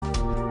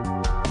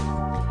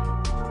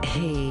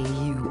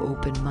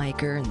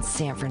maker in the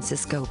San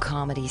Francisco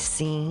comedy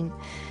scene.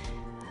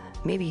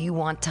 Maybe you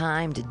want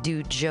time to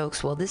do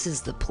jokes. Well, this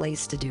is the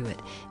place to do it.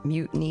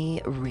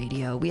 Mutiny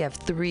Radio. We have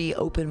 3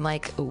 open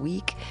mic a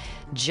week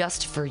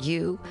just for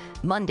you.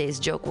 Monday's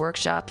joke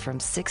workshop from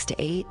 6 to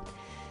 8.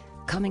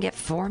 Come and get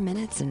 4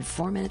 minutes and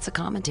 4 minutes of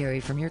commentary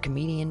from your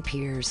comedian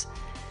peers.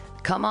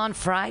 Come on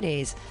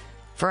Fridays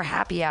for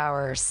happy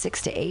hour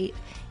 6 to 8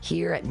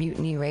 here at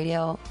Mutiny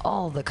Radio.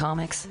 All the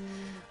comics,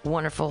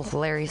 wonderful,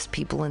 hilarious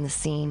people in the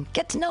scene.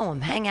 Get to know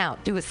them, hang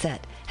out, do a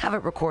set, have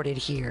it recorded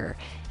here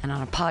and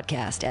on a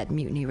podcast at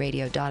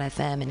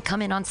mutinyradio.fm. And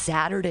come in on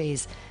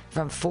Saturdays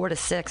from 4 to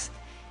 6.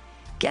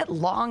 Get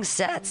long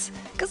sets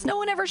because no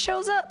one ever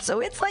shows up.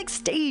 So it's like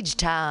stage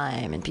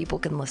time and people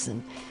can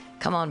listen.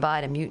 Come on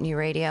by to Mutiny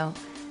Radio.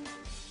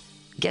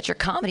 Get your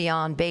comedy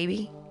on,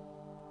 baby.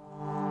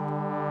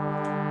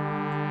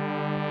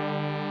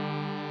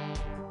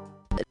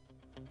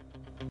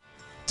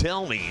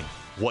 Tell me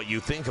what you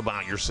think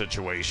about your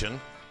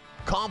situation.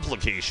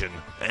 Complication,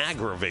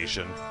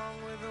 aggravation.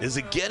 Is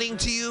it getting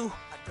to you?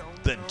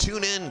 Then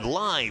tune in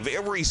live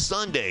every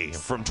Sunday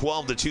from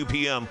 12 to 2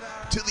 p.m.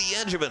 to The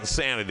Edge of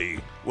Insanity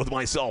with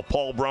myself,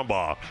 Paul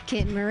Brumbaugh,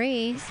 Kitten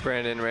Marie,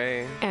 Brandon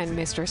Ray, and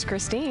Mistress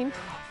Christine.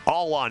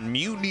 All on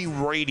Mutiny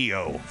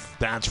Radio.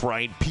 That's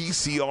right,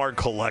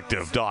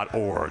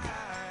 PCRcollective.org.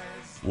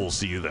 We'll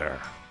see you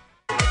there.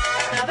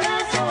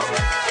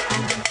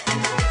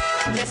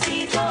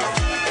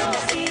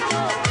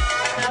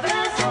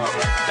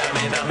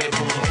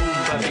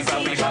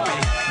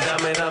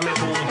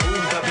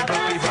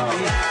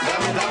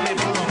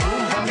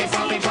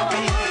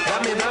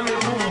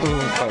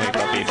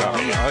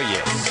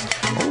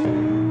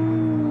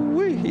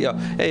 Yeah.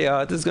 Hey,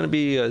 this is going to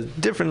be a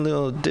different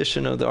little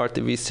edition of the Art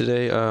de Vis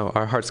today.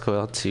 Our hearts go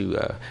out to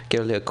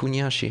Gerlia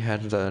Cunha. She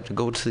had to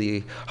go to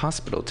the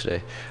hospital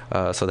today,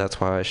 so that's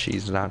why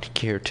she's not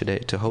here today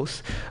to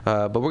host.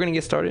 But we're going to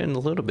get started in a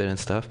little bit and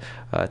stuff.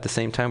 At the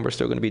same time, we're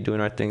still going to be doing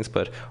our things,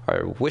 but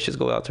our wishes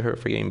go out to her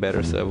for getting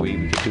better so we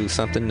can do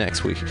something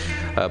next week.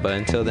 But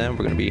until then,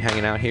 we're going to be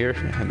hanging out here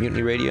at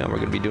Mutiny Radio, and we're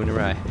going to be doing it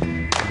right.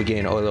 We'll be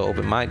getting a little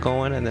open mic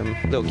going, and then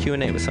a little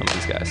Q&A with some of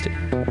these guys, too.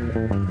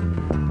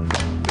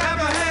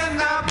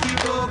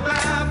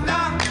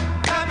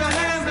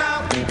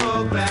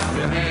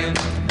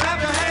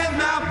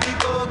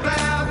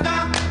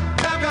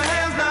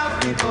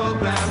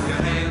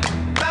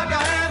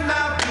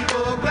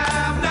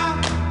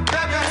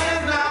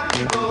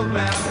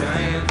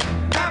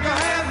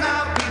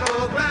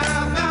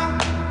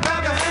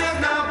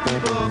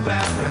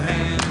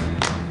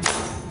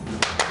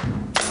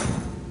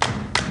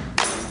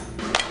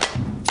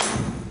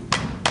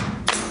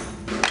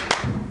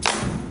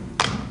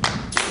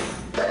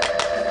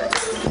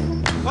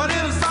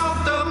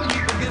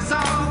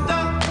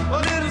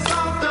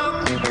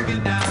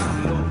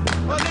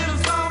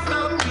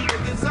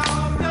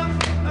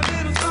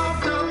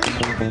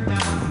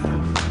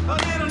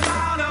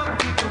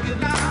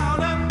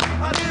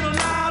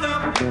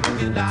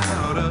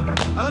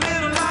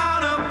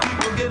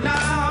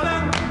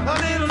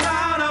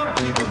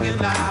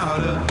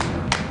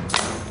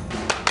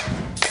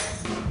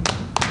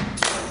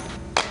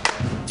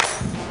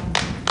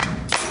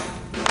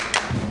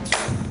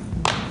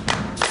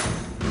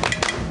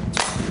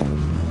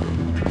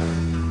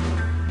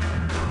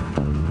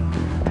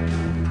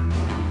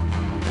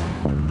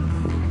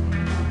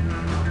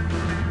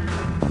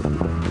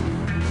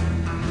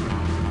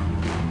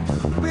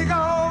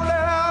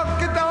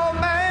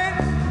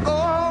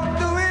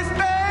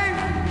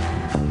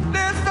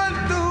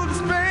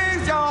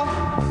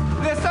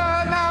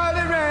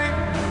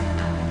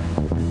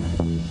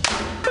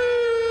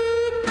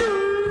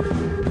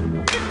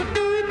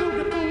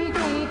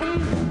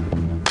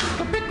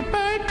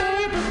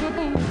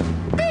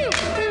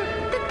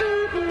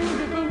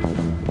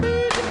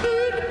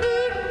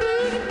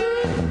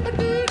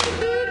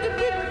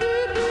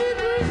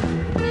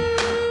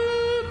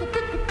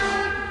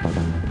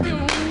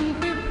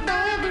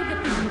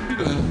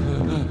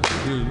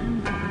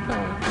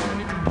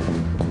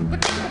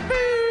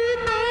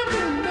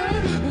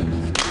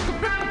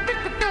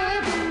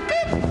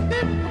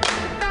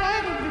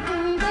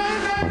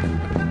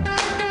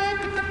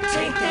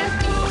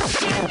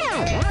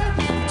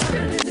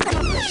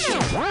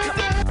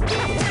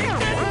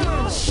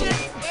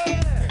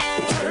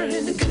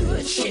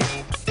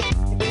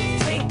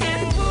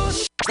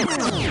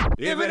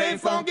 If it ain't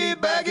funky,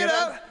 back it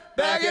up,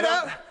 back it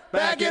up,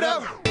 back it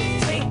up.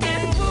 Take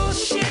that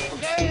bullshit,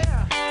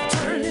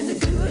 turn it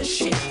into good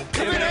shit. If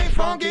it ain't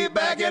funky,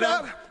 back it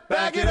up,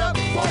 back it up,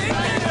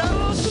 back it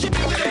up.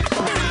 If it ain't funky, back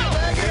it up,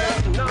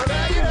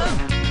 back it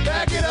up,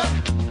 back it up.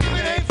 If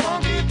it ain't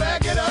funky,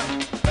 back it up,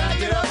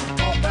 back it up,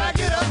 back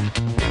it up.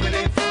 If it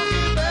ain't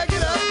funky, back it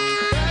up,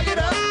 back it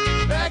up,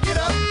 back it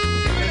up.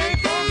 If it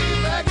ain't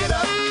funky, back it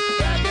up,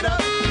 back it up.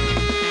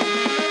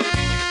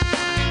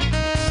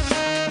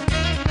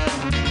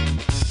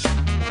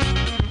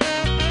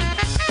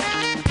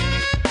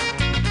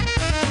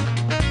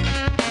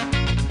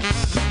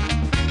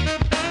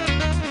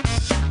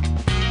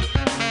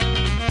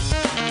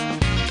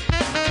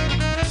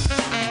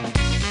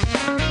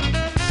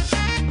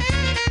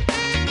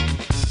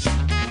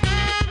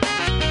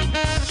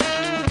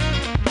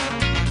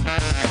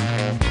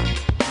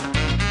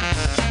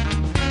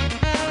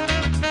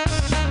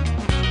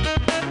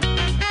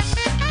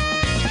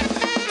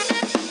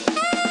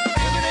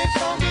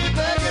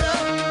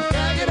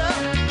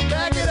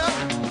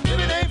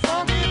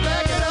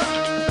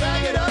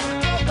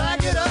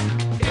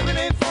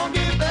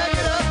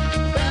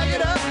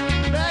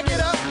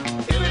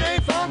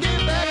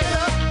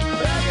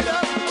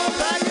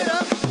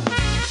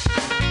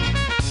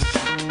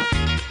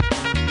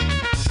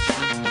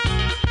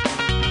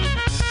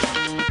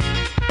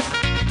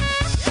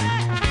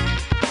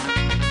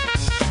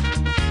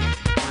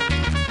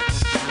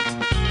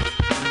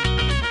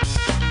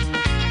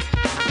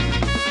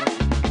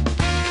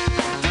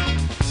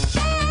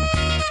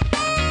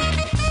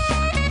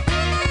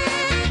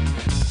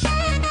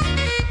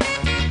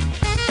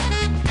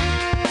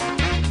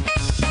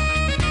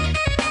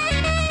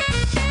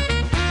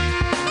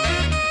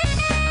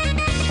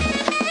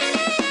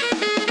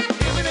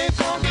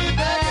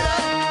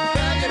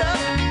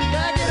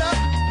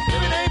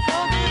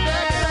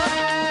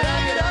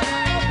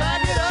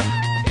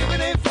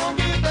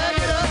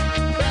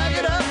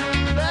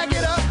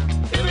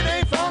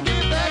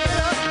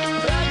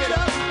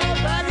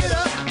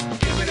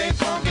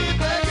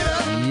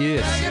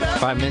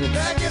 5 minutes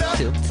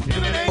till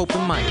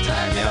open mic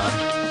time, y'all.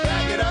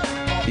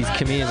 These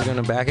comedians are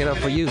gonna back it up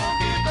for you.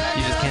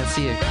 You just can't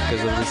see it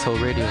because of this whole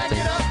radio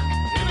thing.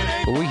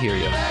 But we hear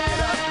you.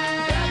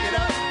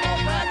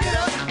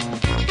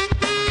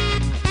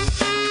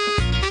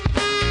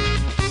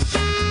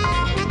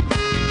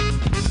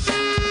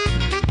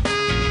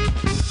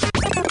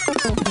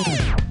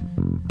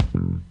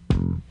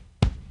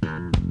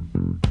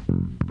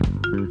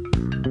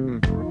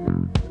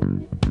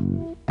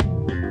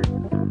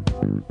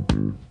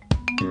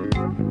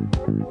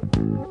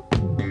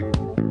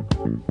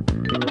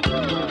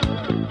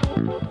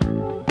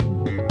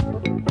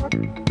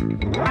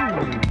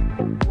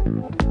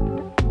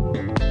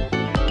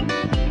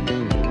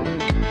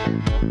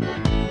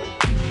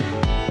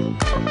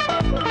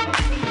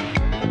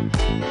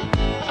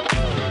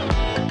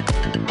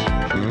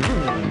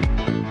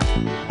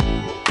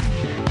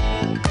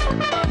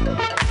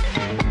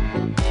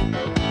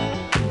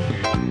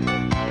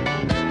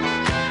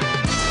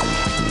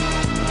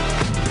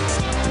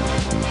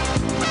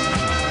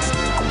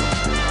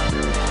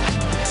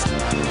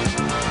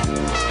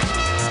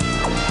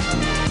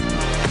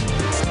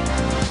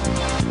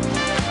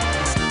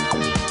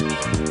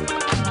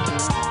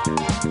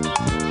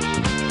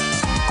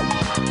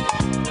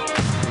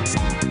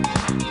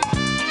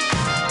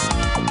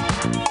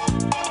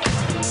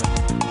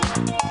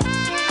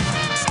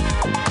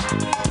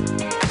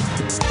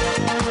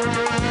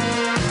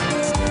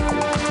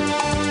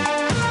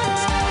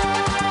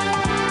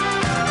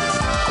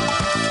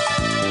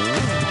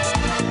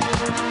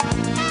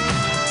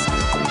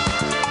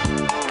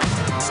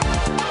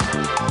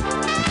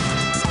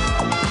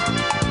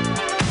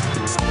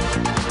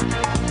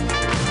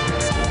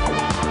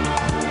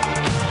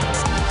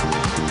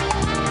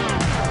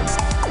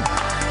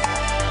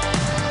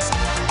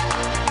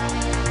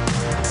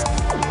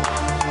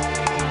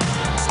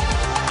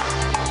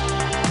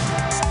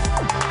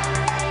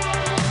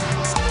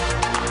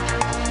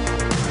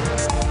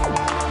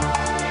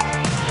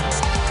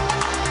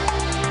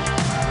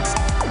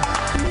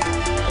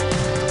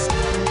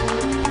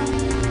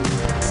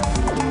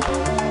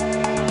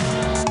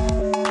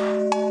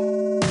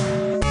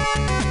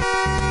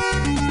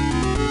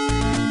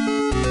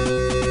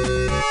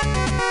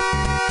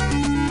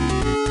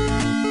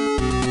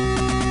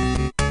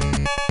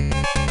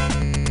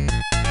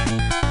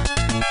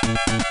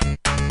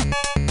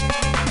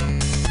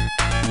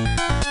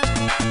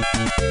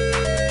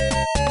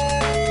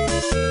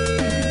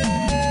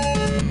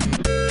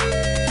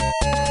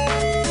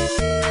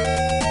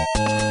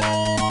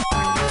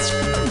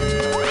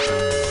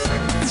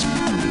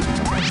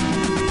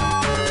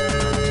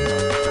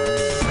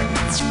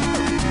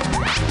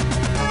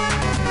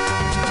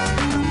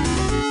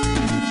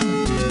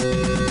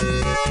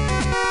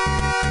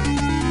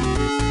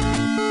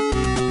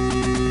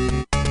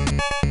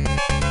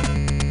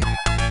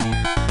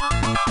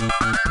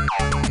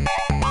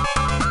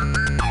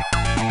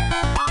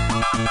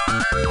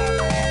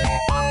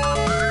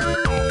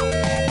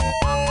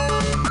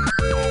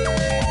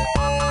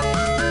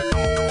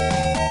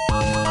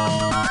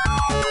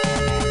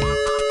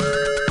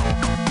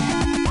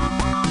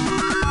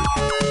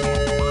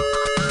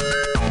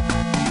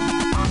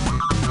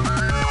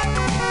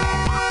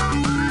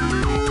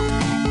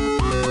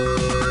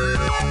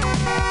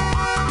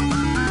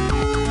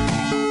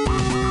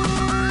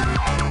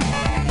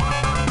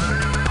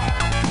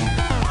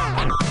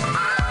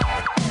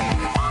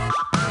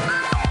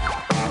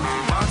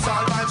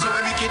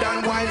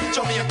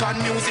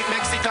 Music,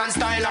 Mexican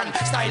style and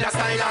style can't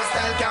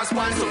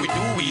span, so we do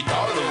it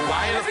all the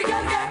while. Every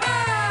girl get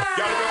mad.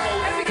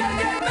 Every girl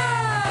get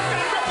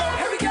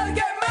mad. Every girl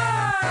get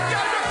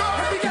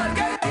mad. Every girl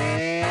get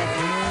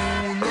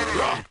mad.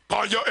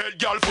 On your head,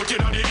 girl, foot in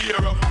on the ear.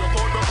 Rock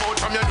out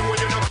from your door,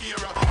 you no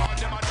care. All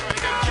them a try,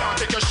 them can't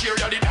take your share.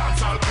 You're the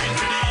dancehall queen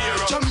to the ear.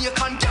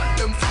 Jamaican girl,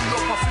 them full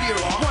up a flare.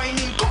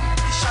 Whining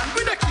competition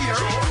with a gear.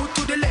 Foot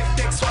to the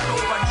left, next one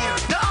over here.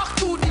 The act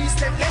to the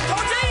step, left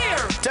out the ear.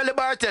 Tell the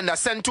bartender,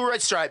 send 2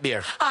 red stripe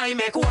beer. I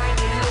make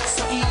whining look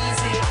so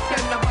easy.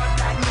 Them no bad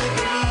like me,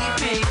 believe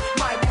me.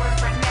 My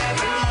boyfriend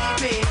never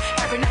leave me.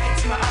 Every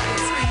night my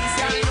eyes squeeze.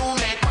 Girl, you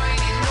make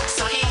whining look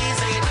so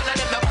easy. None of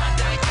them no bad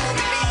like you,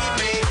 believe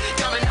me.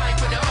 Come and night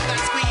when the other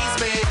squeeze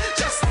me.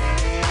 Just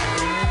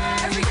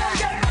every girl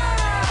get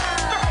mad.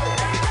 Every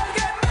girl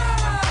get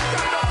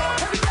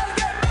mad. Every girl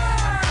get mad.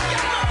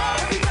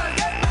 Every girl get mad.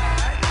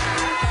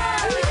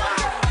 Every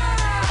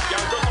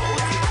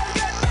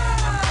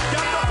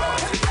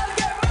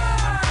girl get mad.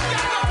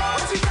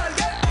 Every girl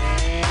get mad.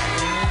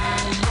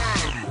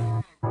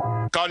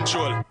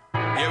 Control.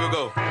 Here we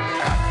go.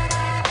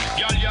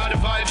 Y'all, you're the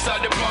vibes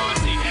at the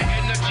party.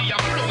 Energy, I'm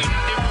blowing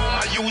in the room,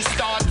 and you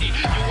start it.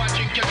 You are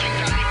drink, you drink,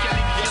 and lick,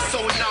 you're so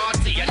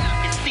naughty. And at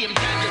the same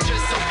time, you're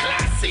just so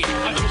classy.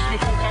 I just me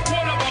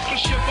Coca-Cola bottle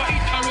shape, I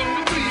eat around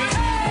the place.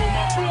 Room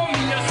a flow,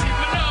 me a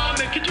sleep, and I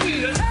make it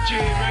waste.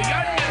 Jerry,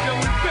 and never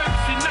with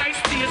Pepsi, nice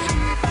taste.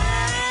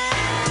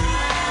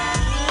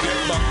 Get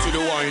back to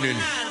the whining.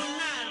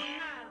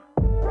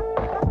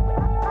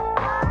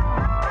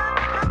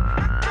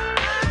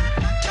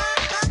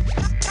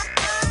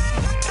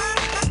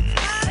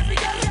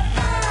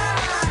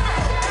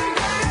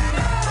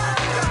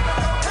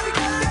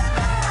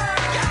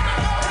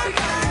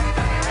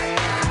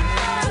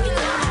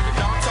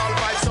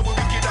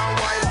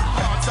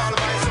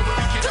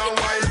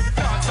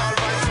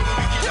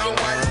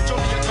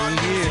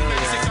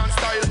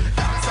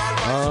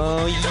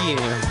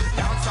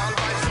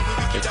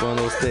 one of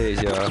those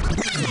days, y'all.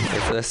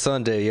 It's a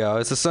Sunday, y'all.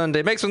 It's a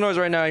Sunday. Make some noise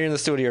right now. You're in the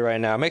studio right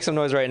now. Make some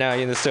noise right now.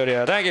 You're in the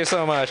studio. Thank you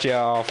so much,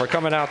 y'all, for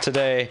coming out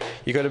today.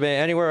 You could have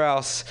been anywhere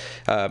else,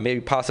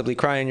 maybe possibly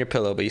crying in your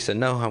pillow, but you said,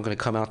 no, I'm going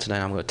to come out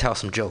tonight. I'm going to tell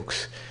some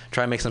jokes.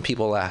 Try and make some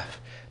people laugh.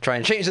 Try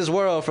and change this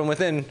world from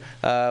within.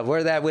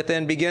 Where that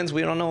within begins,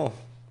 we don't know.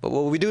 But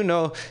what we do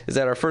know is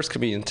that our first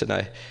comedian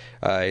tonight,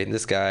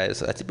 this guy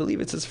is, I believe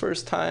it's his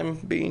first time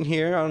being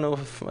here. I don't know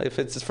if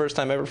it's his first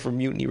time ever for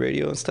Mutiny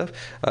Radio and stuff.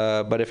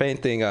 But if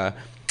anything,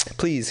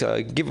 please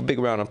give a big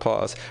round of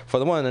applause for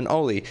the one and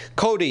only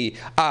Cody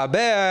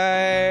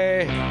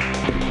Abe.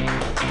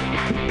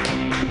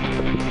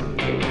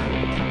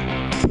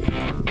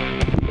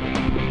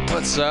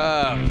 What's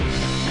up?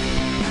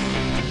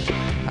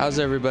 How's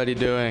everybody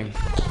doing?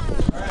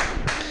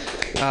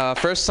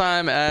 First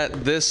time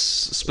at this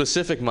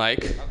specific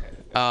mic.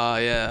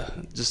 Yeah,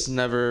 just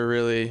never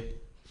really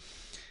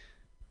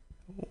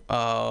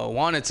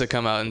wanted to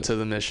come out into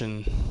the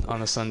Mission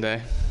on a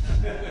Sunday.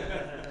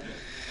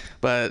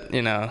 But,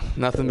 you know,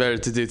 nothing better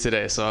to do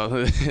today,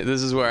 so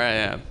this is where I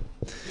am.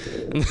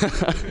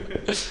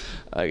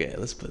 Okay,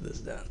 let's put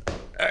this down.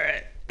 All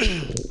right.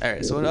 All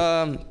right,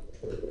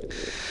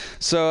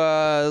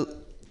 so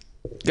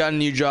got a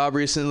new job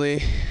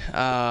recently.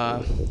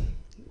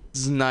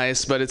 It's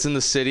nice, but it's in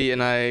the city,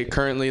 and I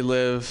currently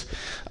live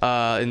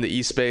in the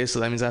East Bay, so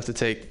that means I have to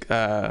take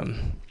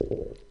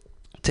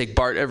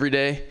BART every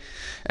day.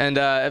 And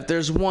if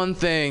there's one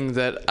thing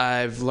that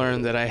I've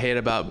learned that I hate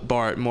about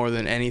BART more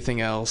than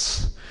anything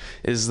else,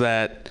 is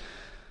that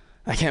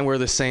I can't wear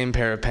the same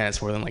pair of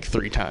pants more than like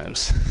 3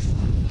 times.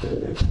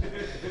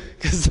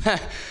 Because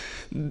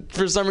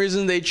for some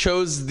reason they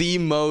chose the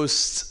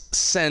most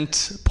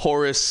scent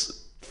porous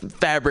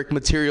fabric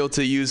material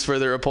to use for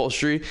their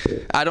upholstery.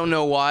 I don't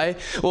know why.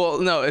 Well,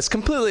 no, it's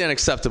completely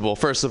unacceptable,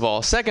 first of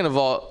all. Second of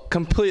all,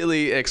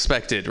 completely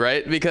expected,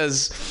 right?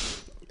 Because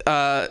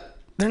they're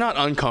not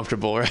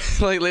uncomfortable, right?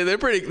 like they're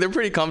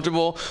pretty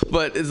comfortable,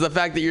 but it's the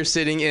fact that you're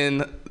sitting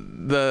in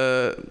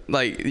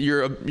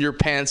your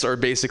pants are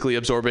basically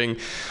absorbing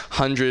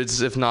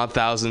hundreds, if not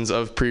thousands,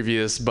 of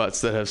previous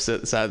butts that have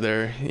sat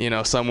there. You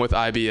know, some with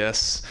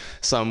IBS,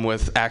 some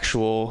with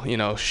actual, you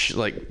know,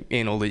 like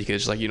anal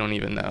leakage. Like you don't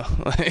even know.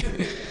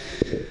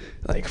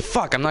 Like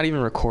fuck, I'm not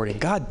even recording.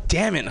 God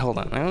damn it! Hold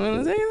on.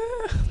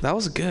 That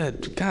was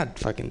good. God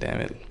fucking damn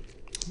it.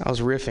 I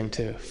was riffing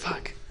too.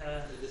 Fuck.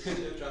 This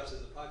video drops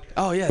as a podcast.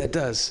 Oh yeah, it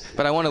does.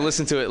 But I want to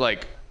listen to it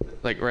like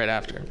right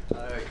after.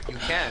 You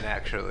can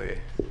actually.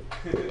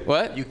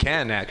 What? You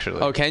can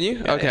actually. Oh, can you?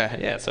 Yeah, okay.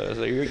 Yeah.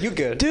 So you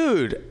good,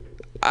 dude.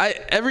 I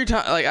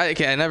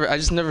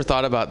just never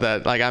thought about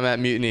that. Like I'm at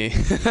Mutiny.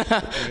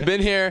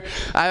 Been here.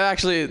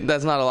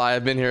 That's not a lie.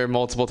 I've been here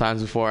multiple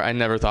times before. I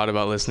never thought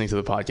about listening to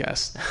the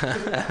podcast.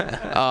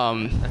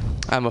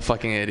 I'm a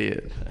fucking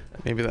idiot.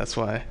 Maybe that's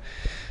why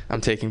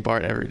I'm taking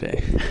BART every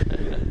day.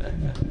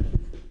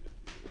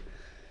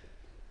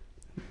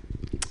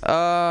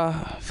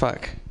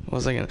 Fuck. What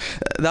was I gonna?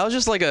 That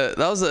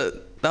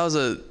was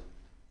a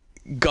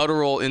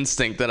guttural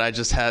instinct that I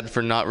just had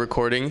for not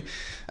recording.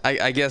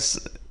 I guess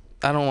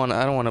I don't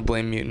want to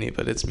blame Mutiny,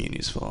 but it's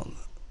Mutiny's fault.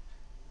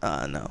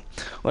 No.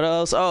 What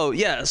else? Oh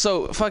yeah.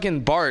 So fucking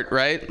BART,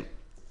 right?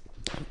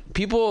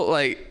 People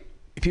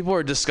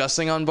are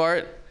discussing on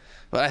BART,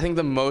 but I think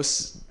the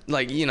most,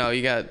 like, you know,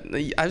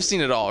 I've seen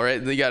it all, right?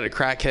 You got a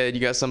crackhead, you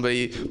got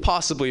somebody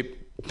possibly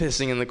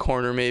pissing in the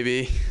corner,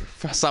 maybe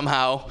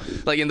somehow,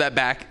 like in that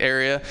back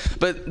area.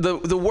 But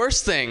the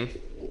worst thing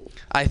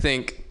I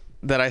think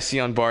that I see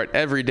on BART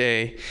every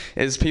day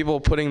is people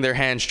putting their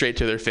hand straight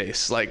to their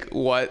face. Like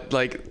what?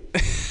 Like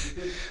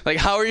like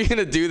how are you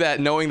gonna do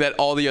that knowing that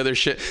all the other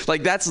shit,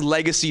 like that's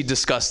legacy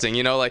disgusting,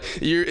 you know? Like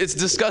it's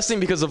disgusting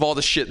because of all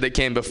the shit that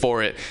came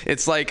before it.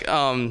 It's like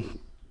I'll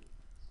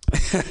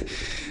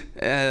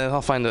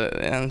find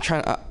I'm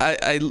trying.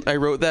 I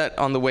wrote that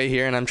on the way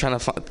here, and I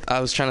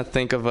was trying to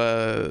think of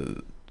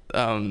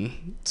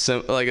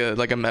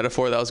like a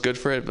metaphor that was good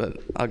for it, but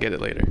I'll get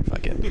it later.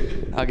 Fuck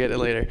it. I'll get it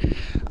later.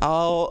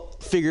 I'll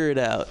figure it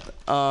out.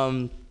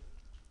 Oh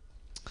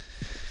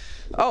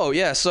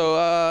yeah.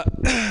 So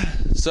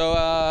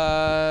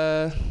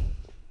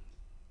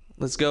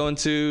let's go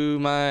into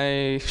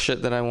my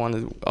shit that I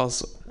wanted.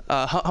 Also,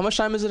 how much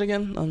time is it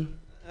again?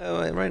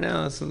 Right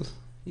now,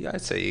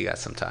 I'd say you got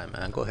some time,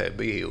 man. Go ahead,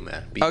 be you,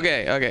 man.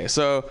 Okay.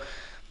 So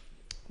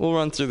we'll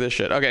run through this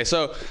shit. Okay.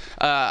 So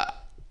I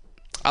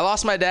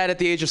lost my dad at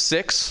the age of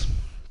 6,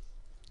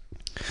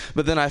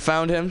 but then I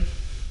found him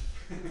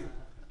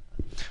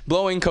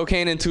blowing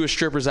cocaine into a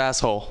stripper's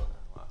asshole.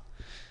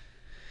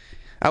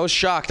 I was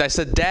shocked. I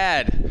said,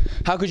 "Dad,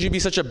 how could you be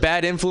such a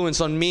bad influence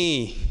on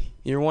me,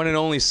 your one and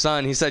only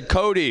son?" He said,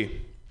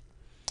 "Cody,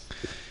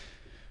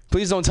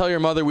 please don't tell your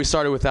mother we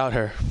started without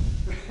her."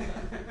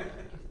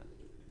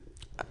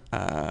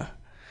 And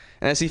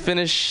as he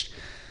finished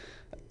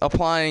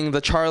applying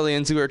the Charlie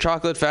into her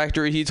chocolate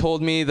factory, he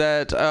told me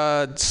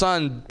that,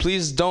 "Son,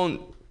 please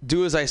don't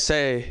do as I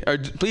say, or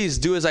please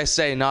do as I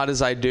say, not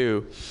as I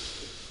do.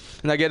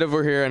 Now get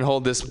over here and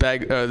hold this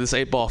bag, this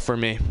 8-ball for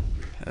me."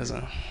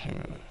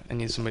 I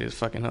need somebody to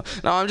fucking help.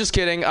 No, I'm just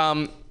kidding.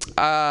 None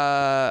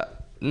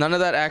of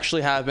that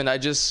actually happened. I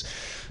just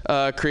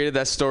created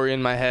that story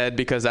in my head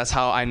because that's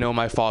how I know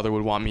my father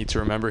would want me to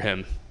remember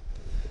him.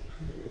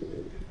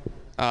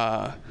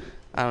 I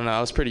don't know.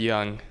 I was pretty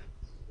young.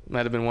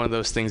 Might have been one of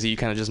those things that you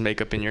kind of just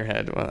make up in your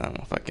head. Well, I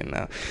don't fucking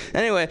know.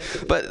 Anyway,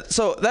 but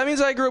so that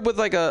means I grew up with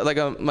my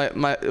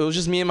it was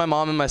just me and my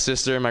mom and my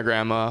sister and my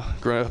grandma.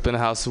 Grew up in a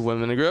house of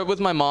women. I grew up with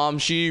my mom.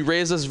 She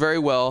raised us very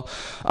well.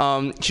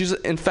 She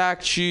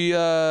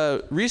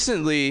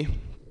recently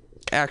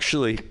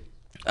actually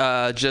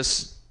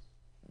just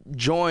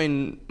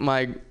joined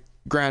my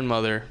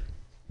grandmother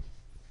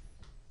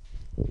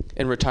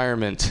in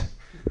retirement.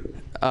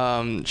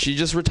 She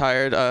just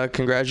retired.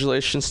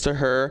 Congratulations to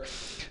her.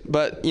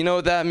 But you know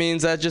what that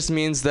means? That just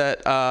means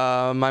that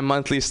my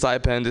monthly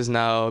stipend is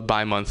now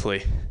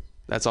bi-monthly.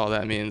 That's all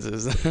that means.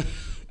 Is is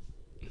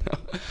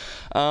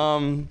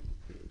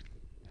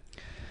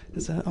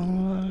that all?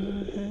 I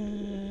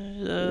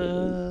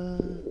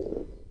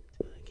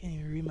can't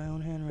even read my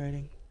own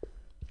handwriting.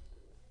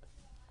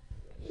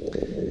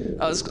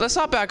 Let's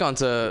hop back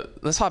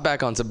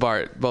onto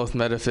Bart, both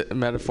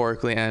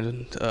metaphorically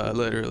and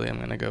literally. I'm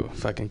gonna go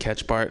fucking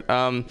catch Bart.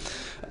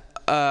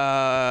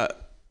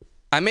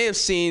 I may have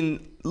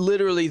seen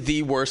literally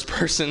the worst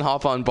person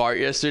hop on Bart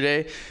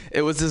yesterday.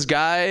 It was this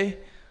guy.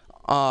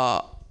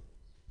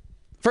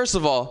 First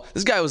of all,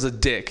 this guy was a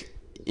dick.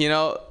 You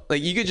know,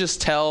 like you could just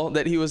tell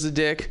that he was a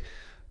dick,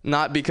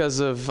 not because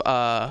of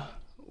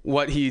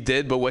what he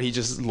did, but what he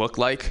just looked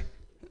like.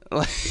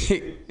 Like,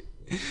 you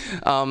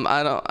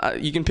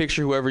can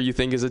picture whoever you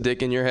think is a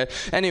dick in your head.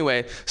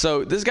 Anyway,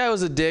 so this guy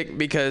was a dick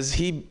because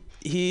he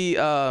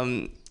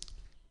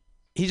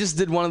just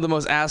did one of the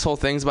most asshole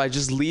things by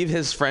just leave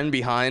his friend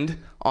behind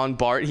on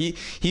Bart.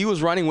 He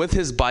was running with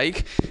his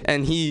bike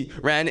and he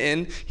ran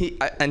in. He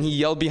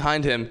yelled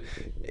behind him,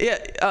 "Yeah,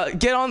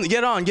 get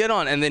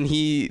on!" And then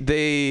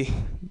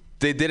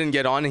they didn't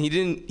get on, and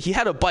he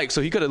had a bike,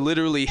 so he could have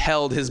literally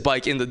held his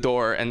bike in the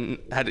door and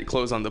had it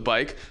close on the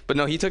bike. But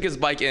no, he took his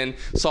bike in,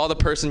 saw the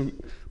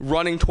person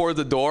running toward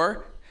the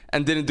door,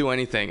 and didn't do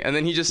anything. And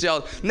then he just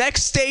yelled,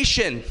 "Next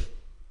station!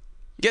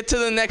 Get to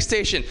the next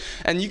station."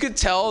 And you could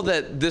tell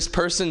that this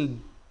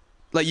person,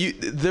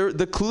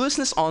 the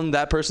cluelessness on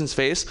that person's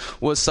face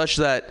was such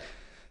that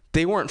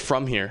they weren't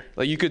from here.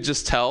 Like you could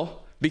just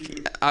tell.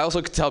 I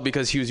also could tell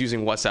because he was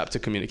using WhatsApp to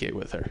communicate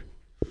with her.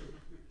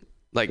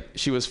 Like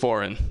she was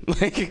foreign.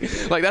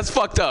 Like that's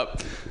fucked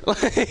up.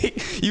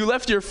 Like you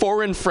left your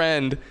foreign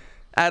friend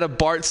at a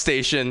BART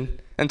station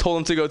and told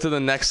him to go to the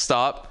next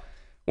stop.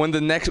 When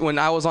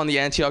I was on the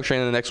Antioch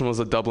train, and the next one was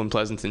the Dublin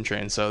Pleasanton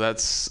train. So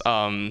that's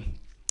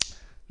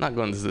not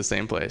going to the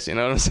same place. You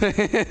know what I'm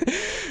saying?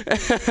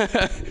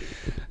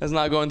 That's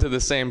not going to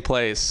the same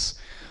place.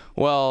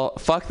 Well,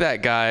 fuck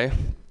that guy.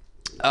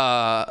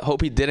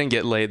 Hope he didn't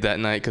get laid that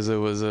night because it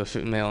was a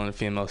male and a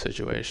female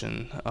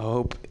situation. I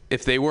hope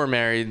if they were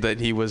married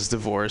that he was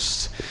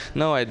divorced.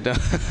 No, I don't.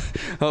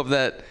 Hope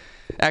that.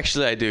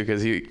 Actually, I do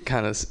because he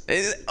kind of.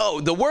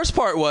 Oh, the worst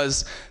part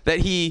was that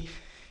he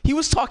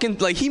was talking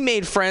like he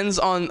made friends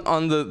on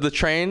the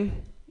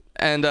train,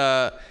 and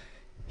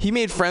he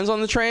made friends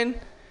on the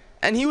train,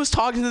 and he was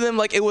talking to them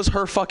like it was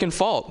her fucking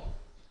fault.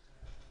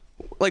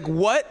 Like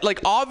what?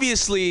 Like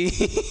obviously.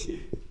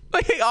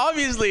 Like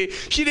obviously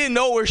she didn't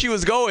know where she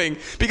was going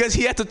because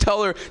he had to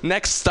tell her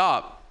next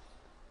stop.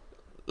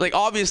 Like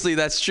obviously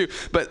that's true,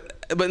 but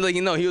like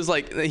you know he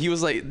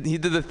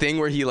did the thing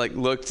where he like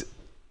looked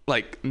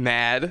like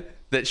mad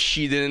that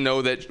she didn't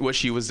know that what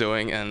she was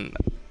doing, and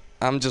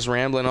I'm just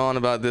rambling on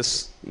about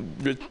this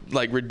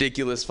like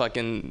ridiculous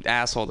fucking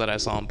asshole that I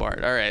saw on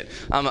BART. All right,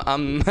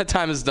 my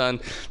time is done.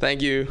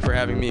 Thank you for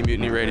having me,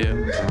 Mutiny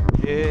Radio.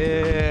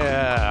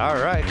 Yeah, all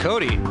right,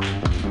 Cody.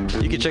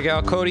 You can check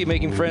out Cody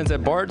making friends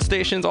at BART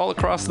stations all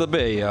across the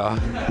bay, y'all.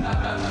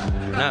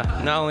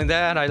 Not only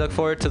that, I look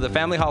forward to the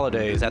family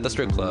holidays at the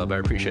strip club. I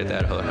appreciate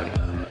that, honey.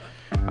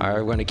 All right,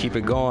 we're going to keep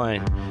it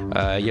going.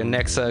 Your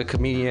next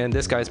comedian,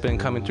 this guy's been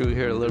coming through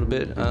here a little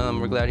bit.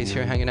 We're glad he's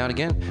here hanging out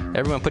again.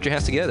 Everyone put your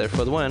hands together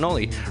for the one and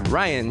only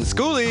Ryan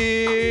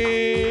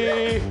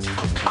Schooley.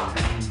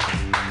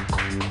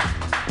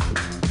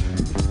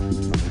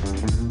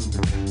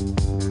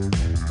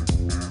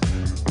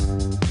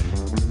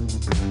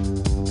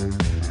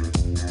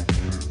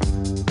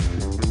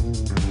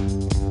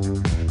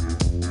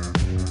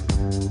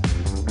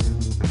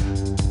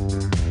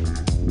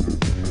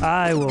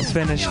 I will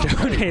finish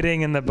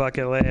donating in the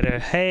bucket later.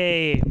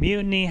 Hey,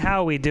 Mutiny,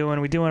 how we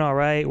doing? We doing all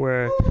right?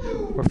 We're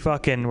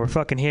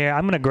fucking here.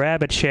 I'm gonna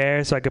grab a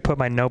chair so I could put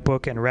my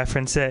notebook and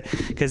reference it,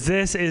 because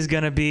this is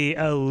gonna be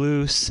a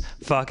loose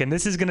fucking.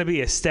 This is gonna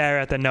be a stare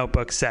at the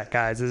notebook set,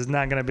 guys. This is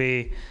not gonna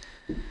be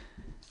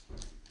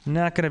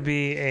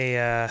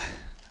a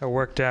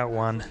worked out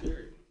one.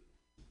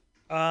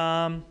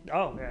 Oh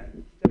yeah.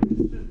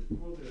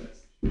 We'll do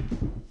this.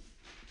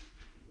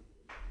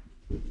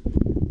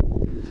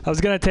 I was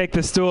going to take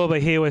the stool,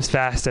 but he was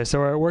faster.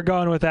 So we're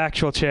going with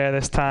actual chair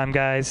this time,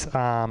 guys.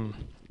 Hell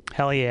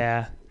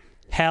yeah.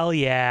 Hell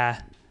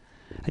yeah.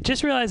 I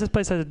just realized this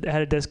place had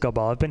a disco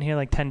ball. I've been here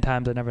like 10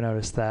 times. I never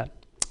noticed that.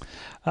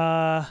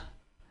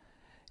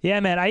 Yeah,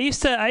 man. I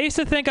used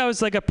to think I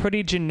was like a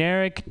pretty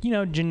generic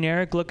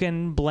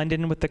looking, blend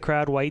in with the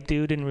crowd white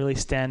dude, didn't really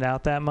stand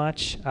out that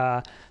much.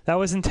 That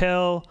was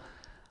until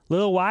a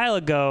little while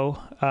ago,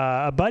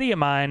 a buddy of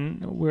mine,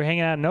 we were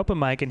hanging out at an open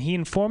mic, and he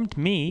informed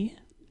me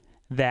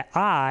that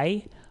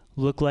I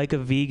look like a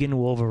vegan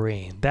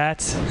Wolverine.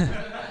 That's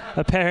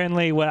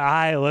apparently what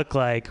I look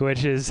like,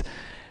 which is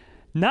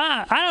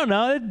not, I don't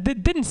know,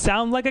 it didn't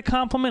sound like a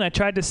compliment. I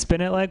tried to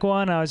spin it like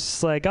one. I was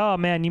just like, oh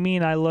man, you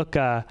mean I look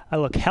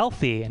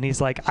healthy? And he's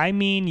like, I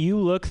mean, you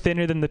look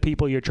thinner than the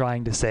people you're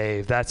trying to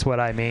save. That's what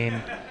I mean.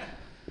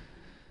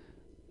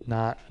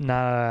 Not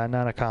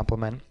a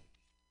compliment.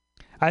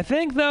 I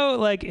think though,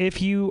 like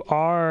if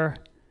you're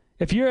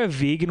a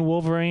vegan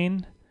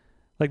Wolverine,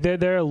 like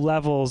there are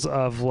levels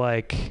of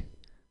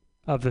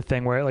the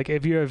thing where like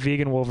if you're a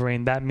vegan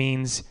Wolverine, that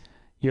means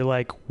you're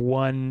like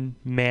one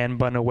man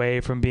bun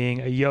away from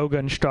being a yoga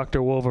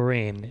instructor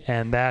Wolverine.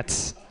 And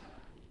that's,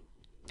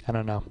 I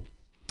don't know.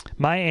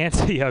 My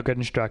aunt's a yoga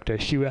instructor.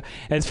 And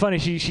it's funny,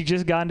 she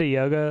just got into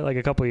yoga like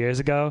a couple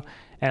years ago,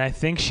 and I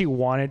think she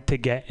wanted to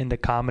get into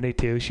comedy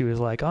too. She was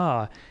like,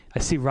 oh, I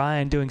see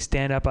Ryan doing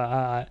stand-up.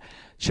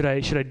 Should I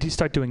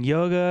start doing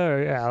yoga?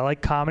 Or I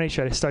like comedy.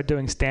 Should I start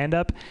doing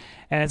stand-up?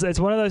 And it's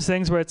one of those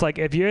things where it's like,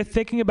 if you're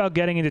thinking about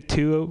getting into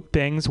two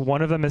things,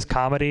 one of them is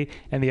comedy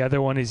and the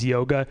other one is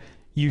yoga,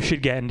 you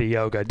should get into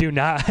yoga. Do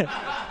not.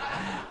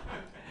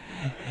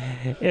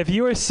 If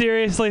you are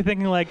seriously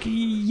thinking like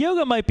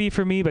yoga might be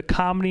for me, but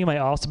comedy might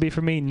also be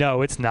for me,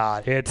 no, it's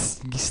not.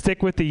 It's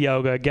stick with the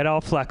yoga, get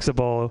all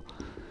flexible.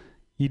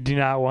 You do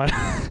not want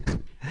to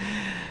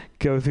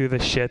go through the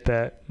shit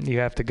that you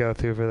have to go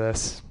through for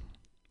this.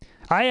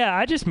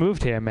 I just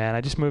moved here, man.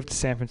 I just moved to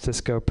San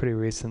Francisco pretty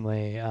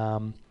recently.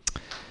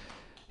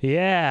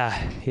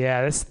 Yeah.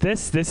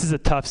 This is a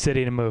tough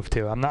city to move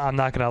to. I'm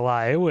not gonna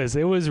lie. It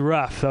was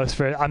rough.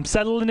 I'm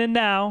settling in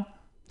now.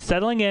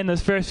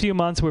 Those first few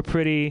months were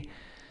pretty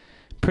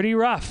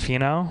rough. You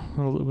know,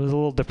 I was a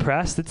little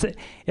depressed.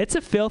 It's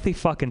a filthy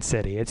fucking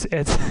city.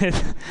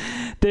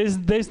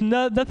 There's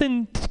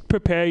nothing to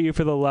prepare you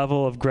for the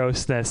level of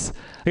grossness.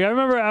 Like I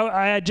remember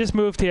I had just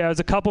moved here. I was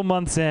a couple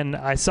months in.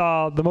 I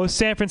saw the most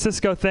San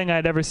Francisco thing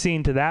I'd ever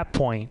seen to that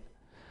point.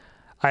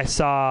 I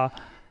saw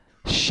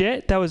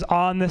shit that was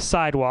on the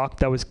sidewalk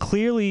that was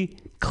clearly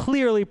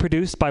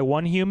produced by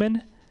one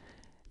human,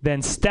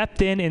 then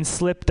stepped in and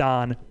slipped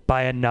on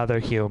by another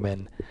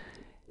human.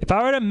 If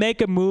I were to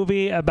make a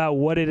movie about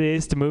what it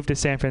is to move to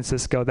San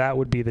Francisco, that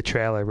would be the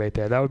trailer right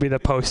there. That would be the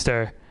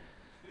poster.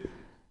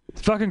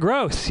 It's fucking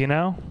gross, you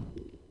know?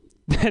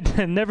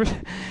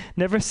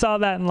 Never saw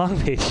that in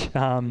Long Beach.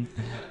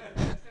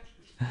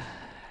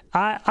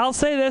 I'll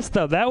say this,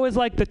 though. That was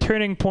like the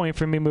turning point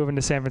for me moving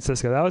to San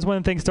Francisco. That was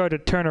when things started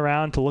to turn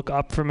around, to look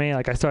up for me.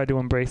 Like, I started to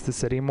embrace the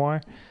city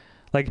more.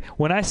 Like,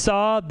 when I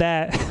saw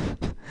that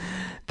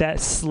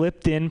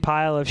slipped-in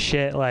pile of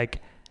shit,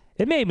 like,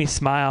 it made me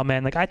smile,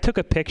 man. Like, I took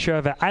a picture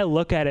of it. I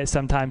look at it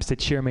sometimes to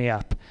cheer me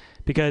up.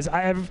 Because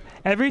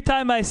every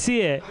time I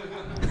see it...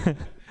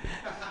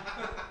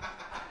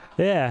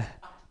 yeah.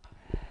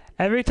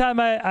 Every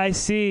time I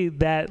see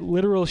that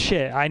literal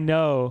shit, I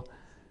know...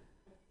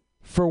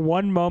 for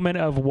one moment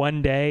of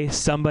one day,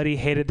 somebody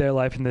hated their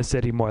life in the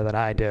city more than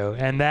I do.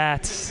 And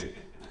that's...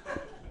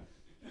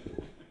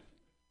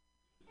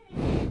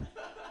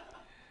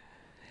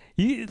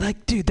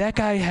 dude, that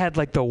guy had,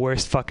 like, the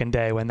worst fucking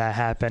day when that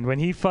happened. When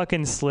he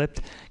fucking slipped.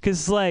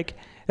 Because, like,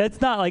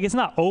 it's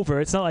not over.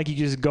 It's not like you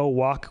just go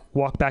walk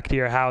back to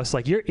your house.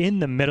 Like, you're in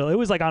the middle. It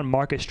was, like, on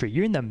Market Street.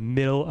 You're in the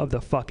middle of the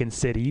fucking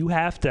city. You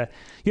have to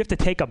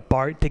take a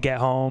BART to get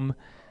home.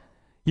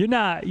 You're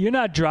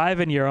not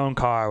driving your own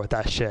car with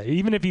that shit.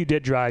 Even if you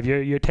did drive,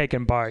 you're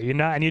taking BART.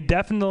 And you're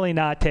definitely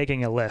not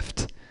taking a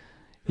Lyft.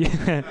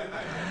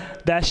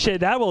 That shit,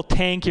 that will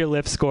tank your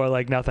Lyft score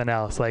like nothing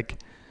else. Like,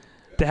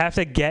 to have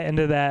to get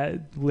into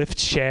that Lyft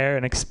share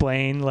and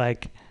explain,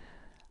 like,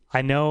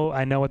 I know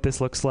what this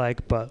looks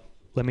like, but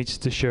let me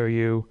just assure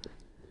you,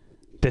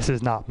 this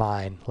is not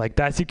mine. Like,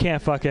 you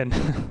can't fucking,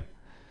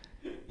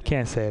 you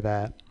can't say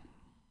that.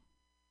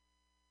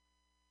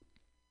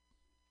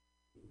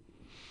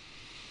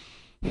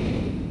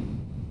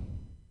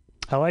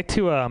 I like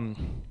to,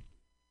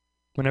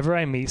 whenever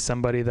I meet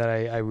somebody that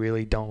I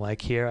really don't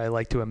like here, I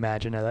like to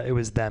imagine that it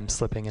was them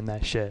slipping in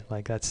that shit.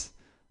 Like, that's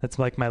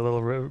like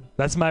my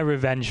that's my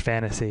revenge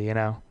fantasy, you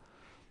know?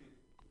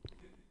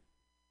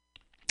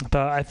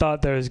 I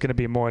thought there was going to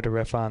be more to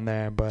riff on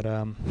there, but,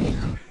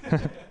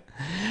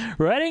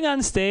 writing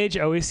on stage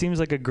always seems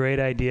like a great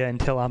idea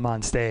until I'm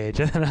on stage.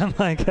 And I'm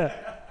like,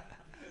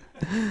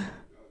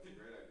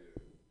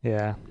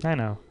 yeah, I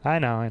know. I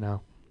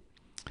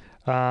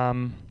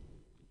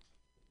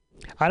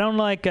don't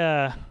like,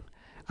 I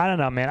don't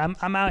know, man.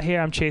 I'm out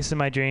here. I'm chasing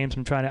my dreams.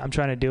 I'm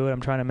trying to do it.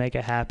 I'm trying to make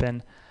it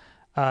happen.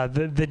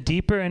 The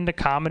deeper into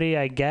comedy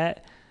I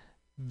get,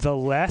 the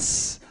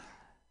less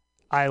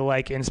I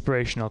like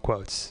inspirational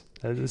quotes.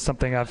 It's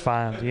something I've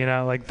found, you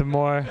know, like the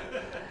more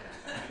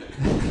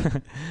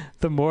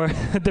the more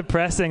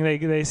depressing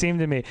they seem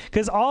to me.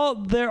 Because all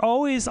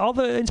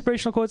the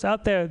inspirational quotes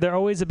out there, they're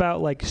always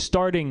about like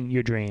starting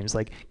your dreams,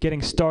 like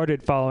getting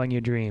started following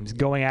your dreams,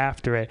 going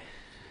after it.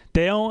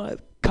 They don't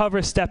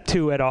cover step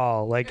 2 at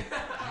all. Like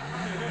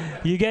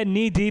you get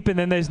knee deep and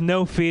then there's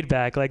no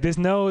feedback. Like there's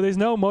no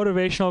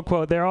motivational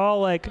quote. They're all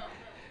like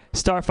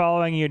start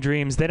following your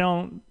dreams. They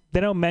don't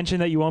mention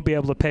that you won't be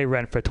able to pay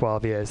rent for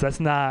 12 years. That's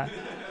not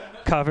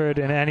covered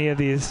in any of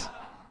these.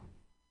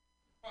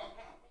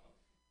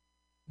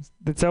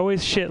 It's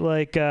always shit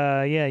like,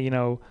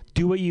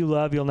 do what you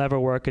love, you'll never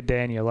work a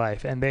day in your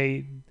life. And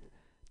they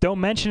don't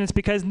mention it's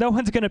because no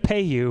one's going to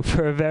pay you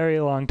for a very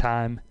long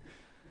time.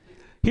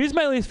 Here's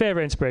my least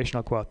favorite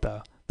inspirational quote,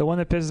 though. The one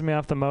that pisses me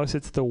off the most,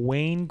 it's the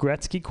Wayne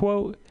Gretzky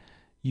quote,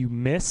 "You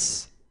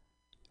miss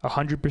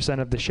 100%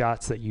 of the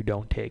shots that you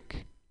don't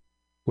take."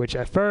 Which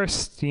at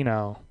first,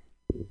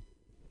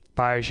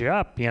 fires you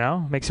up,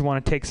 makes you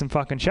want to take some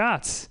fucking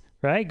shots.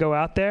 Right? Go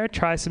out there,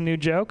 try some new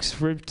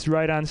jokes,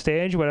 right on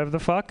stage, whatever the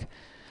fuck.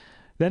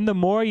 Then the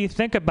more you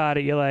think about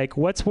it, you're like,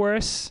 what's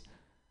worse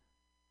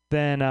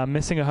than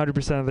missing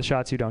 100% of the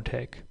shots you don't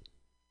take?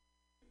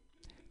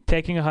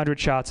 Taking 100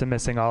 shots and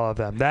missing all of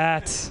them.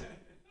 That's...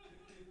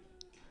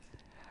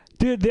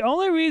 Dude, the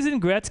only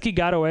reason Gretzky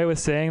got away with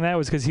saying that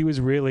was because he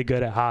was really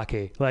good at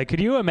hockey. Like,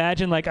 could you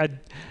imagine, like,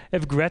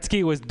 if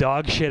Gretzky was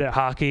dog shit at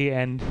hockey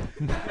and...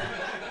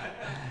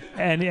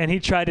 And he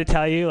tried to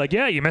tell you, like,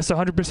 yeah, you missed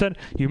 100%.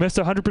 You missed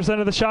 100%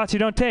 of the shots you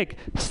don't take.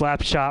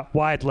 Slap shot,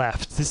 wide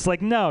left. It's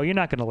like, no, you're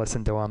not going to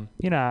listen to him.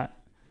 You're not.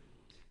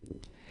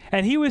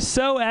 And he was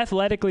so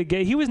athletically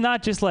gay. He was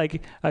not just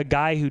like a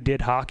guy who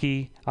did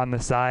hockey on the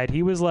side.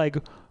 He was like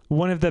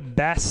one of the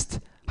best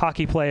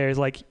hockey players.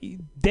 Like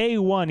day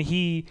one,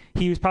 he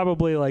was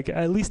probably like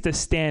at least a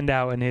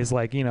standout in his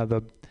like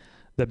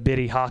the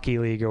bitty hockey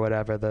league or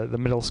whatever, the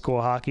middle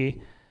school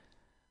hockey.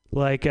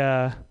 Like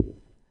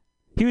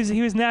he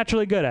was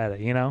naturally good at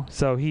it,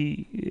 so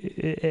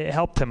it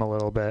helped him a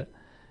little bit.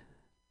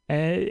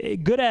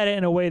 And good at it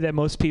in a way that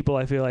most people,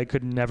 I feel like,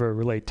 could never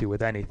relate to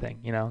with anything,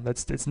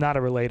 it's not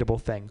a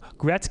relatable thing.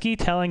 Gretzky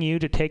telling you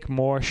to take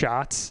more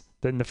shots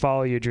than to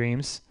follow your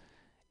dreams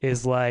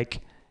is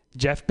like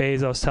Jeff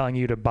Bezos telling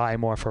you to buy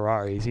more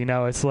Ferraris,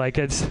 it's like,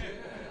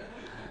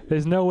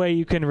 there's no way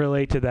you can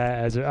relate to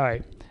that all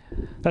right,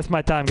 that's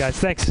my time, guys.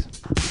 Thanks.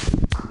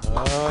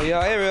 Oh, yeah,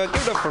 everyone,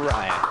 give it up for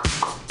Ryan.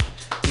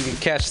 You can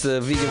catch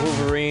the Vegan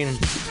Wolverine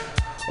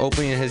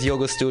opening his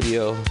yoga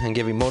studio and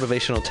giving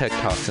motivational tech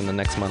talks in the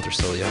next month or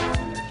so,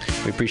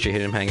 yeah. We appreciate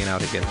him hanging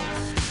out again.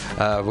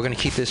 We're going to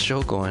keep this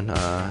show going.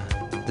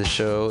 This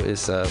show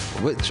is,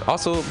 which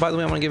also, by the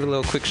way, I want to give a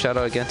little quick shout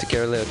out again to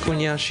Carolina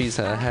Cunha. She's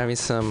having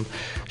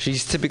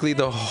she's typically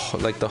the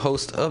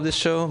host of this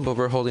show, but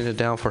we're holding it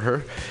down for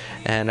her.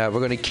 And we're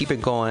going to keep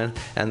it going.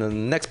 And the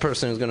next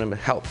person who's going to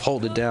help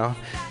hold it down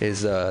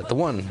is the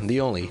one,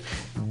 the only,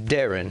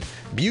 Darren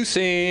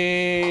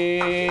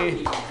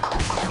Busey.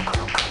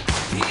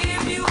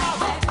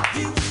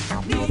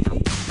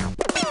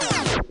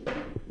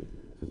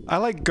 I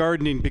like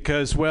gardening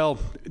because, well,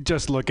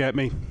 just look at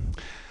me.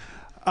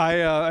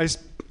 I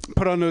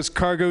put on those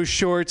cargo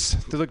shorts.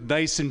 They look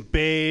nice and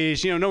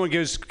beige. No one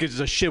gives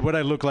a shit what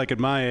I look like at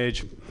my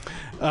age.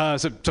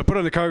 So put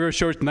on the cargo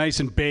shorts, nice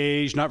and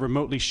beige, not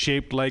remotely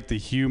shaped like the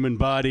human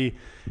body.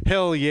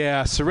 Hell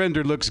yeah,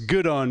 surrender looks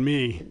good on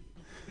me.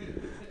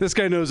 This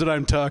guy knows what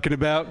I'm talking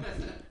about.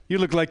 You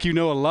look like you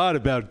know a lot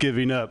about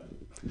giving up.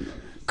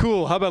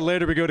 Cool, how about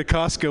later we go to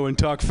Costco and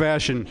talk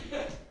fashion?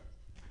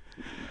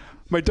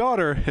 My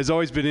daughter has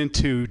always been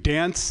into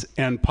dance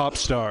and pop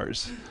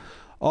stars.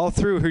 All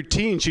through her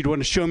teens, she'd want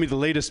to show me the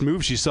latest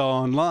move she saw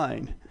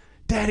online.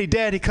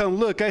 Daddy, come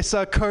look. I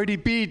saw Cardi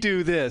B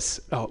do this.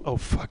 Oh,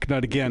 fuck,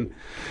 not again.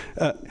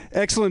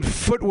 Excellent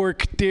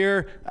footwork,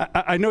 dear.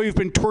 I know you've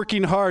been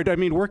working hard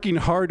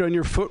on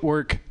your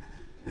footwork.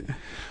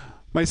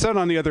 My son,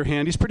 on the other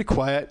hand, he's pretty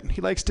quiet.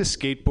 He likes to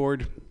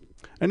skateboard.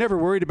 I never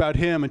worried about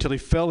him until he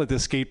fell at the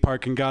skate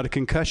park and got a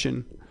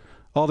concussion.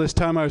 All this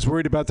time, I was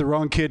worried about the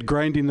wrong kid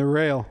grinding the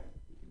rail.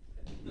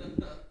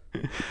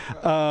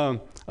 I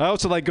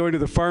also like going to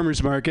the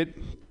farmer's market.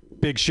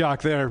 Big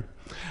shock there.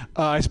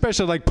 I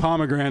especially like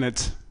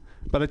pomegranates.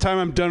 By the time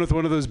I'm done with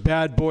one of those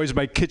bad boys,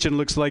 my kitchen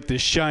looks like The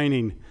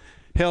Shining.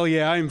 Hell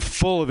yeah, I'm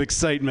full of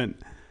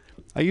excitement.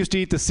 I used to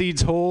eat the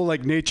seeds whole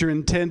like nature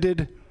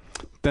intended.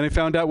 Then I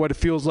found out what it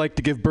feels like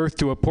to give birth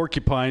to a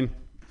porcupine.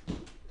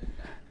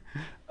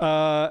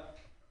 My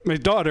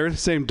daughter,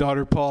 same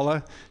daughter,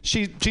 Paula,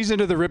 she's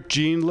into the ripped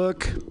jean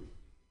look.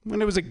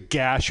 When it was a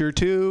gash or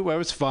two, I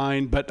was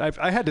fine, but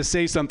I had to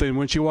say something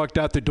when she walked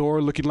out the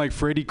door looking like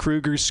Freddy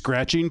Krueger's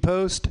scratching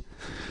post.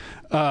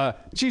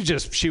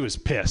 She was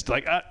pissed.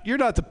 Like, you're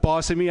not the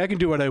boss of me. I can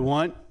do what I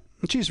want.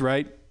 And she's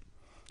right.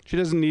 She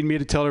doesn't need me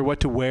to tell her what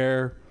to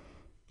wear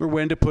or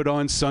when to put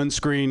on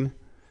sunscreen.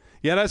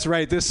 Yeah, that's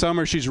right. This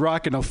summer, she's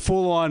rocking a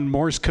full-on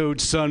Morse code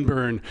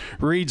sunburn.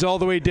 Reads all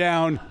the way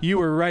down. You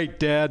were right,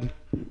 Dad.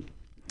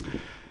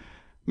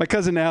 My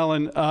cousin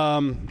Alan,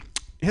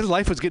 his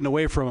life was getting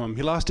away from him.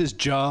 He lost his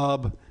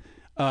job.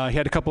 He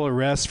had a couple of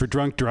arrests for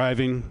drunk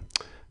driving.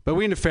 But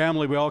we in the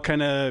family, we all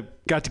kind of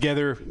got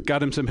together,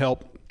 got him some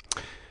help.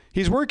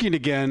 He's working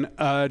again,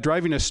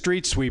 driving a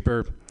street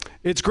sweeper.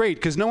 It's great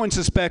because no one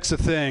suspects a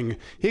thing.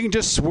 He can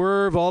just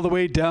swerve all the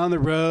way down the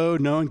road.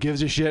 No one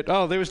gives a shit.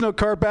 Oh, there was no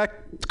car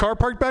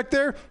parked back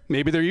there?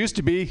 Maybe there used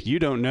to be. You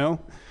don't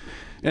know.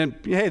 And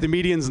hey, the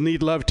medians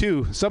need love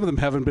too. Some of them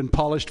haven't been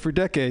polished for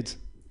decades.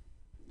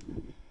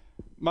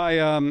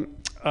 The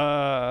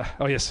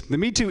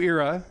Me Too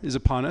era is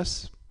upon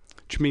us,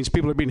 which means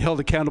people are being held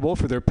accountable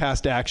for their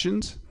past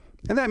actions.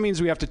 And that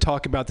means we have to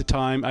talk about the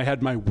time I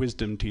had my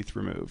wisdom teeth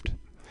removed.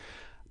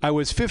 I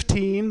was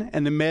 15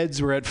 and the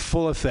meds were at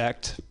full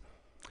effect.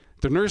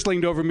 The nurse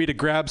leaned over me to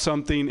grab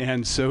something,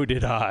 and so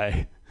did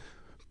I.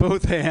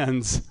 Both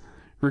hands.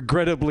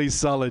 Regrettably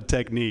solid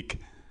technique.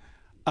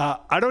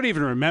 I don't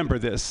even remember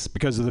this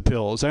because of the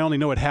pills. I only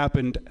know it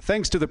happened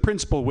thanks to the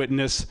principal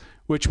witness,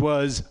 which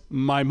was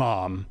my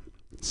mom.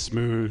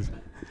 Smooth.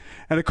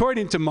 And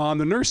according to Mom,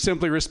 the nurse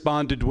simply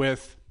responded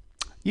with,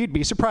 "You'd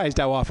be surprised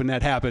how often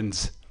that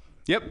happens."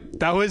 Yep,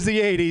 that was the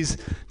 80s.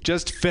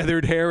 Just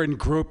feathered hair and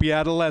gropey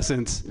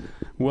adolescence.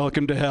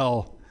 Welcome to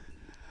hell.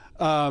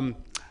 But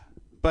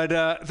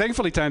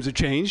thankfully times have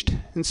changed,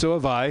 and so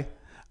have I.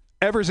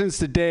 Ever since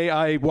the day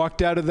I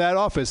walked out of that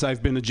office,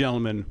 I've been a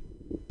gentleman.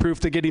 Proof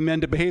that getting men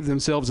to behave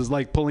themselves is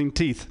like pulling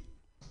teeth.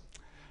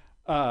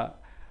 I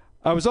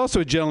was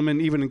also a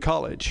gentleman even in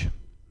college.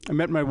 I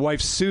met my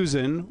wife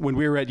Susan when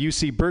we were at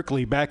UC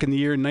Berkeley back in the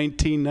year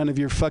 19 none of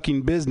your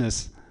fucking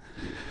business.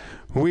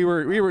 We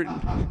were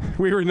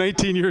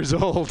 19 years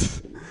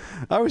old.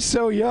 I was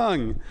so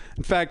young.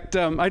 In fact,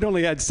 I'd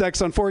only had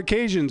sex on 4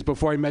 occasions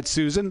before I met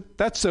Susan.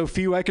 That's so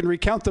few I can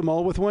recount them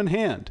all with one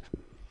hand.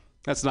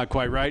 That's not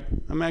quite right.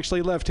 I'm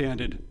actually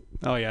left-handed.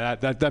 Oh yeah,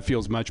 that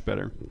feels much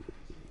better.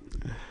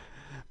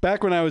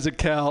 Back when I was at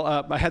Cal,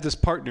 I had this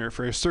partner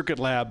for a circuit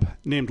lab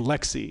named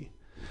Lexi.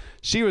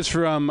 She was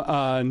from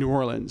New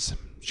Orleans.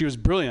 She was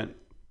brilliant,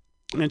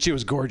 and she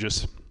was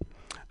gorgeous.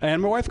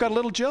 And my wife got a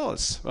little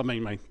jealous. I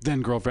mean, my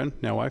then girlfriend,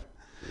 now wife.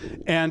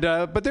 And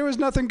but there was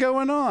nothing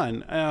going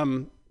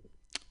on.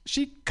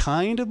 She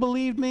kind of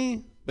believed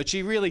me, but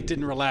she really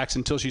didn't relax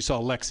until she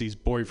saw Lexi's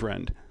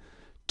boyfriend.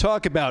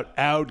 Talk about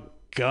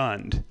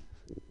outgunned.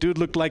 Dude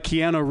looked like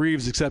Keanu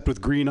Reeves, except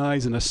with green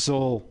eyes and a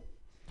soul.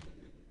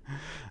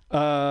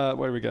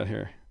 What do we got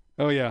here?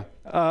 Oh, yeah.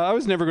 I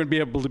was never going to be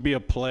able to be a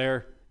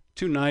player.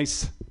 Too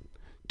nice.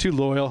 Too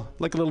loyal.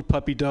 Like a little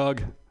puppy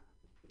dog.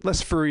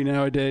 Less furry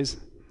nowadays.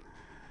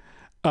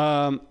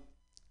 I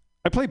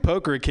play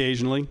poker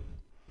occasionally.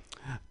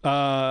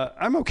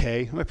 I'm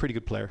okay. I'm a pretty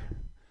good player.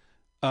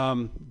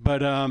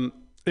 But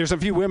there's a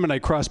few women I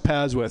cross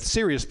paths with,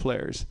 serious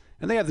players,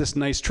 and they have this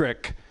nice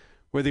trick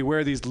where they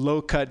wear these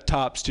low-cut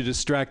tops to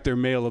distract their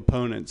male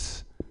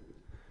opponents,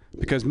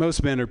 because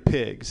most men are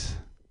pigs.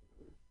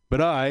 But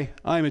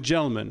I'm a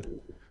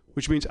gentleman,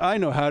 which means I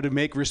know how to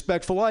make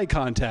respectful eye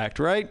contact,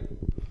 right?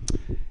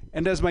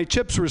 And as my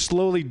chips were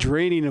slowly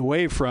draining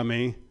away from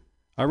me,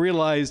 I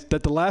realized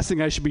that the last thing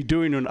I should be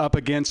doing when up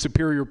against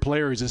superior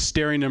players is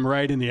staring them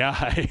right in the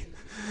eye.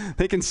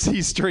 They can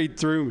see straight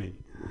through me.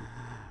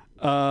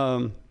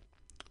 One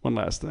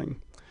last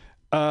thing.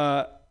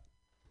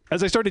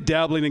 As I started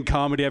dabbling in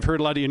comedy, I've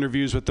heard a lot of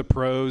interviews with the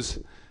pros.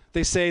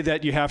 They say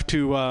that you have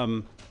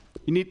to,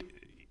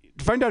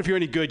 to find out if you're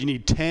any good, you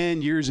need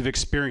 10 years of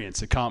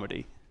experience at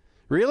comedy.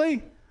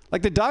 Really?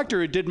 Like the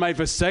doctor who did my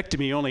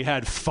vasectomy only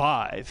had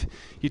 5.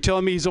 You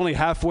telling me he's only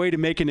halfway to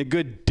making a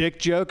good dick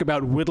joke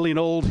about whittling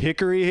old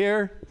hickory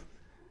here?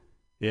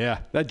 Yeah,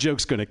 that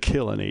joke's going to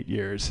kill in 8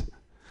 years.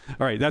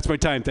 All right, that's my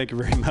time. Thank you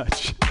very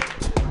much.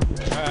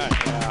 All right,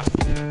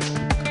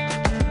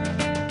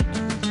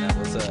 that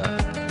was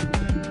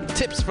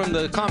tips from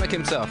the comic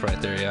himself right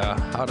there, yeah.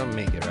 How to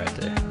make it right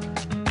there.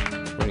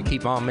 We're going to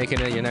keep on making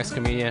it your next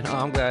comedian. Oh,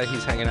 I'm glad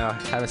he's hanging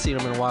out. Haven't seen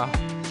him in a while.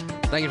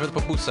 Thank you for the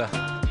pupusa.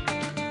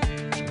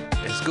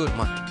 It's good,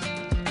 man.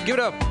 Give it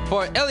up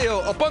for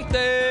Elio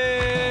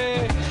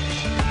Aponte!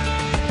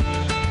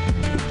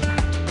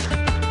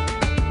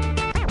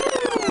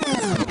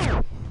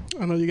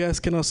 I know you guys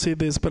cannot see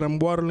this, but I'm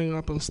waddling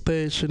up on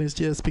stage, and it's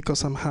just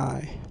because I'm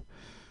high.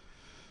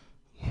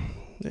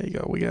 There you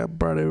go. We got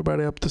brought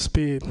everybody up to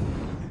speed.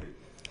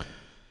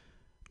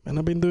 And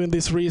I've been doing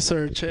this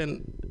research,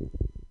 and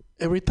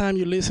every time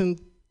you listen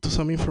to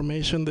some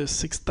information that's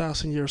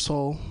 6,000 years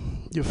old,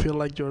 you feel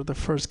like you're the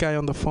first guy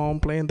on the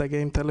phone playing the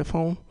game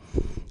telephone.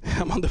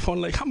 I'm on the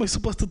phone like, how am I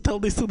supposed to tell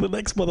this to the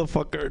next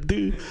motherfucker,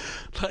 dude?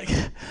 Like,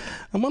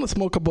 I'm gonna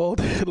smoke a bowl.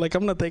 Like,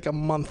 I'm gonna take a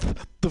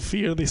month to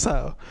figure this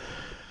out.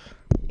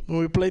 When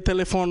we play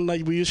telephone,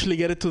 like, we usually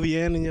get it to the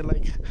end, and you're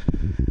like,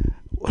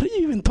 what are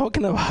you even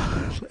talking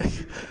about? Like,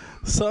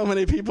 so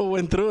many people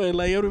went through it.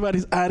 Like,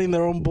 everybody's adding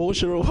their own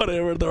bullshit or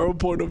whatever, their own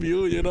point of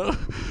view, you know?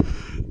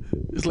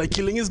 It's like,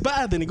 killing is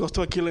bad. Then he goes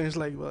to a killing. He's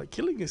like, well,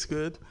 killing is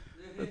good.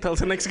 Tells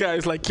the next guy,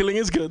 it's like, killing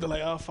is good. They're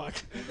like, oh, fuck.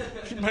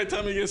 By the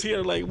time he gets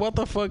here, like, what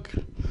the fuck?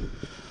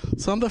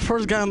 So I'm the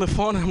first guy on the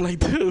phone. I'm like,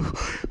 dude,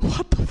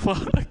 what the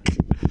fuck?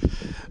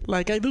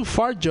 Like, I do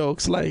fart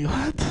jokes. Like,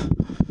 what?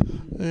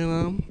 You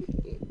know?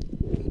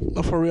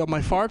 No, for real,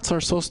 my farts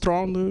are so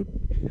strong, dude.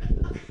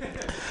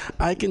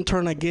 I can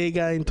turn a gay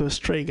guy into a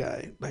straight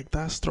guy. Like,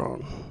 that's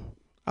strong.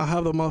 I'll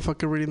have the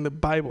motherfucker reading the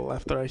Bible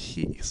after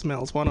he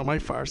smells one of my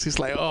farts. He's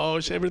like, oh,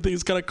 shit,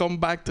 everything's gonna come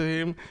back to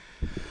him.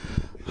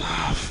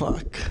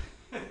 Fuck.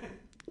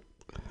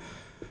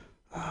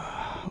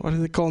 What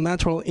is it called?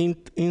 Natural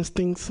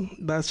instincts.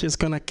 That's just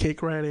gonna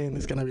kick right in.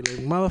 It's gonna be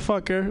like,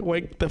 motherfucker,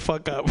 wake the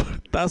fuck up.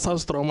 That's how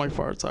strong my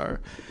farts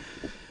are.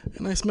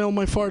 And I smell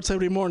my farts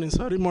every morning.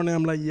 So every morning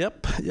I'm like,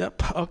 yep,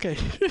 okay,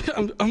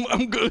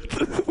 I'm good.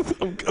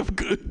 I'm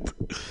good.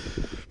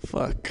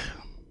 Fuck.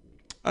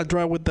 I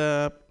drive with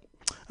a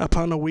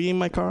pound of weed in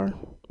my car,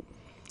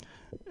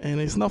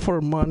 and it's not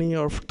for money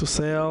or to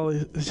sell.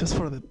 It's just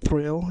for the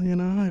thrill, you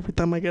know. Every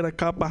time I get a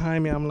cop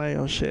behind me, I'm like,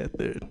 oh shit,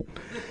 dude,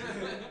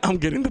 I'm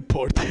getting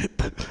deported.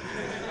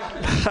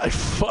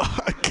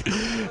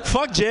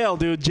 Fuck jail,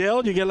 dude.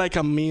 Jail, you get like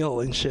a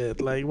meal and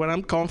shit. Like where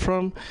I'm come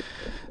from,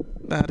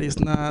 that is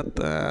not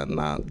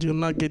you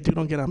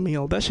don't get a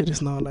meal. That shit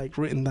is not like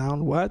written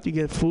down. What? You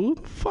get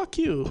food? Fuck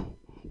you.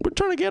 We're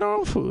trying to get our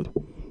own food.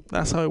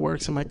 That's how it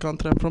works in my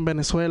country. I'm from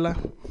Venezuela.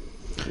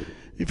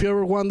 If you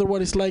ever wonder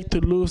what it's like to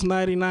lose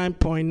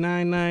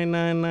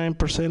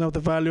 99.9999% of the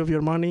value of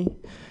your money,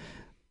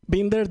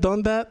 been there,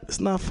 done that. It's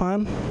not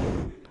fun.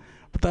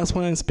 But that's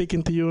why I'm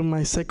speaking to you in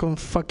my second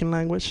fucking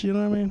language. You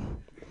know what I mean?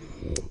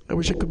 I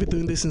wish I could be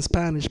doing this in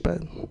Spanish,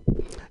 but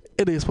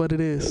it is what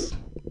it is.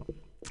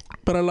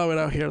 But I love it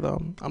out here,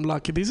 though. I'm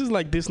lucky. This is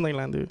like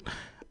Disneyland, dude.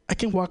 I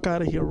can walk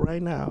out of here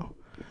right now.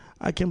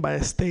 I can buy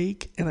a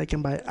steak, and I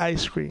can buy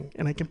ice cream,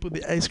 and I can put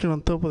the ice cream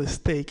on top of the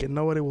steak, and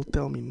nobody will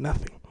tell me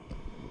nothing.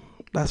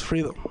 That's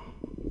freedom.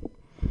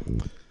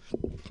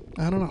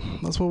 I don't know.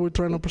 That's what we're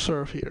trying to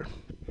preserve here.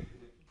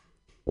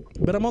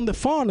 But I'm on the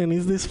phone, and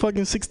it's this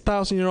fucking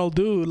 6,000-year-old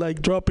dude,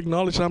 like, dropping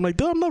knowledge. And I'm like,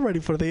 dude, I'm not ready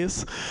for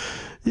this.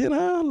 You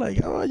know? Like,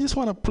 oh, I just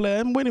want to play.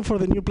 I'm waiting for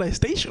the new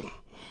PlayStation.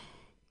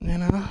 You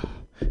know?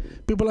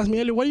 People ask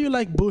me, Ellie, why do you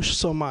like Bush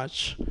so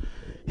much?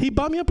 He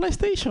bought me a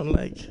PlayStation.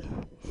 Like,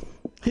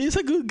 he's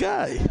a good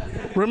guy.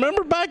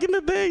 Remember back in the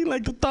day,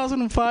 like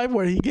 2005,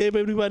 where he gave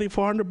everybody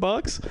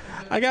 $400?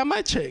 I got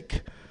my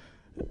check.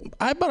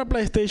 I bought a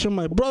PlayStation.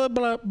 My brother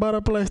bought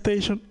a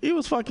PlayStation. It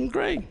was fucking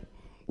great.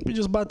 We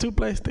just bought 2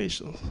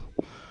 PlayStations.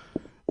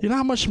 You know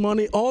how much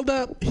money, all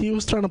that he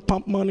was trying to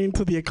pump money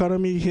into the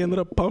economy, he ended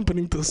up pumping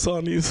into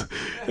Sony's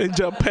in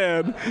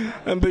Japan,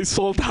 and they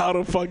sold out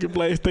of fucking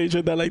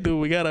PlayStation. They're like, dude,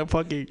 we got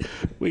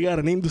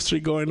an industry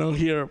going on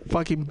here,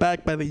 fucking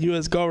backed by the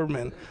U.S.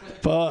 government.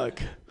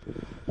 Fuck.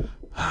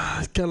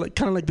 It's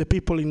kind of like the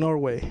people in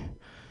Norway.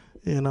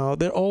 You know,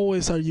 they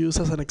always are used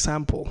as an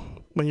example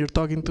when you're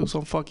talking to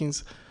some fucking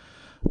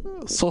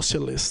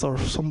socialists or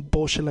some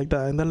bullshit like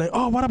that, and they're like,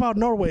 oh, what about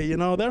Norway? You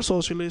know, they're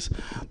socialists,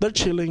 they're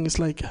chilling. It's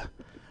like, I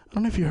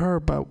don't know if you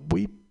heard, but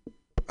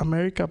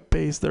America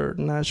pays their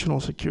national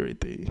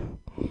security.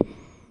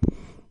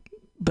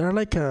 They're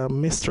like a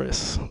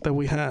mistress that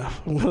we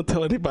have. We don't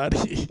tell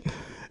anybody.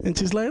 And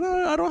she's like,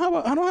 no, I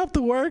don't have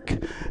to work.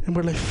 And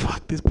we're like,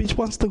 fuck, this bitch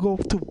wants to go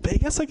to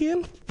Vegas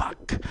again?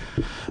 Fuck.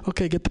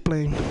 Okay, get the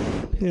plane.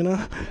 You know?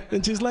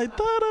 And she's like,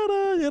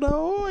 da-da-da, you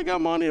know, oh, I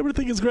got money,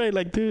 everything is great.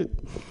 Like, dude,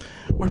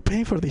 we're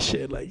paying for this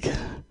shit. Like,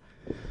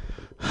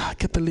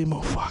 get the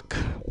limo, fuck.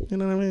 You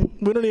know what I mean?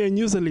 We don't even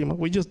use the limo.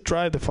 We just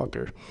drive the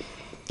fucker.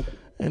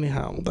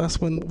 Anyhow, that's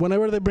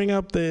whenever they bring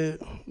up the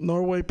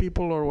Norway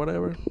people or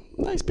whatever,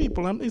 nice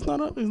people.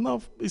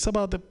 It's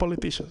about the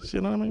politicians.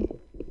 You know what I mean?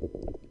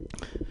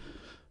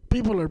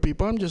 People are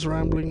people. I'm just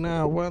rambling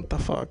now. What the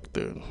fuck,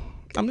 dude?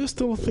 I'm just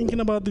still thinking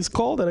about this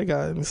call that I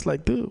got, and it's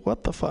like, dude,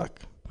 what the fuck?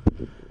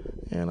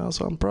 You know,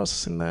 so I'm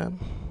processing that.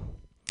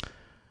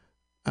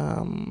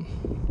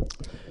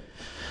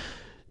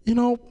 You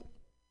know,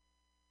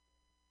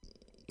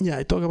 yeah,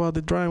 I talk about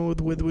the driving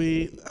with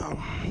weed.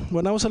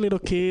 When I was a little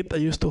kid, I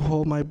used to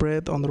hold my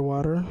breath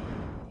underwater,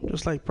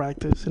 just like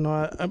practice. You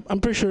know, I'm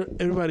pretty sure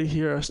everybody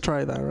here has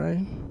tried that, right?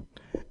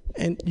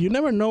 And you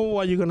never know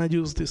what you're gonna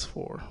use this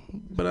for.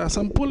 But as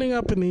I'm pulling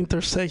up in the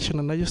intersection,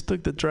 and I just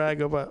took the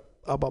drag of a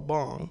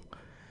bong,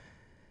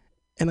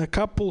 and a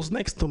cop pulls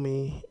next to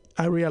me,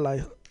 I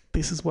realized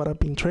this is what I've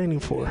been training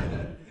for.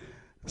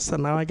 So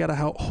now I gotta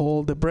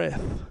hold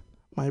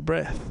my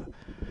breath.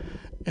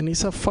 And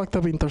it's a fucked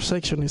up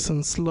intersection. It's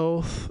in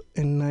Sloth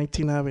and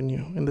 19th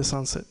Avenue in the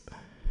Sunset.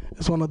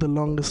 It's one of the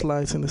longest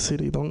lights in the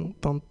city. Don't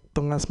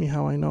ask me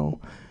how I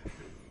know.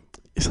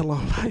 It's a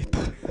long light.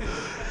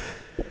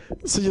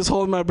 So just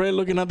holding my breath,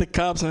 looking at the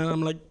cops, and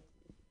I'm like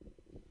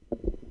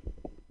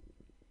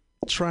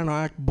trying to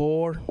act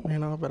bored, you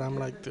know. But I'm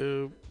like,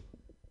 dude,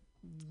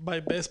 my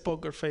best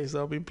poker face.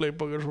 I've been playing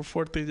poker for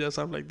 14 years.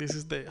 I'm like,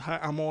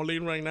 I'm all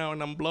in right now,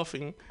 and I'm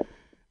bluffing.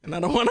 And I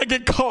don't want to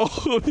get called.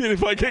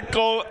 If I get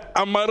called,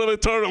 I'm out of the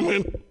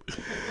tournament.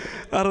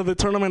 Out of the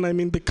tournament, I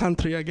mean the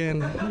country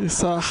again.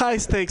 It's a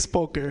high-stakes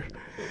poker.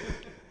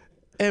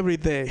 Every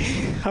day.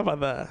 How about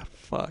that?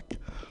 Fuck.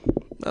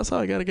 That's how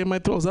I got to get my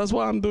thrills. That's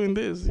why I'm doing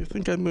this. You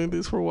think I'm doing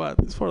this for what?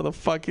 It's for the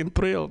fucking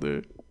thrill,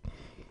 dude.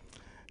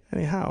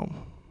 Anyhow.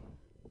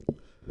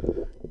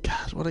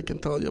 what I can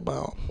tell you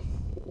about.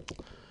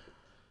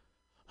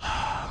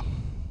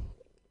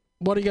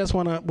 What do you guys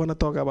wanna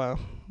talk about?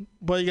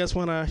 What do you guys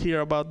wanna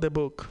hear about the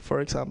book,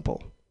 for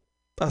example,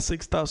 a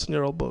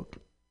 6,000-year-old book?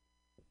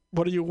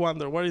 What do you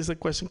wonder? What is the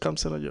question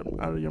comes out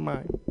of your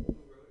mind?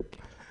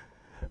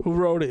 Who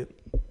wrote it?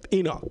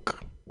 Enoch.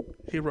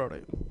 He wrote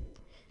it.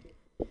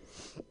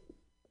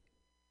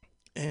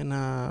 And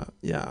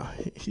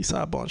he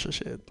saw a bunch of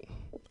shit.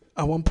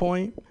 At one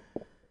point,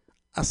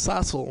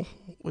 Azazel,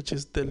 which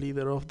is the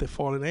leader of the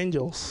fallen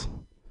angels,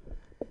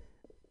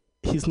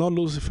 he's not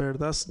Lucifer,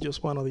 that's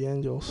just one of the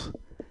angels.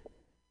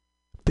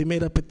 They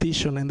made a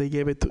petition and they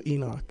gave it to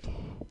Enoch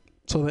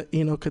so that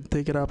Enoch could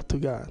take it up to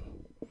God.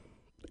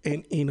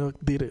 And Enoch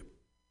did it.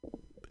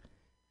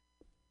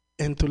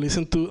 And to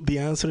listen to the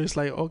answer is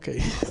like,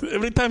 okay.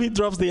 Every time he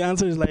drops the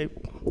answer, it's like,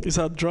 it's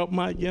a drop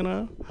mic, you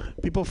know?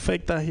 People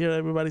fake that here.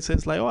 Everybody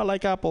says like, oh, I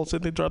like apples.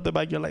 And they drop the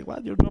mic. You're like,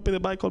 what? You're dropping the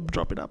mic or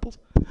dropping apples?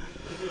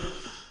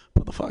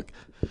 What the fuck?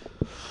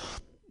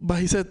 But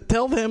he said,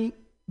 tell them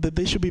that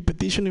they should be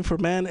petitioning for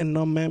man and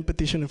not man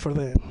petitioning for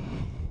them.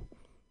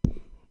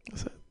 I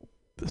said,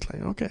 it's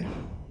like, okay.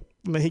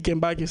 And then he came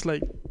back, he's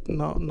like,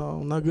 no,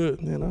 not good,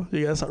 you know?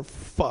 You guys are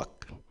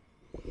fucked.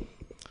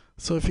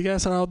 So if you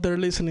guys are out there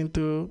listening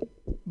to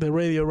the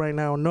radio right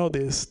now, know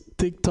this.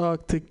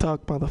 TikTok,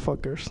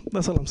 motherfuckers.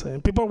 That's all I'm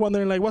saying. People are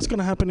wondering, like, what's going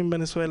to happen in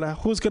Venezuela?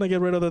 Who's going to get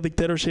rid of the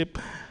dictatorship?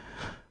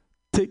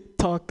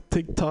 TikTok,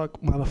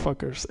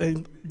 motherfuckers.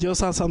 And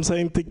just as I'm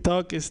saying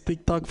TikTok, is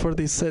TikTok for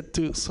this set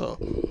too. So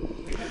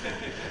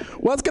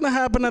what's going to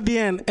happen at the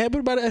end?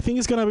 Everybody, I think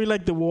it's going to be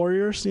like the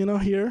Warriors, you know,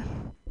 here.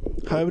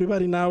 How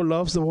everybody now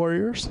loves the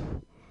Warriors.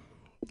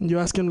 You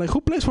ask them, like,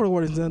 who plays for the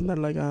Warriors? And they're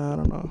like, I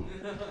don't know.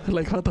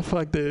 Like, what the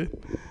fuck, dude?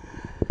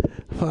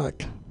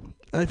 Fuck.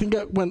 I think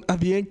when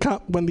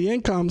the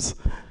end comes,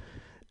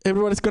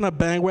 everybody's gonna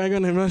bandwagon.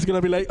 And everybody's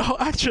gonna be like, oh,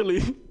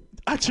 actually,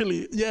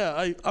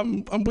 yeah,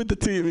 I'm with the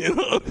team. You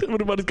know,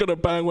 everybody's gonna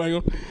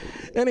bandwagon.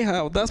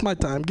 Anyhow, that's my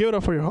time. Give it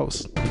up for your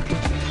host.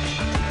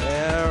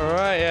 Yeah,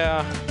 right.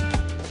 Yeah.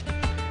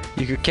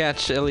 You could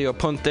catch Elio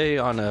Ponte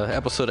on an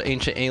episode of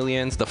Ancient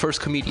Aliens, the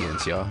first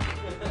comedians, y'all.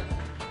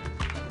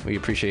 We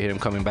appreciate him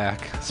coming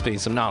back, spitting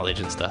some knowledge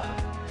and stuff.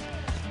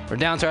 We're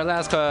down to our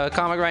last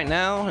comic right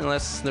now,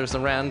 unless there's a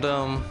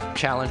random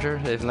challenger,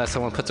 unless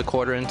someone puts a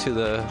quarter into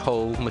the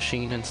whole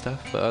machine and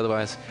stuff. But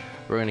otherwise,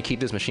 we're going to keep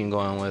this machine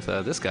going with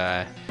this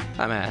guy.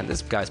 Ah, man,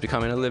 this guy's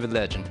becoming a living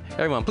legend.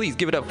 Everyone, please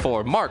give it up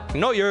for Mark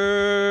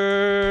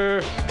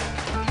Neuer!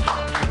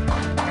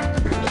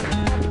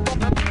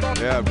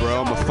 Yeah,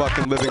 bro, I'm a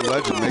fucking living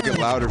legend. Make it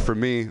louder for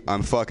me.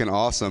 I'm fucking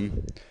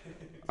awesome.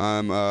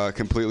 I'm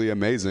completely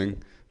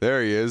amazing.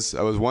 There he is.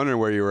 I was wondering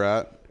where you were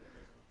at.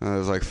 I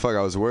was like, fuck,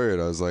 I was worried.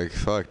 I was like,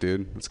 fuck,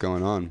 dude, what's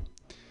going on?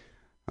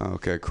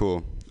 Okay,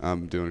 cool.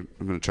 I'm going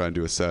to try and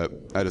do a set.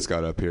 I just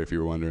got up here, if you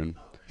were wondering.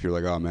 If you're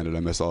like, oh, man, did I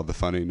miss all of the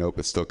funny? Nope,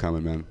 it's still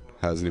coming, man.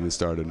 Hasn't even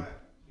started.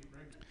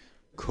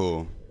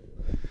 Cool.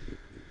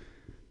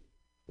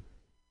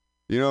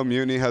 You know,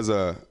 Mutiny has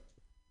a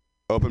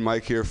open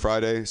mic here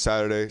Friday,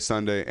 Saturday,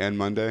 Sunday, and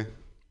Monday.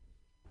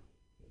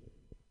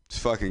 It's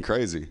fucking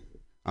crazy.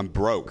 I'm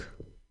broke.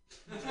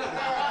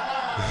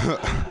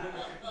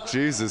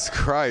 Jesus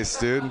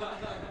Christ, dude.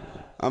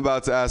 I'm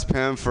about to ask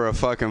Pam for a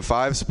fucking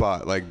 5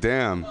 spot. Like,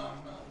 damn.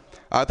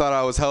 I thought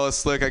I was hella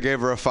slick. I gave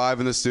her a 5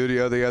 in the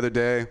studio the other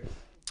day,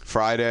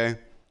 Friday,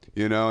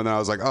 you know, and then I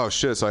was like, oh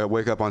shit. So I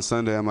wake up on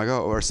Sunday. I'm like,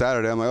 oh, or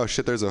Saturday. I'm like, oh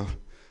shit, there's a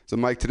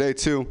mic today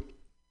too.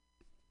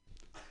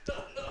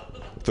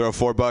 Throw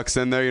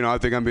 $4 in there, you know, I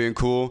think I'm being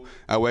cool.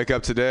 I wake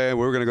up today,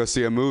 we're gonna go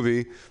see a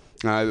movie.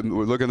 We're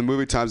looking at the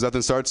movie times,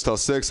 nothing starts till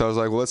 6. I was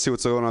like, well, let's see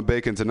what's going on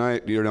Bacon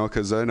tonight, you know,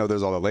 because I know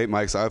there's all the late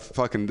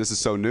mics. This is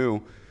so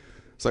new.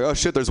 It's like, oh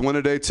shit, there's one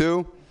a day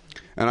too?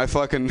 And I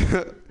fucking,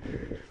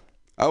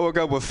 I woke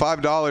up with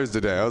 $5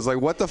 today. I was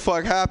like, what the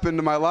fuck happened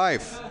to my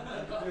life?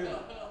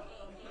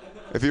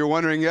 If you're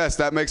wondering, yes,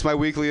 that makes my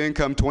weekly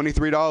income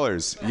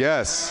 $23.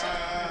 Yes.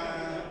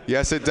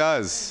 Yes, it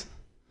does.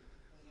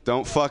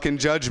 Don't fucking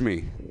judge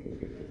me.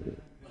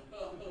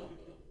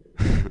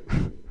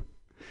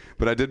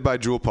 But I did buy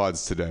Jewel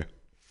Pods today.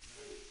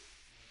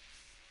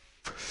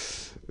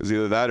 It was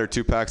either that or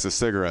 2 packs of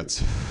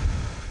cigarettes.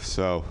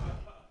 So,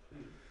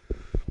 I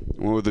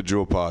went with the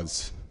Jewel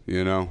Pods,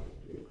 you know?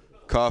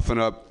 Coughing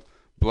up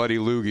bloody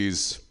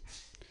loogies.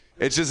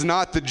 It's just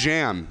not the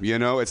jam, you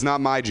know? It's not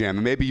my jam.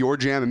 It may be your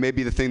jam. It may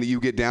be the thing that you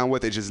get down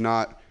with. It's just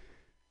not.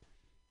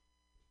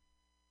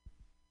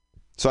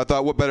 So I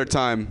thought, what better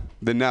time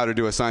than now to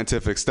do a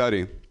scientific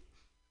study?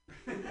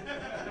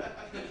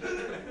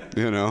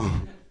 You know?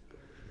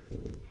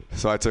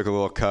 So I took a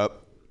little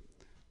cup,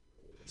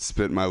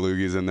 spit my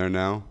loogies in there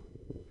now,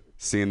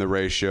 seeing the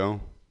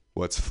ratio,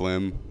 what's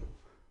phlegm,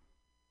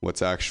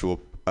 what's an actual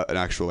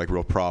like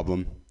real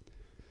problem,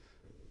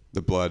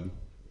 the blood,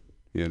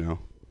 you know.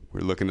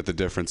 We're looking at the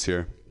difference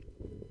here.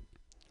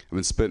 I've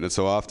been spitting it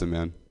so often,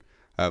 man.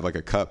 I have like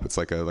a cup. It's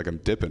like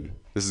I'm dipping.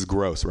 This is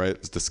gross, right?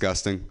 It's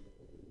disgusting.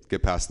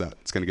 Get past that.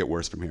 It's gonna get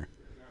worse from here.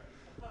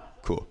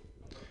 Cool.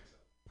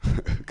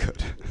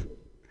 Good.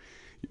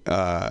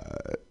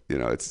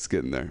 It's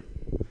getting there.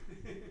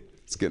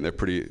 It's getting there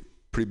pretty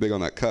big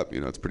on that cup.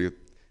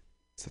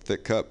 It's a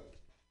thick cup.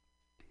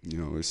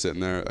 We're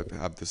sitting there. I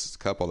have this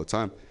cup all the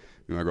time. Me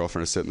and my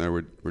girlfriend are sitting there.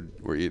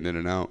 We're eating in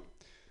and out.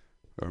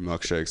 Or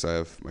milkshakes. I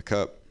have my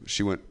cup.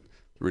 She went to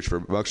reach for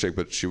a milkshake,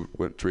 but she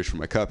went to reach for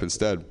my cup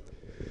instead.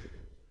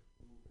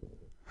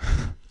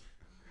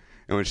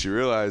 And when she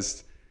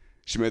realized,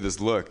 she made this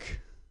look.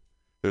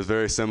 It was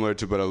very similar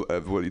to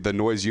the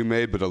noise you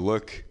made, but a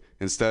look.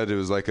 Instead, it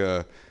was like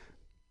a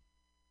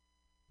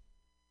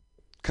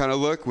kind of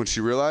look when she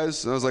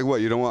realized. And I was like,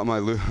 what, you don't want my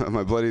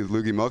bloody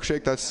loogie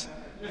milkshake? That's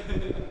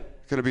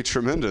going to be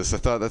tremendous. I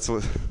thought that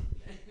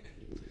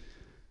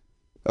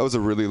was a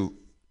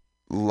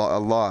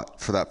lot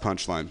for that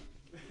punchline.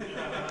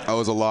 That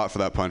was a lot for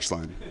that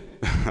punchline.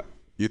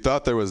 You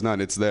thought there was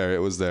none. It's there. It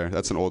was there.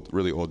 That's an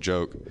really old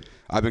joke.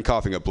 I've been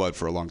coughing up blood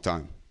for a long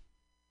time.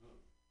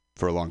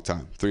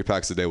 3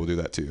 packs a day will do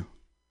that to you.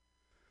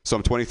 So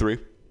I'm 23.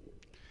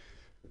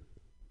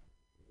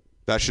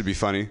 That should be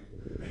funny.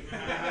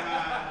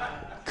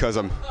 Because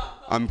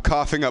I'm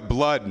coughing up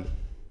blood.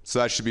 So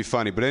that should be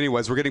funny. But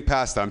anyways, we're getting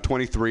past that. I'm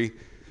 23.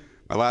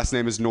 My last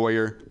name is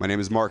Neuer. My name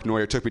is Mark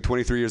Neuer. It took me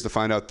 23 years to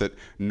find out that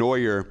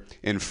Neuer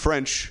in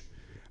French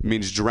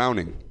means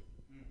drowning,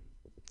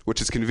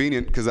 which is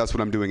convenient because that's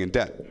what I'm doing in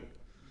debt.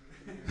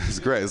 It's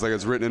great. It's like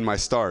it's written in my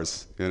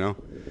stars,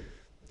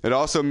 It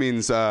also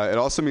means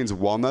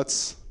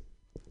walnuts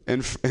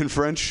in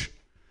French,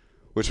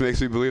 which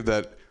makes me believe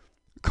that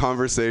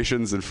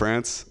conversations in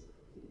France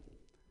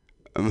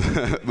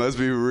must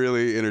be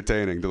really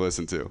entertaining to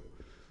listen to.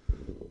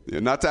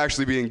 Not to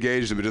actually be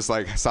engaged in, but just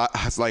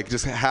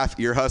just half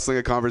ear hustling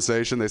a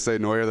conversation. They say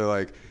Neuer, they're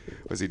like,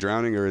 was he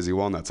drowning or is he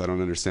walnuts? I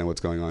don't understand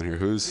what's going on here.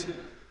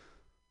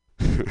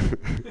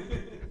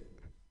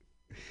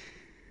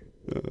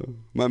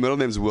 My middle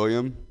name's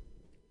William,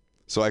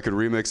 so I could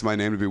remix my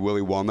name to be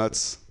Willie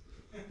Walnuts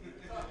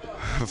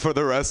for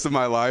the rest of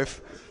my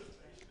life.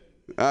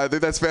 I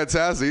think that's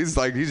fantastic.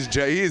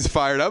 He's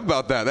fired up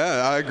about that.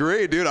 I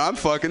agree, dude. I'm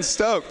fucking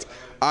stoked.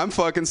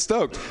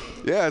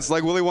 Yeah, it's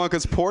like Willy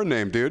Wonka's porn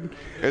name, dude.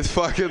 It's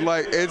fucking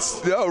right?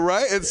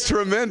 It's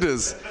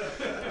tremendous.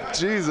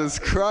 Jesus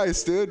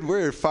Christ, dude.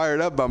 We're fired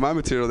up about my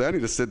material. I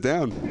need to sit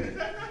down.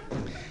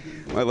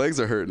 My legs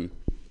are hurting.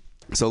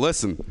 So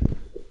listen,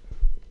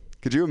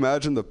 could you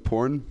imagine the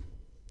porn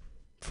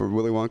for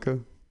Willy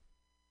Wonka?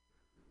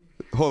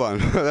 Hold on,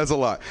 that's a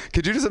lot.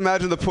 Could you just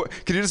imagine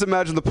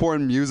the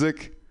porn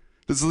music?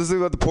 Just listen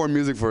about the porn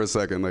music for a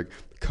second. Like,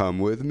 come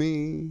with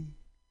me,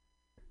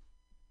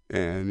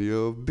 and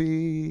you'll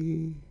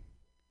be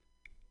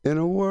in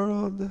a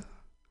world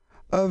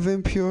of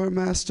impure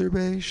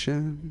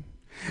masturbation.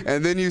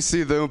 And then you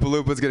see the Oompa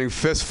Loompas getting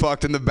fist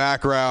fucked in the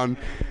background,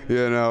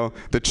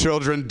 the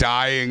children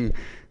dying.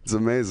 It's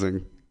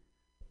amazing.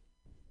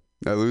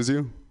 Did I lose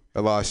you?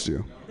 I lost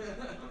you.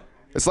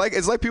 It's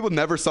like people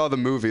never saw the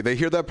movie. They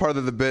hear that part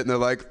of the bit and they're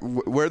like,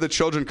 where the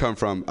children come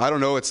from? I don't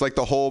know. It's like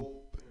the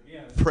whole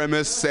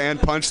premise and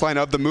punchline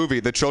of the movie.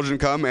 The children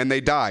come and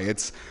they die.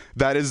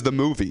 That is the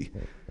movie.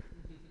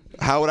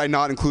 How would I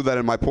not include that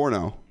in my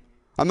porno?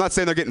 I'm not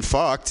saying they're getting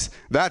fucked.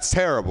 That's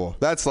terrible.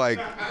 That's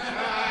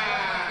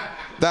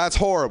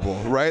horrible,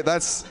 right?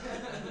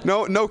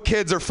 No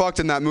kids are fucked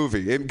in that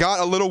movie. It got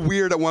a little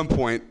weird at one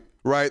point,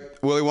 right?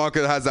 Willy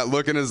Wonka has that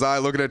look in his eye,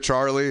 looking at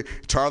Charlie.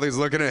 Charlie's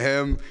looking at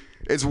him.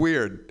 It's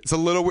weird. It's a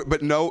little weird,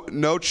 but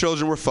no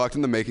children were fucked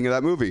in the making of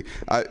that movie.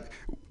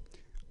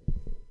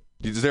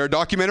 Is there a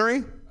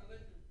documentary?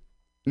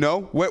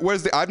 No?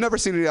 Where's I've never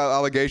seen any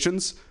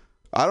allegations.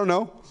 I don't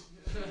know.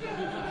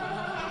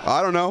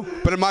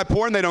 But in my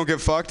porn, they don't get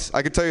fucked.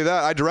 I can tell you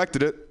that. I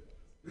directed it.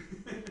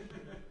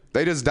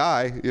 They just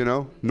die,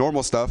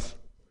 normal stuff.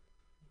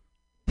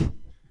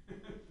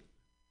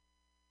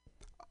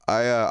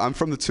 I'm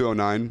from the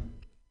 209.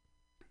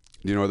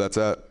 You know where that's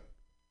at?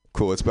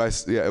 Cool. It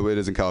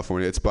is in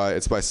California.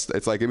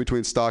 It's like in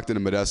between Stockton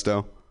and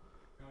Modesto.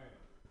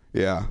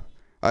 Yeah.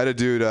 I had a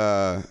dude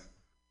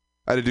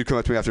come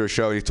up to me after a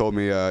show and he told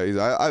me,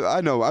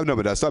 I know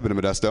Modesto. I've been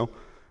to Modesto.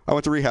 I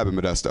went to rehab in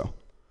Modesto.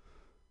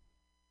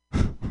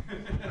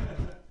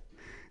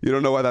 You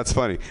don't know why that's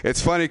funny.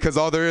 It's funny because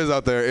all there is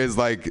out there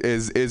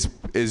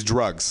is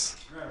drugs.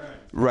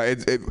 Right.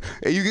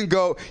 You can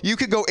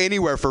go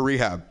anywhere for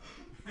rehab.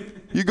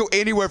 You go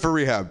anywhere for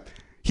rehab.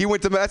 He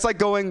went to. That's like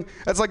going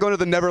to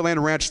the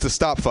Neverland Ranch to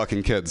stop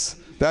fucking kids.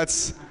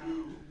 That's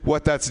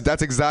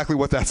exactly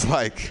what that's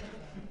like.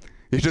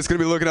 You're just gonna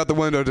be looking out the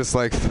window, just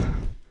like,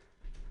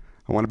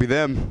 I want to be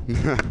them.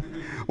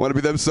 I want to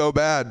be them so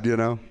bad,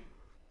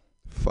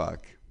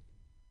 Fuck.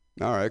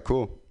 All right,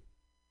 cool.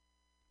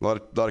 A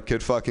lot of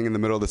kid fucking in the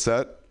middle of the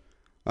set.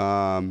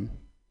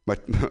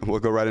 We'll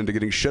go right into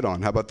getting shit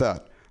on. How about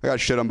that? I got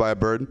shit on by a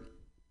bird.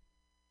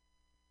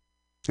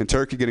 In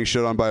Turkey, getting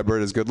shit on by a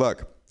bird is good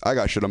luck. I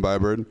got shit on by a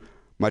bird.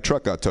 My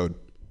truck got towed.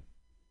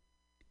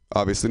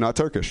 Obviously not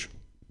Turkish.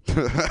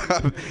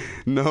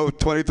 No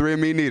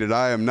 23andMe needed.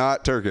 I am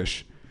not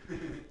Turkish.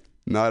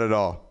 Not at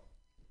all.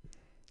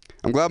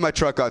 I'm glad my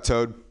truck got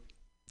towed.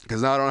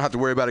 Because now I don't have to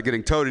worry about it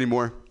getting towed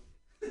anymore.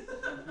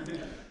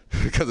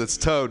 Because it's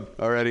towed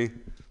already.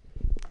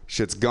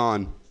 Shit's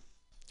gone.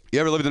 You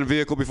ever lived in a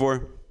vehicle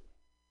before?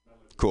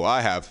 Cool,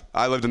 I have.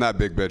 I lived in that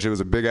big bitch. It was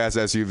a big-ass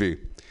SUV.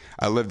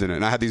 I lived in it,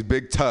 and I had these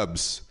big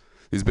tubs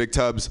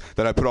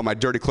that I put all my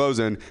dirty clothes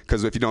in,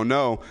 because if you don't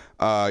know,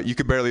 you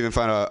could barely even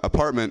find an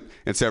apartment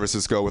in San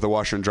Francisco with a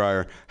washer and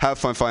dryer. Have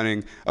fun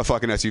finding a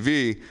fucking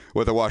SUV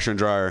with a washer and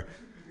dryer.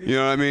 You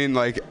know what I mean?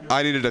 Like,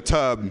 I needed a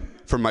tub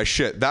for my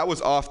shit. That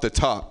was off the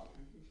top.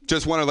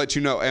 Just want to let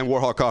you know, and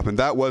Warhol Kaufman,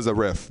 that was a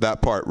riff,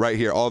 that part right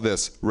here, all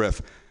this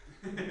riff.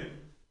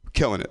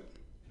 Killing it.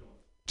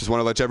 Just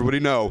want to let everybody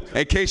know,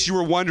 in case you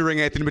were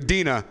wondering, Anthony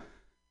Medina,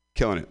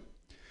 killing it.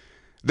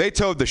 They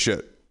towed the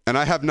shit, and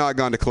I have not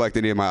gone to collect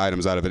any of my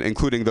items out of it,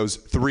 including those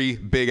 3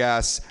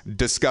 big-ass,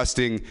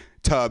 disgusting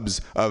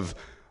tubs of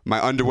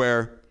my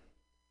underwear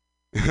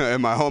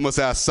and my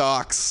homeless-ass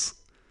socks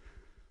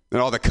and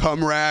all the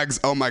cum rags.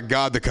 Oh, my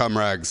God, the cum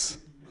rags.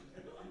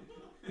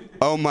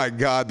 Oh, my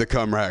God, the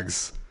cum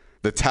rags.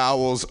 The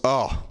towels.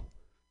 Oh,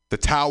 the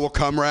towel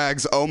cum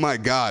rags. Oh, my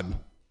God.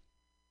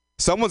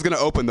 Someone's going to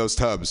open those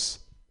tubs.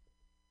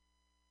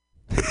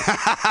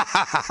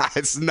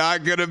 It's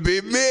not going to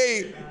be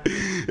me.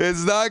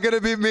 It's not going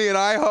to be me. And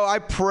I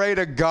pray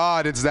to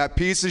God it's that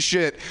piece of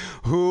shit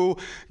who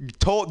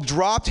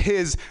dropped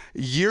his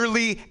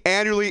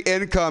annually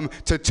income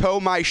to tow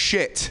my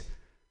shit.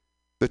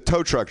 The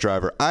tow truck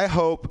driver. I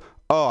hope.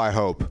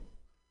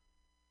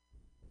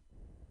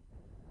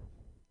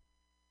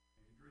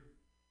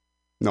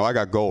 No, I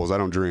got goals. I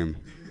don't dream.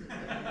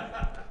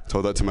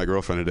 Told that to my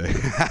girlfriend today.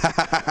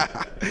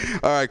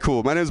 All right,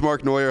 cool. My name is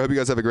Mark Neuer. Hope you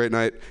guys have a great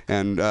night,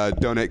 and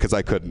donate because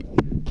I couldn't.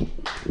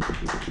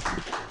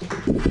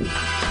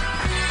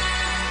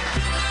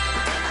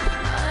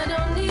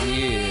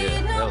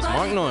 Yeah, that was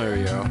Mark Neuer,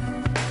 yo.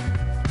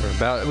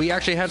 We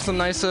actually had some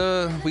nice,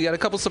 we got a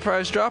couple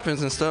surprise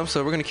drop-ins and stuff,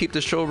 so we're going to keep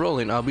the show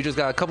rolling. We just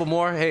got a couple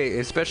more. Hey,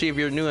 especially if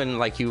you're new and,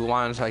 like, you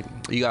want, like,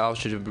 you guys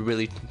should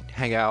really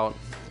hang out,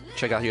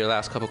 check out your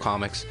last couple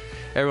comics.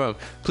 Everyone,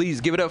 please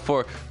give it up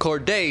for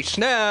Corday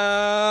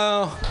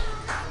Schnell. How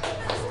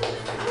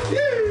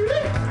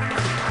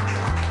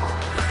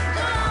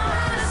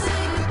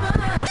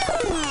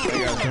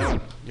you guys doing?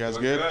 You guys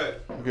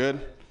good?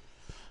 Good.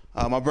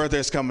 My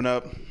birthday's coming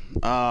up.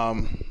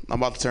 I'm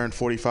about to turn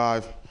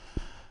 45.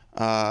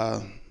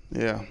 Yeah,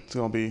 it's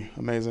gonna be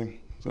amazing.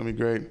 It's gonna be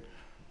great.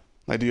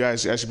 Like, do you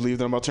guys actually believe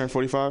that I'm about to turn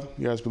 45?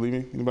 You guys believe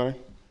me? Anybody?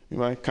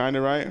 Kind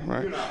of, right?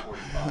 You're not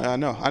 45. I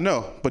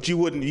know. But you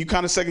wouldn't. You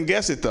kind of second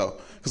guess it though,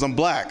 because I'm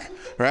black,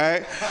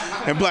 right?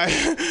 and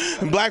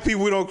black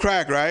people, we don't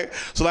crack, right?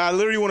 So like, I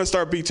literally want to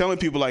start telling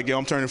people like, yo,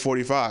 I'm turning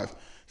 45.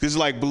 Because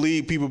like,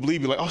 people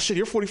believe you, like, oh shit,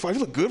 you're 45.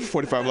 You look good for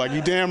 45. Like,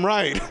 you damn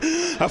right.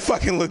 I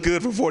fucking look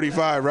good for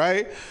 45,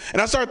 right?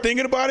 And I started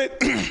thinking about it.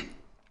 I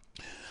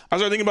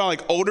started thinking about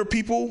like older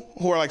people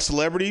who are like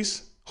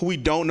celebrities who we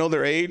don't know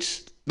their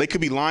age. They could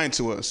be lying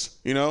to us,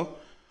 you know?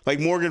 Like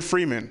Morgan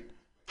Freeman.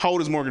 How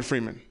old is Morgan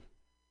Freeman?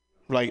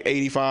 Like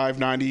 85,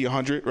 90,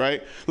 100,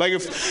 right? Like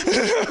if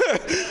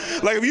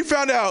you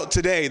found out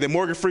today that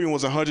Morgan Freeman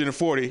was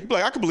 140, you'd be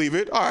like, I can believe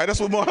it. All right, that's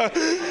what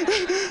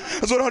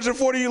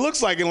 140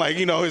 looks like in, like,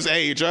 you know, his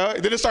age.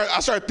 Then I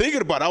started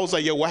thinking about it. I was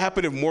like, yo, what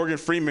happened if Morgan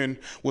Freeman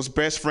was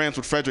best friends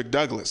with Frederick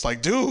Douglass?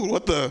 Like, dude,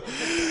 what the?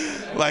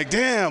 Like,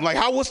 damn. Like,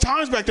 how was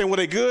times back then? Were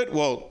they good?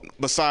 Well,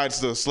 besides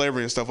the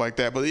slavery and stuff like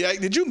that. But yeah,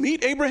 did you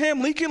meet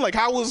Abraham Lincoln? Like,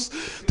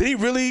 did he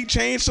really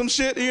change some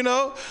shit, you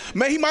know?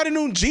 Man, he might have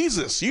known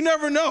Jesus. You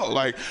never know.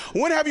 Like,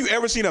 when have you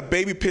ever seen a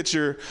baby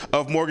picture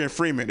of Morgan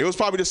Freeman? It was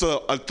probably just a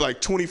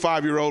like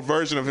 25-year-old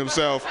version of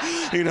himself,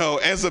 you know,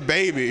 as a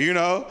baby, you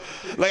know?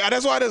 Like,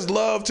 that's why I just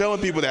love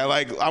telling people that.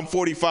 Like, I'm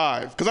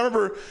 45. Because I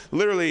remember,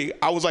 literally,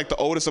 I was like the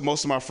oldest of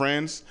most of my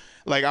friends.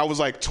 Like, I was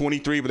like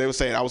 23, but they were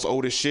saying I was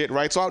old as shit,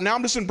 right? So now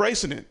I'm just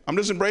embracing it.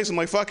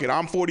 Like, fuck it,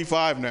 I'm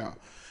 45 now.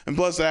 And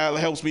plus that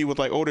helps me with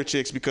like older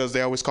chicks because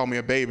they always call me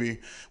a baby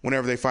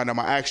whenever they find out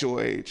my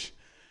actual age.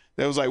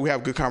 They was like, we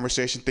have good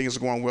conversation, things are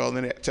going well. And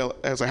then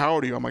I was like, how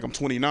old are you? I'm like, I'm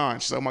 29.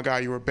 She's like, oh my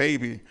God, you're a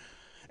baby.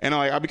 And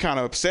I'd be kind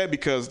of upset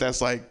because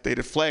that's like, they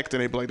deflect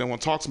and they be like, they don't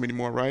want to talk to me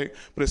anymore, right?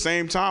 But at the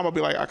same time, I'll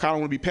be like, I kind of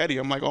want to be petty.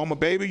 I'm like, oh, I'm a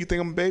baby? You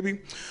think I'm a baby?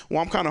 Well,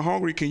 I'm kind of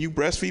hungry. Can you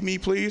breastfeed me,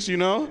 please? You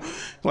know?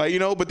 Like, you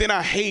know, but then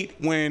I hate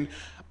when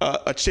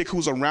a chick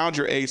who's around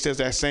your age says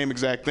that same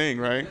exact thing,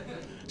 right?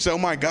 So, oh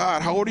my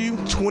God, how old are you?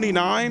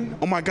 29?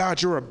 Oh my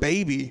God, you're a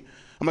baby.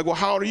 I'm like, well,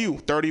 how old are you?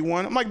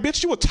 31? I'm like,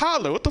 bitch, you a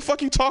toddler. What the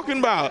fuck you talking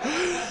about?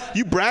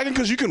 You bragging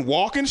because you can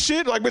walk and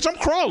shit? Like, bitch,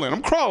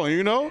 I'm crawling,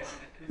 you know?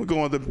 We're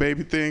going with the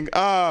baby thing.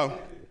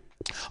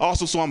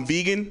 Also, so I'm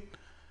vegan.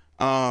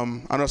 I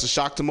know it's a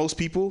shock to most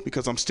people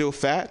because I'm still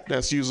fat.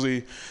 That's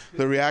usually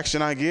the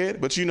reaction I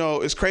get. But, you know,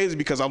 it's crazy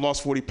because I've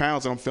lost 40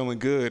 pounds and I'm feeling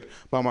good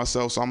by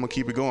myself. So I'm going to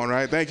keep it going,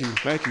 right? Thank you.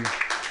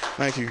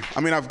 I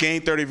mean, I've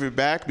gained 30 of it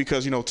back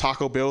because, you know,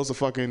 Taco Bell's a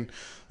fucking,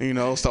 you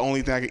know, it's the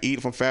only thing I can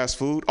eat from fast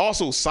food.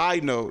 Also,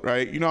 side note,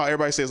 right? You know how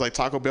everybody says, like,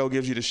 Taco Bell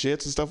gives you the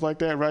shits and stuff like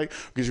that, right?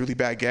 Gives you really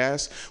bad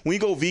gas. When you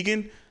go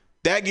vegan,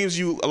 that gives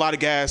you a lot of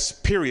gas,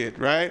 period,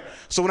 right?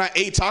 So when I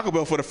ate Taco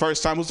Bell for the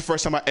first time, it was the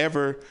first time I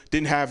ever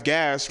didn't have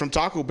gas from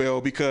Taco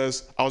Bell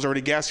because I was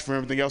already gassy from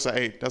everything else I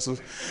ate. That's a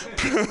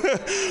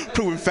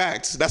proven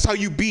fact. That's how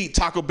you beat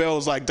Taco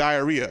Bell's like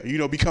diarrhea. You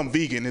know, become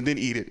vegan and then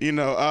eat it. You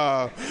know.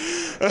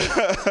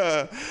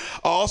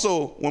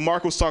 Also, when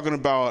Mark was talking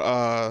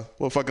about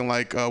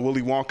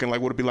Willy Wonka, and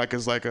like what it'd be like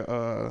as like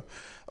a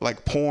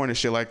like porn and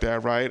shit like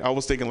that, right? I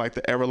was thinking like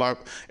the ever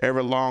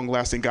long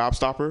lasting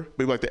gobstopper,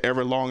 maybe like the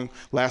ever long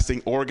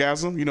lasting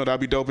orgasm. You know,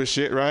 that'd be dope as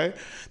shit, right?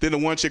 Then the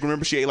one chick,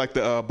 remember she ate like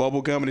the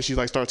bubble gum and then she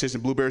like started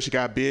tasting blueberries. She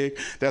got big.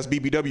 That's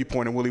BBW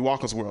porn in Willy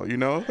Wonka's world, you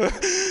know?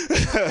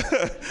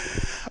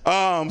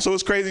 So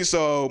it's crazy.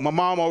 So my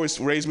mom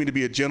always raised me to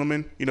be a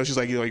gentleman. You know, she's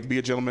like, be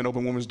a gentleman,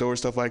 open women's doors,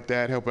 stuff like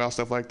that, help out,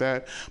 stuff like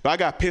that. But I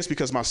got pissed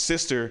because my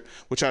sister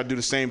would try to do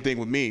the same thing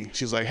with me.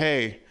 She's like,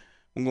 hey,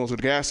 I'm going to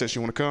the gas station.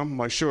 You want to come? I'm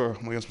like, sure. I'm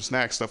going to get some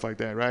snacks, stuff like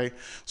that, right?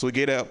 So we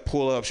get up,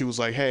 pull up. She was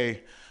like,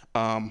 hey,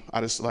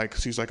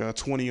 she's like a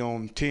 20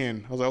 on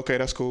 10. I was like, okay,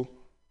 that's cool.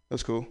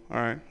 That's cool.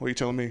 All right. What are you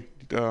telling me?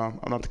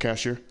 I'm not the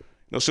cashier.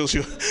 No, so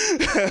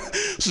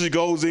she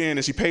goes in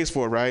and she pays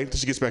for it, right? Then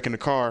she gets back in the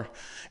car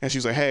and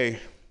she's like, hey,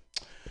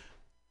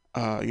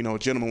 a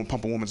gentleman would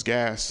pump a woman's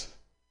gas.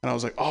 And I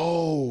was like,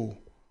 oh,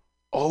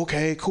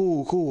 okay,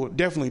 cool.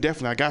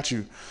 Definitely, I got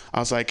you. I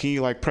was like, can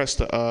you like press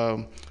the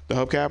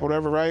hubcap or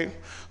whatever, right?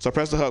 So I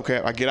press the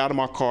hubcap, I get out of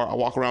my car, I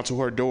walk around to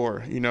her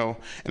door, and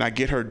I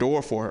get her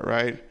door for her,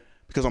 right?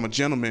 Because I'm a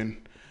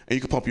gentleman, and you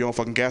can pump your own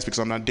fucking gas because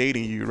I'm not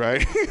dating you,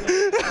 right?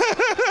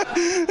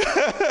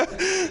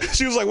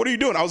 She was like, what are you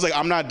doing? I was like,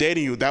 I'm not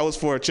dating you. That was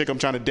for a chick I'm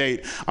trying to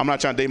date. I'm not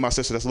trying to date my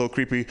sister. That's a little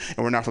creepy, and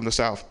we're not from the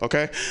South,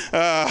 okay?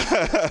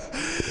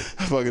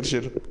 Fucking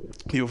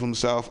shit. People from the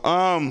South.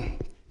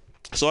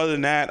 So other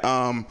than that,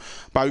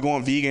 by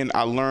going vegan,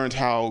 I learned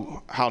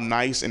how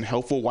nice and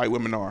helpful white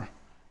women are,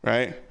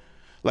 right?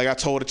 Like I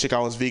told a chick I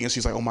was vegan.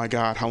 She's like, oh my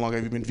God, how long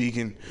have you been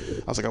vegan?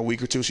 I was like, a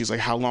week or two. She's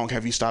like, how long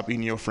have you stopped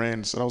eating your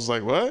friends? And I was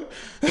like, what?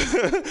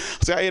 I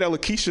said, I ate at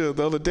Lakeisha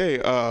the other day.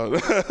 But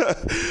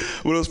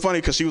it was funny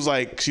because she was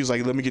like,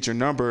 let me get your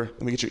number.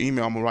 Let me get your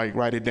email. I'm gonna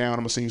write it down. I'm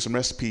gonna send you some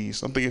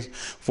recipes. I'm thinking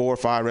 4 or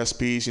 5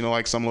 recipes,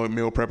 like some little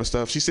meal prep and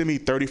stuff. She sent me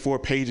 34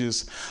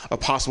 pages of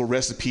possible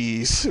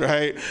recipes,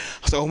 right?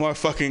 I said, oh my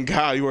fucking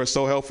God, you are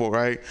so helpful,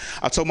 right?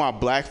 I told my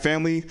black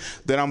family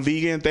that I'm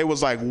vegan. They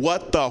was like,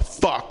 what the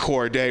fuck,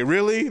 Corday?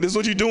 Really? This is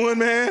what you doing,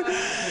 man?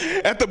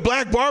 At the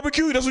black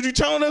barbecue? That's what you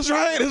telling us,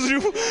 right? This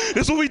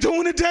is what we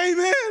doing today,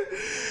 man?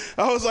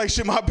 I was like,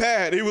 shit, my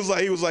bad. He was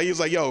like,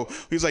 yo,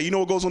 you know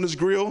what goes on this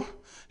grill?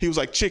 He was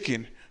like,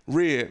 chicken,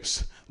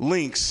 ribs,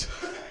 links,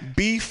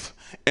 beef,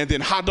 and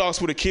then hot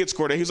dogs with a kid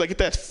score. He was like, get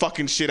that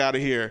fucking shit out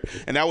of here.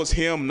 And that was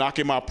him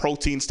knocking my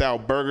protein-style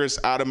burgers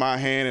out of my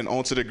hand and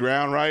onto the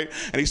ground, right?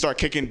 And he started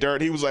kicking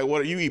dirt. He was like,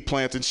 what, you eat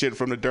plants and shit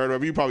from the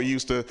dirt? You probably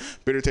used to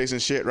bitter taste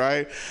and shit,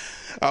 right?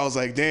 I was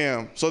like,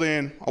 damn. So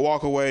then I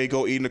walk away,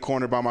 go eat in the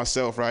corner by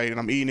myself, right? And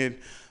I'm eating it,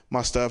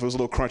 my stuff. It was a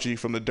little crunchy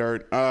from the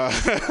dirt.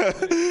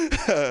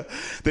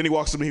 Then he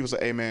walks to me. He was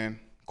like, hey, man,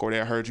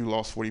 Corday, I heard you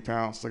lost 40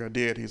 pounds. I was like, I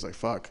did. He's like,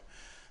 fuck.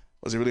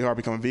 Was it really hard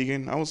becoming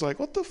vegan? I was like,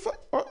 what the fuck?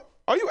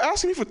 Are you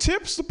asking me for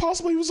tips to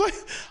possibly? He was like,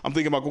 I'm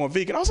thinking about going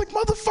vegan. I was like,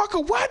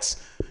 motherfucker,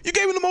 what? You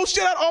gave me the most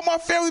shit out of all my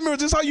family members.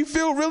 This how you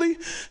feel, really?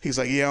 He's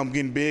like, yeah, I'm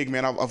getting big,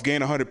 man. I've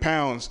gained 100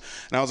 pounds.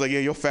 And I was like, yeah,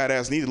 your fat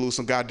ass need to lose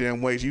some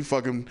goddamn weight. You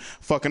fucking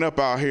up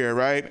out here,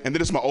 right? And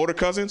then it's my older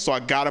cousin, so I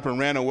got up and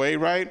ran away,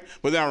 right?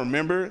 But then I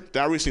remember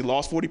that I recently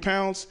lost 40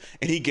 pounds,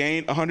 and he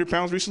gained 100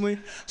 pounds recently.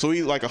 So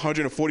he's like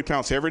 140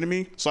 pounds heavier than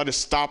me. So I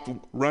just stopped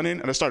running,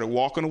 and I started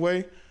walking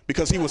away.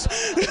 Because he was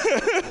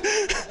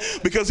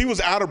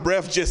out of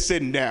breath just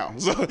sitting down.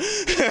 So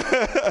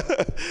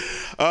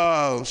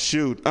oh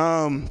shoot.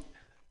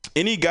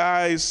 Any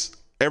guys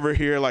ever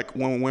hear like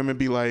when women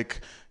be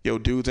like, yo,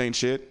 dudes ain't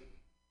shit?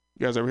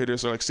 You guys ever hear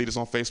this or like see this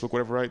on Facebook,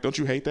 whatever, right? Don't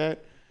you hate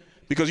that?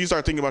 Because you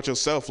start thinking about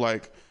yourself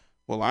like,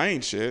 well, I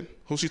ain't shit.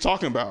 Who's she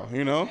talking about?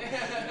 Well,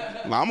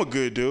 I'm a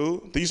good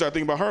dude. Then you start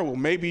thinking about her. Well,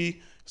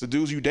 maybe it's the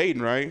dudes you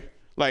dating, right?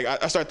 Like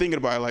I start thinking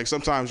about it like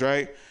sometimes,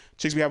 right?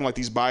 Chicks be having like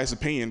these biased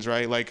opinions,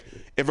 right? Like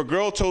if a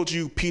girl told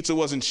you pizza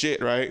wasn't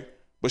shit, right?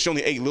 But she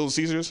only ate Little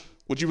Caesars,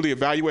 would you really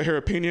evaluate her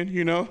opinion,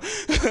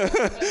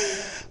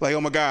 Like,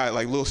 oh my God,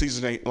 like Little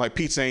Caesars ain't, like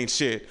pizza ain't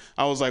shit.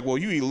 I was like, well,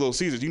 you eat Little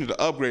Caesars, you need to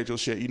upgrade your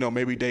shit.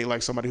 Maybe date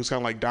like somebody who's kind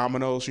of like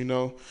Domino's,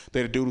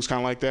 Date a dude who's kind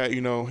of like that,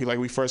 He like,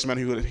 we first met,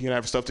 he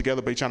have stuff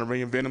together, but he trying to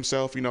reinvent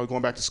himself,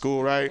 going back to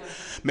school, right?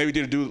 Maybe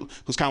date a dude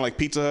who's kind of like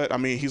Pizza Hut. I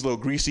mean, he's a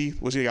little greasy,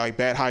 which he got like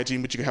bad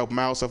hygiene, but you can help him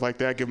out, stuff like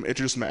that.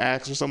 Introduce him to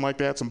Axe or something like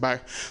that, some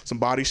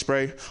body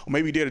spray. Or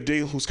maybe date a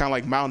dude who's kind of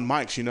like Mountain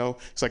Mike's,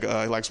 It's like, he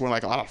likes wearing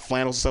like a lot of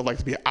flannels and stuff, like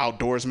to be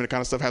outdoorsman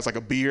kind of stuff, has like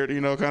a beard,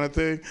 kind of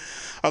thing.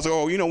 I was like,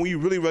 oh, when you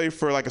really ready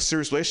for like a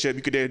serious relationship,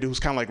 you could date a dude who's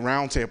kind of like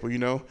Round Table,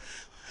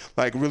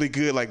 like really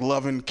good, like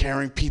loving,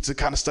 caring pizza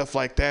kind of stuff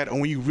like that. And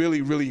when you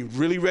really, really,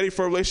 really ready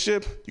for a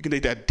relationship, you can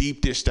take that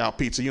deep dish style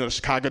pizza. You know, the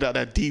Chicago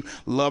that deep,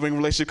 loving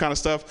relationship kind of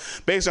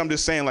stuff. Basically, I'm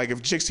just saying, like,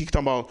 if chicks keep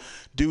talking about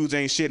dudes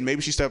ain't shit,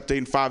 maybe she stopped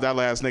dating $5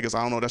 ass niggas.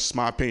 I don't know. That's just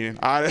my opinion.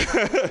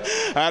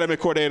 Adam and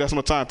Corday, that's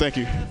my time. Thank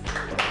you.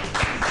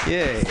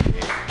 Yay.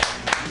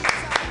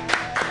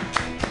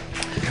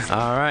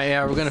 All right,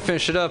 yeah, we're going to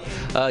finish it up.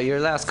 Your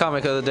last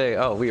comic of the day.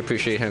 Oh, we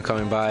appreciate him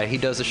coming by. He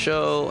does a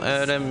show,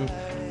 and then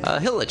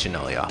he'll let you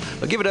know, y'all.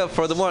 But give it up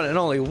for the one and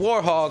only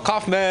Warhol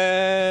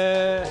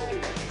Kaufman.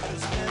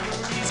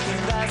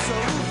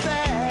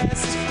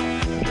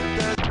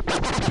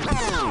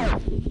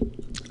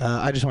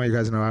 I just want you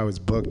guys to know I was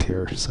booked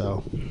here,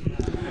 so.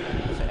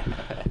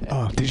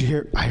 Oh, did you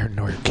hear? I heard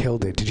Nori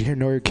killed it. Did you hear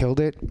Nori killed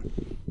it?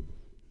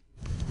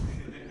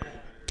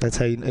 That's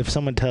how you, if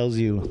someone tells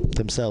you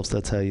themselves,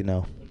 that's how you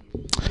know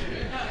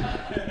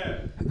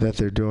that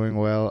they're doing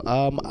well.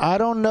 I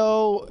don't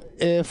know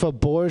if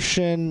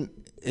abortion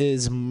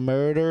is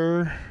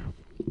murder,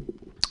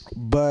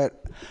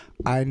 but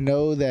I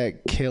know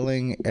that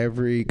killing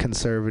every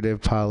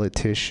conservative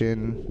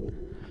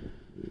politician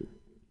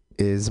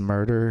is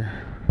murder.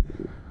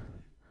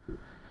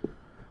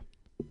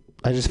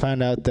 I just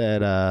found out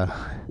that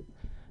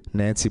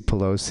Nancy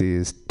Pelosi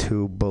is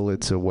 2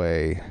 bullets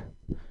away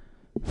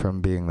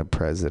from being the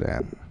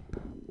president.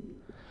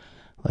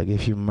 Like,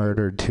 if you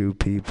murdered 2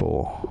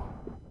 people,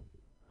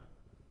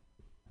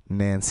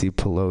 Nancy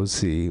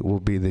Pelosi will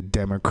be the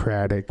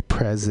Democratic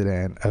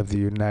president of the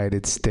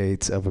United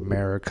States of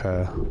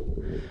America.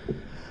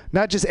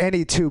 Not just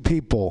any 2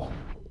 people.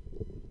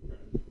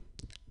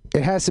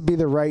 It has to be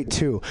the right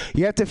 2.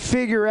 You have to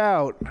figure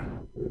out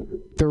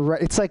the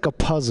right. It's like a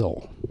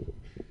puzzle.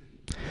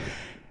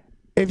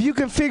 If you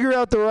can figure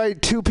out the right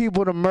 2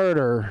 people to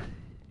murder,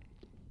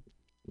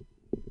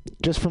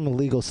 just from a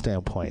legal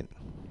standpoint,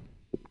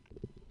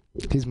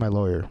 he's my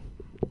lawyer.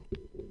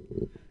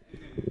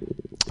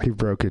 He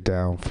broke it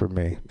down for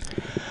me.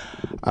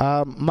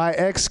 My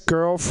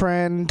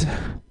ex-girlfriend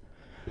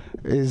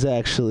is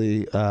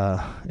actually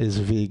is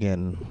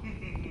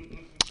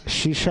vegan.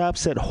 She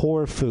shops at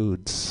Whole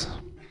Foods.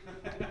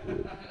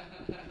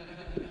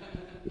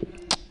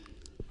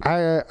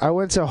 I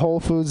went to Whole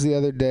Foods the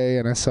other day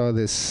and I saw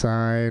this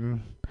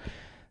sign.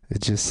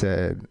 It just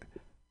said,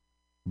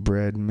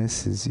 "Bread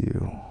misses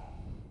you.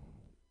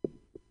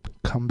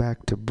 Come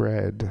back to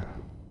bread."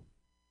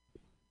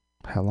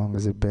 How long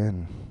has it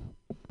been?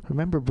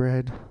 Remember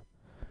bread?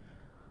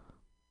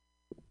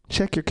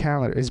 Check your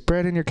calendar. Is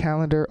bread in your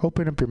calendar?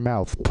 Open up your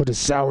mouth. Put a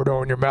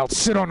sourdough in your mouth.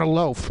 Sit on a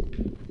loaf.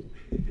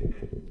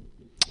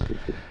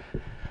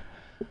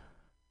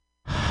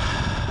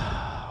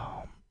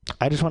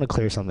 I just want to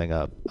clear something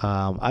up.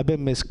 I've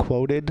been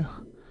misquoted,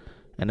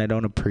 and I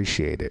don't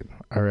appreciate it.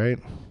 All right?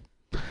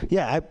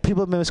 Yeah,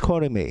 people have been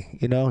misquoting me.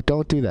 You know,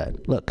 don't do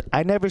that. Look,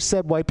 I never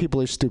said white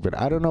people are stupid.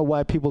 I don't know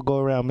why people go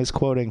around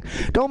misquoting.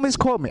 Don't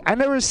misquote me. I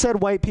never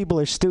said white people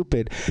are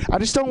stupid. I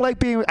just don't like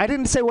being. I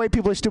didn't say white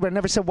people are stupid. I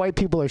never said white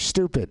people are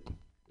stupid.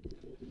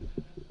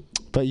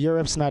 But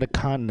Europe's not a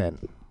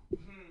continent.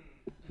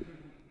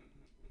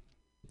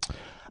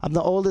 I'm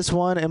the oldest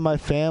one in my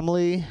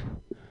family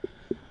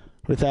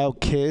without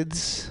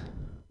kids,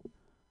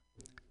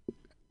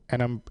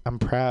 and I'm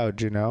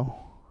proud, you know.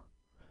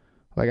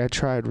 Like, I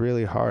tried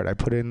really hard. I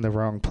put it in the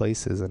wrong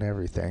places and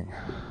everything.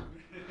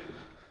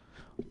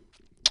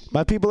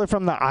 My people are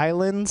from the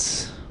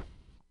islands,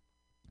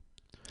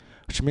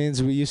 which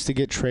means we used to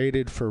get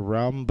traded for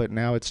rum, but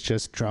now it's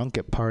just drunk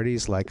at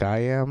parties like I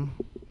am.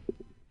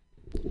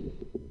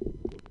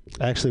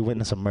 I actually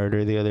witnessed a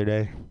murder the other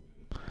day.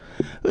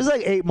 It was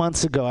like 8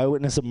 months ago. I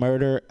witnessed a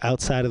murder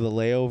outside of the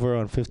layover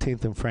on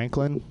 15th and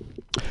Franklin.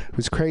 It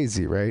was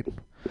crazy, right?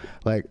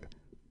 Like,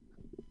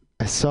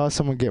 I saw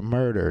someone get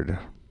murdered.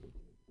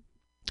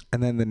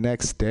 And then the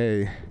next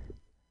day,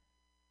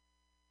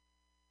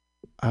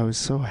 I was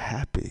so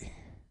happy.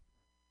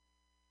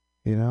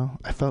 You know?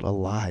 I felt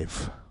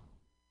alive.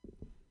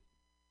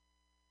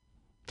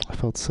 I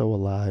felt so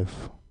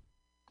alive.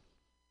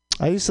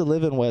 I used to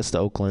live in West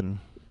Oakland.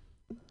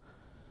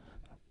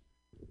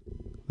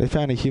 They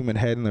found a human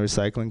head in the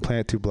recycling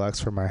plant 2 blocks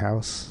from my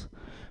house,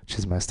 which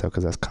is messed up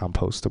because that's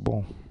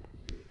compostable.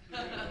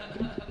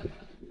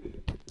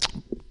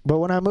 But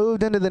when I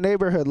moved into the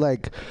neighborhood,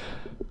 like,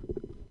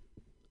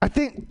 I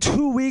think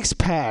 2 weeks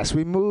passed.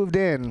 We moved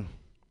in.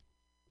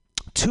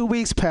 2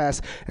 weeks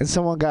passed, and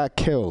someone got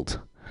killed,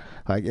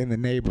 like, in the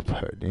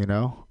neighborhood, you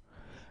know?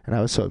 And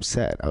I was so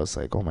upset. I was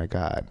like, oh, my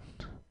God.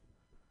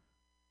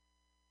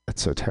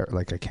 That's so terrible.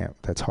 Like, I can't.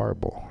 That's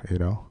horrible, you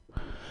know?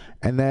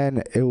 And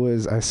then it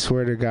was, I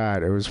swear to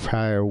God, it was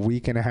probably a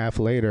week and a half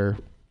later,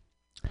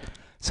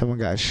 someone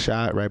got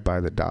shot right by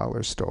the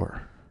dollar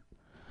store.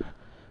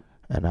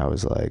 And I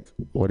was like,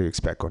 what do you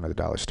expect going to the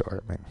dollar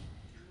store? I mean,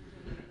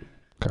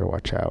 gotta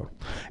watch out.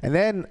 And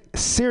then,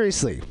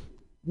 seriously,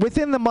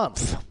 within the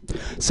month,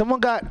 someone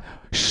got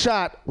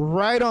shot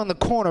right on the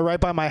corner, right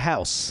by my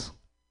house.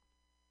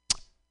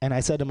 And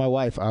I said to my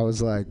wife, I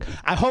was like,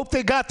 I hope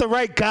they got the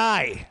right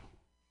guy.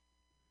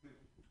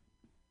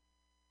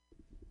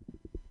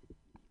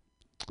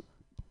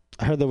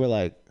 I heard there were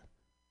like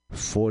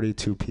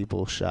 42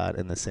 people shot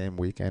in the same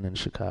weekend in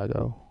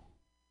Chicago.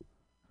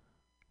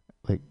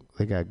 Like,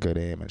 they got good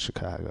aim in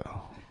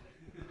Chicago.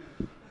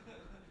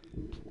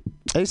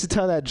 I used to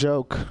tell that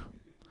joke.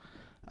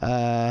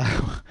 And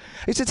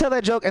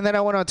then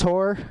I went on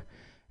tour,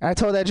 and I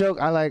told that joke.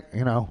 I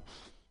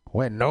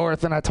went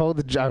north, and I told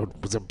the joke. I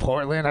was in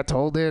Portland, I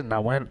told it, and I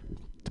went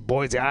to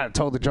Boise, I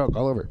told the joke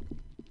all over.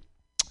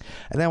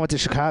 And then I went to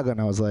Chicago,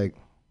 and I was like,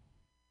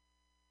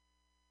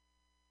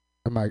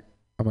 am I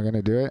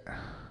gonna do it?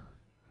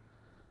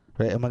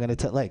 Right? Am I gonna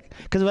tell,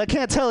 because if I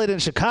can't tell it in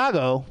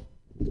Chicago,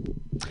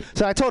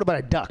 so I told it, but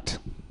I ducked.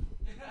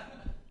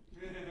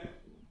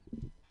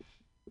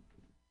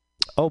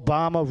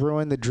 Obama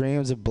ruined the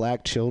dreams of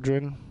black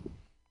children.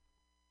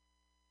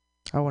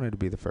 I wanted to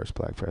be the first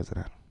black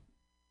president.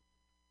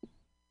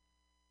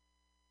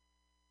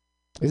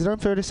 Is it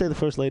unfair to say the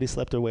first lady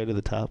slept her way to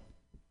the top?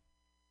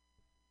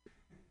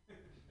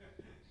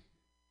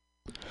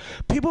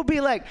 People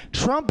be like,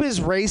 Trump is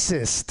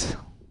racist.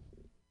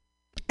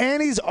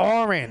 And he's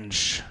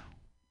orange.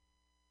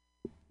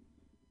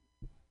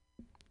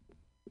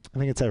 I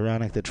think it's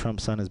ironic that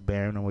Trump's son is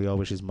barren and we all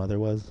wish his mother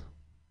was.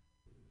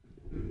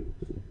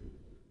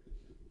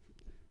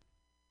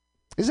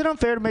 Is it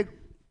unfair to make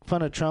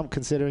fun of Trump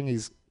considering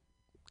he's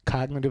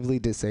cognitively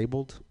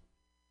disabled?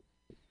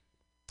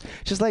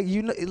 Just like,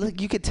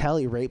 you could tell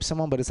he raped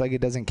someone, but it's like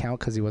it doesn't count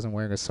because he wasn't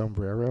wearing a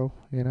sombrero,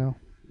 you know?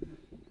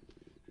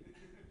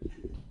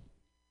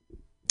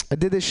 I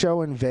did this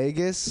show in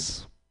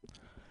Vegas.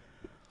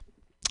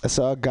 I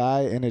saw a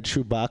guy in a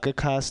Chewbacca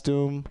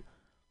costume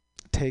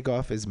take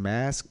off his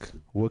mask.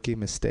 Wookiee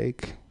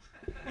mistake.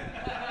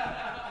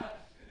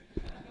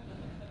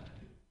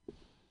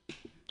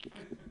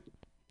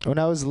 When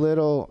I was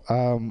little,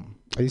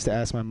 I used to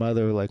ask my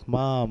mother, like,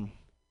 Mom,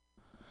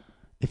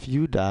 if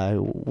you die,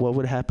 what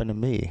would happen to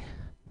me?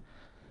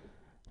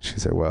 She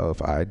said, well,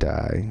 if I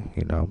die,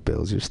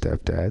 Bill's your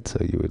stepdad, so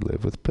you would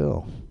live with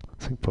Bill. I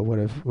was like, but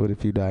what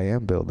if you die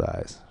and Bill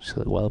dies? She's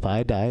like, well, if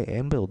I die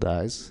and Bill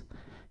dies,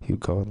 you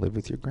go and live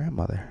with your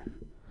grandmother.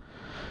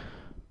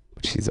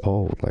 But she's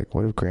old. Like,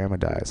 what if grandma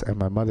dies? And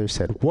my mother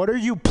said, what are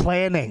you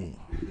planning?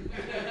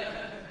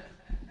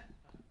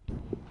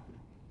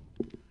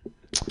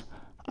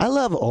 I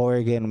love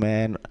Oregon,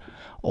 man.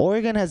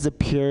 Oregon has the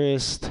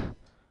purest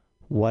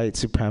white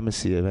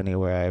supremacy of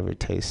anywhere I ever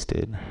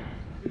tasted.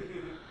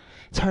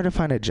 It's hard to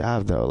find a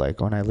job, though. Like,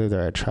 when I lived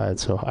there,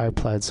 I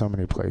applied so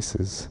many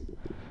places.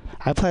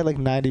 I applied like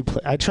 90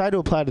 I tried to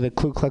apply to the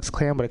Ku Klux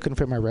Klan, but I couldn't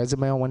fit my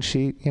resume on one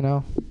sheet,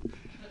 I'm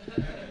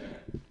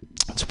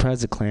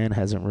surprised the Klan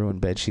hasn't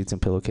ruined bed sheets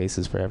and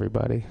pillowcases for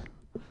everybody.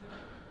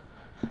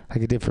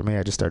 Like it did for me.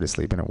 I just started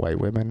sleeping with white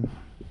women.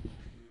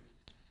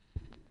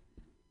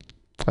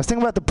 I was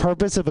thinking about the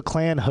purpose of a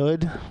Klan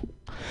hood.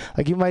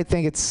 Like, you might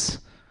think it's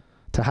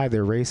to hide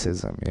their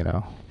racism,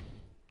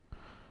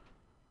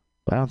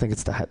 But I don't think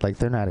it's to hide, like,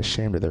 they're not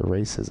ashamed of their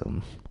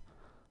racism.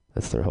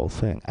 That's their whole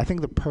thing. I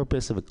think the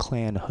purpose of a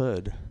Klan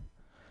hood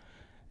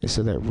is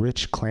so that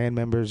rich Klan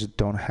members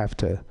don't have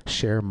to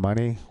share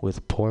money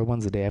with poor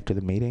ones the day after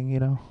the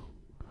meeting,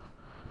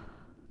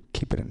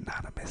 Keep it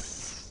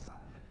anonymous.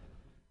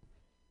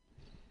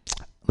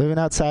 Living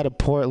outside of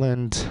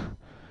Portland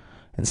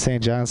in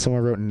St. John,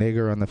 someone wrote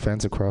nigger on the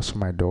fence across from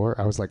my door.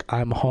 I was like,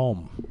 I'm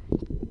home.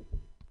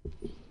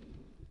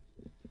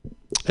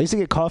 I used to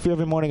get coffee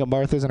every morning at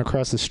Martha's, and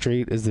across the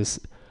street is this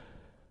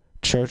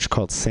church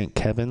called St.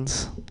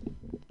 Kevin's.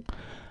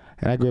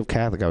 And I grew up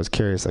Catholic. I was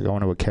curious. Like, I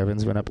wonder what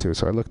Kevin's been up to.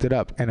 So I looked it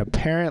up. And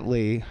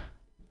apparently,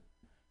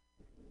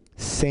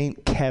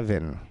 St.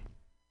 Kevin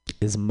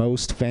is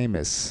most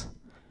famous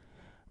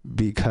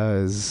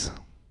because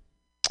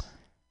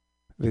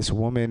this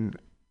woman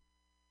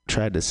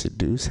tried to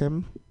seduce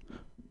him.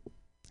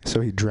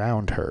 So he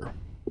drowned her.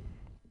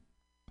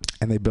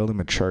 And they built him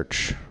a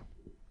church.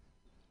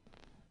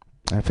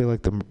 I feel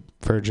like the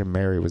Virgin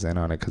Mary was in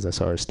on it because I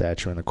saw her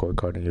statue in the court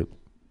card, and it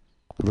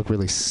looked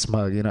really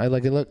smug. It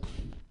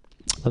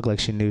looked like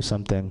she knew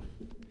something.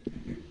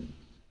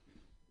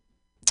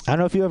 I don't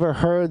know if you ever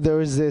heard there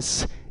was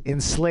this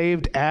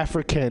enslaved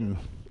African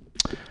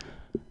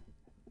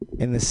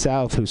in the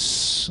South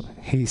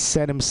he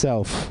set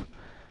himself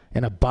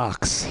in a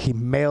box. He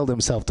mailed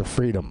himself to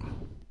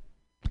freedom.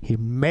 He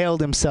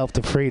mailed himself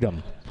to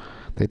freedom.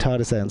 They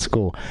taught us that in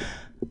school.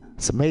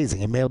 It's amazing.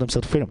 He mailed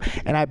himself to freedom.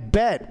 And I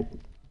bet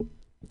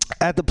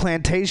at the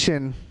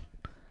plantation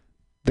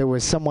there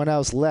was someone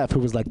else left who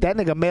was like, that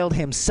nigga mailed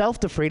himself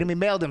to freedom. He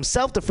mailed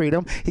himself to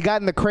freedom. He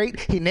got in the crate.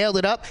 He nailed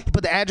it up. He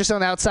put the address on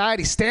the outside.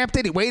 He stamped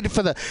it. He waited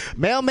for the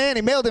mailman.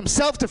 He mailed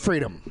himself to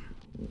freedom.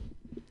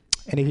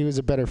 And if he was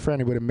a better friend,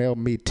 he would have mailed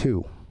me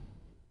too.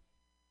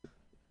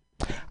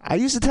 I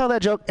used to tell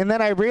that joke, and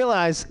then I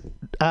realized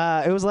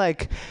it was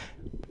like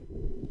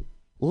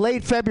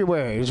late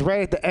February. It was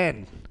right at the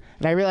end.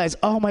 And I realized,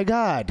 oh my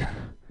God,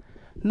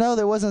 no,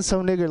 there wasn't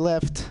some nigger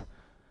left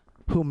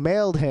who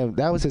mailed him.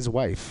 That was his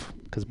wife,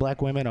 because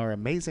black women are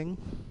amazing.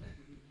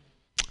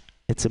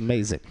 It's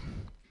amazing.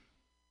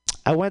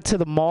 I went to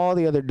the mall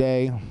the other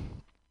day,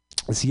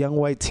 This young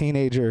white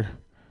teenager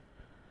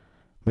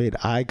made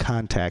eye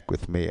contact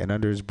with me, and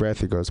under his breath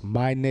he goes,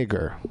 "My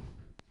nigger."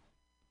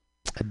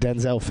 A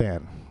Denzel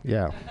fan,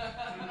 yeah.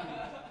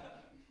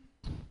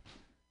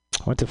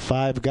 Went to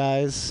Five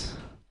Guys.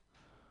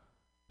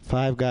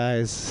 Five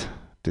Guys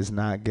does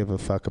not give a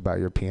fuck about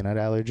your peanut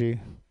allergy.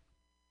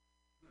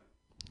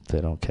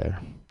 They don't care.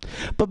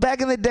 But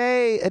back in the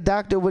day, a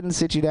doctor wouldn't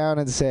sit you down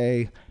and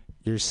say,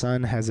 "Your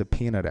son has a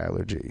peanut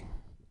allergy."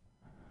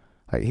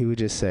 Like, he would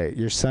just say,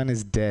 "Your son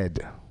is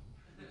dead.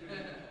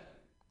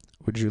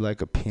 Would you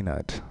like a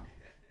peanut?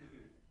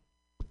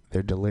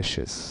 They're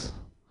delicious."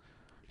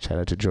 Shout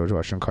out to George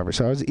Washington Carver.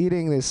 So I was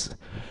eating this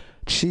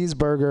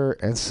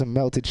cheeseburger and some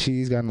melted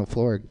cheese got on the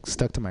floor,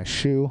 stuck to my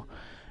shoe,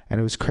 and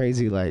it was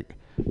crazy. Like,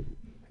 it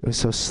was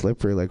so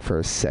slippery. Like, for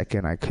a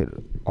second, I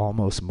could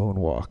almost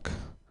moonwalk.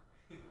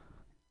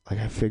 Like,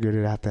 I figured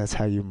it out. That's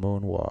how you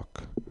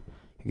moonwalk.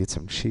 You get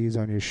some cheese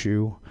on your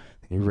shoe,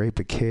 and you rape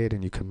a kid,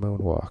 and you can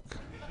moonwalk.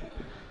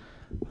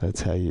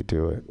 That's how you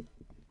do it.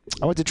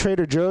 I went to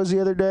Trader Joe's the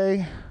other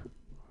day.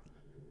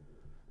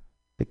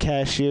 The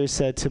cashier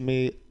said to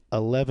me,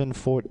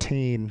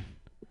 11:14.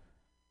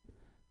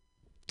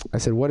 I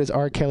said, "What is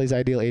R. Kelly's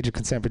ideal age of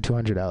consent for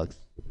 200, Alex?"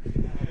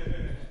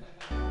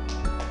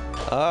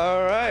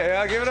 All right,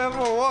 I'll give it up for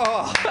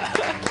Wall.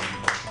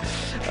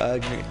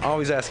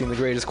 Always asking the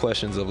greatest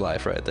questions of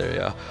life right there,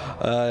 yeah.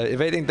 If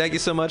anything, thank you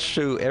so much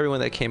to everyone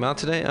that came out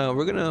today.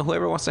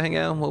 Whoever wants to hang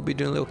out, we'll be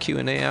doing a little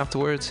Q&A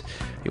afterwards.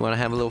 If you want to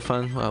have a little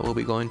fun, we'll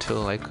be going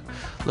till like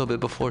a little bit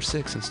before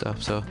 6 and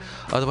stuff. So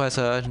otherwise,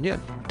 yeah,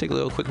 take a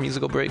little quick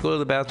musical break, go to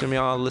the bathroom,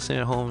 y'all listening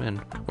at home, and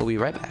we'll be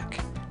right back.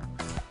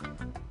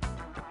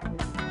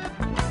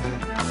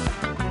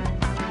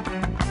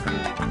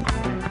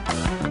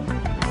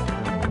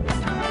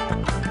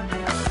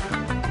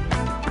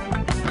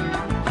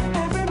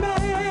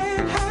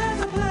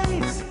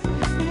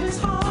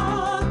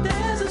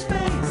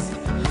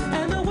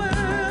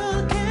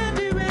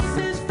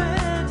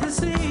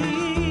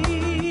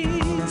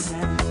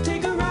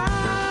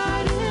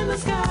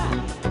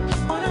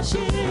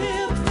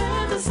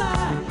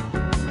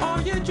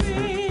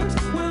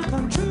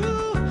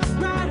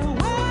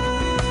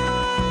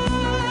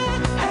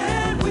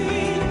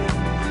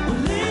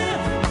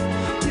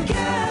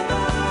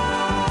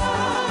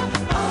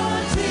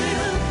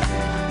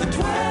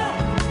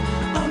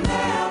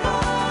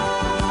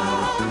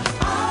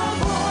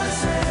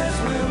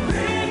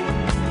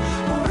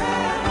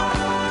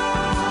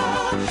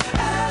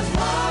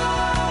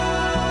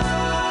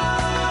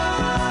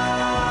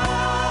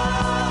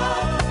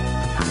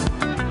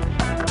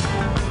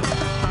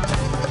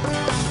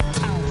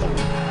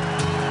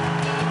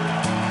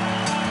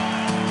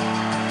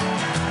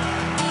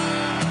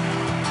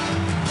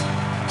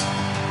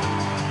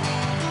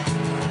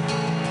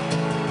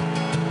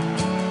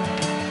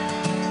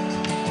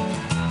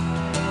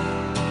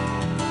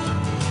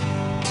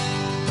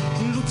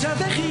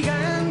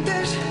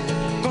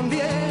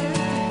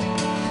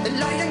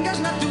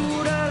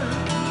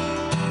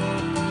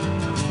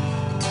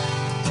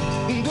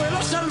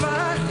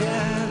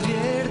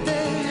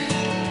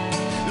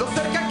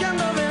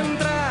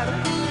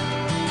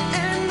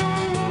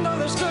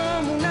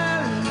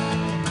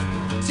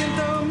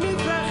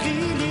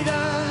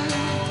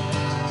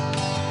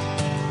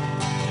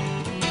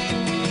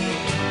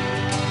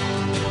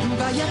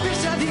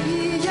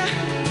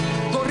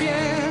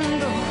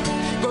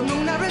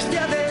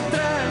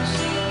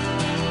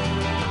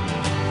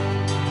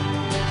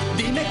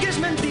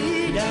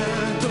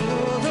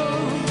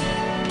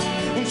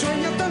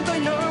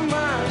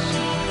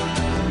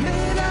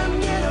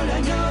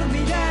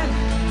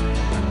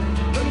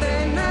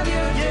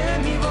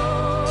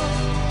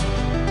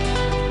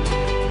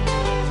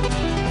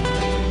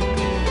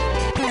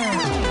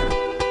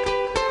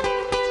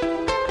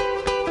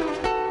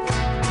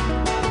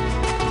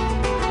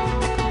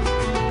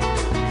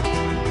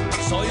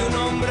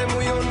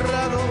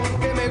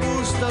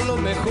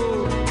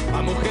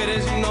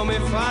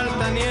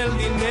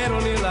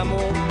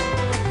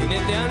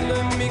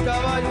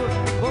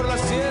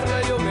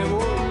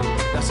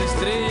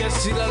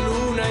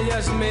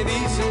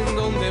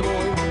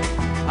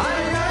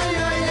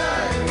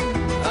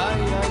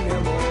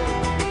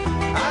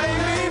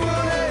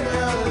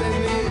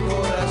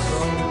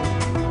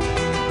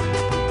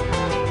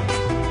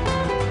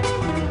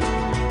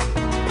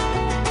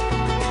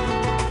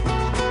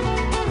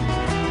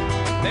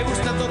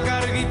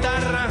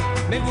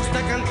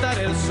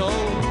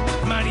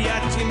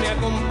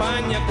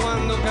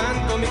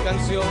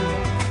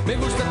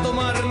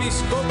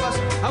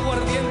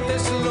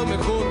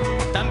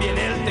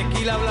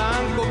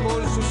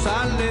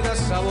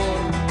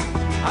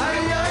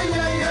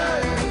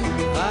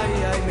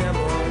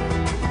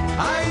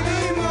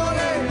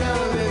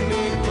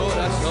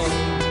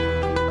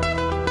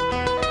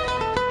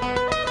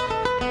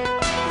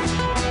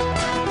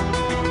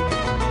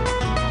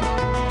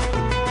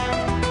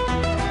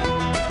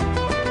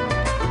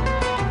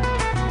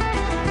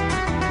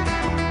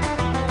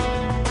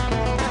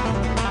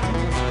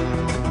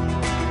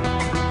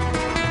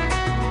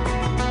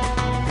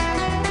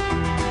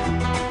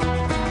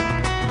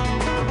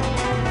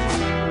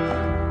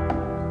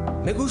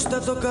 Me gusta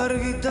tocar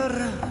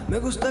guitarra, me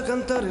gusta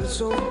cantar el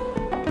son.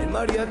 El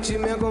mariachi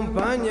me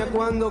acompaña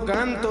cuando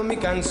canto mi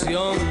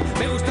canción.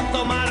 Me gusta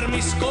tomar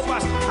mis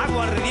copas,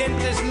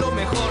 aguardiente es lo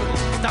mejor.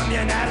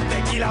 También el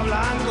tequila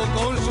blanco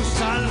con su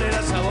sal de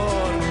la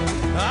sabor.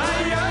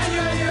 Ay, ay,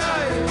 ay,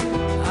 ay,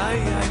 ay,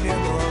 ay, mi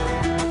amor.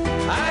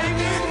 Ay,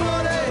 mi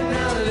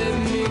morena de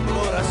mi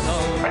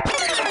corazón.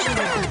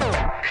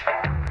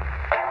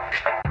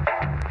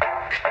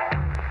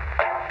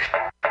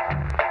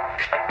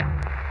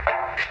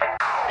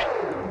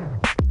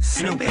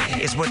 Snoopy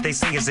is what they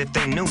say as if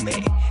they knew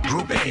me.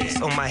 Groupies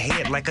on my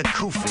head like a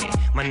kufi.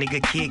 My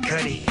nigga Kid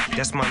Cudi,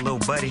 that's my little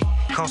buddy.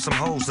 Call some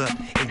hoes up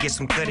and get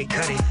some cutty.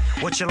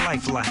 What's your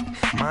life like?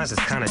 Mine's is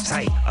kinda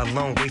tight, a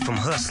long way from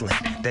hustling.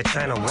 That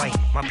China white,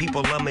 my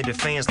people love me, the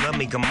fans love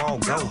me, come all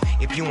go.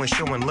 If you ain't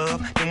showing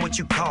love, then what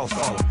you call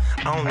for?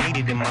 I don't need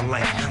it in my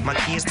life. My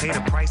kids pay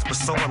the price, but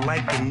so I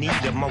like the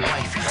need of my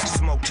wife.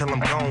 Smoke till I'm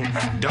gone,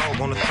 dog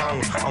on the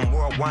phone. I'm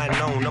worldwide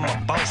known, I'm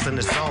a boss in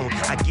the zone.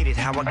 I get it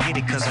how I get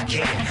it, cause I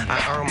can. I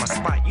earn my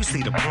spot, you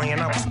see the plan,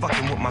 I was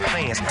fucking with my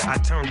fans. I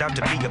turned out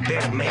to be a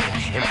better man.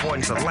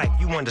 Importance of life,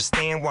 you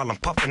understand while I'm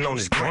puffing on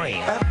this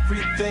gram.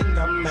 Everything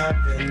I'm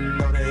having,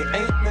 no, they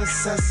ain't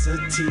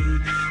necessity.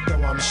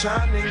 Though I'm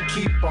shining,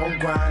 keep on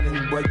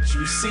grinding. What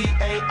you see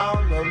ain't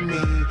all of me.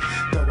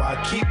 Though I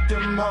keep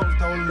them hoes,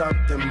 don't love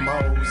them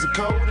hoes. The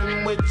code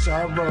in which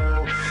I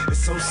roll, it's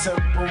so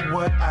simple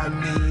what I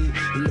need.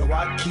 You know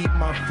I keep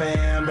my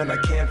fam, and I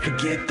can't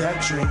forget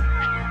that dream.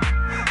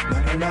 Na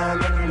na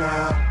na na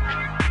na.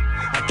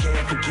 I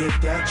can't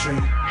forget that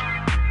dream.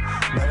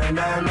 Na na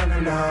na na na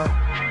na.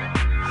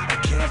 I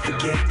can't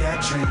forget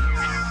that dream.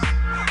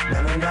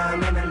 Na na na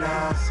na na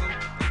na.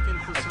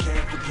 I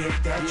can't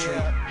forget that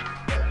dream.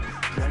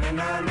 Na na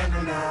na na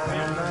na na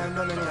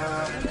na na na.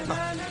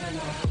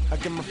 I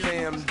get my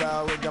fam,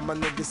 dawg, I got my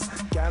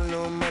niggas. Got a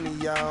little money,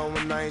 y'all,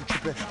 and I ain't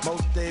trippin'.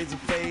 Most days are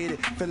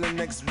faded, feeling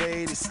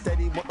X-rated.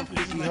 Steady, wantin'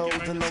 freaky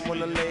hoes, and I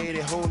want a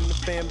lady. Holding the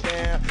fam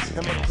down,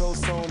 and my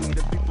clothes on me.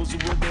 The peoples who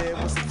were there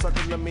was some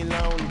suckers, let me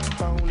lonely,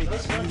 phony.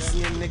 When you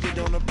see a nigga,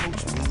 don't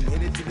approach me.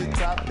 Hit it to the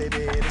top, baby,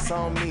 it's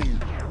on me.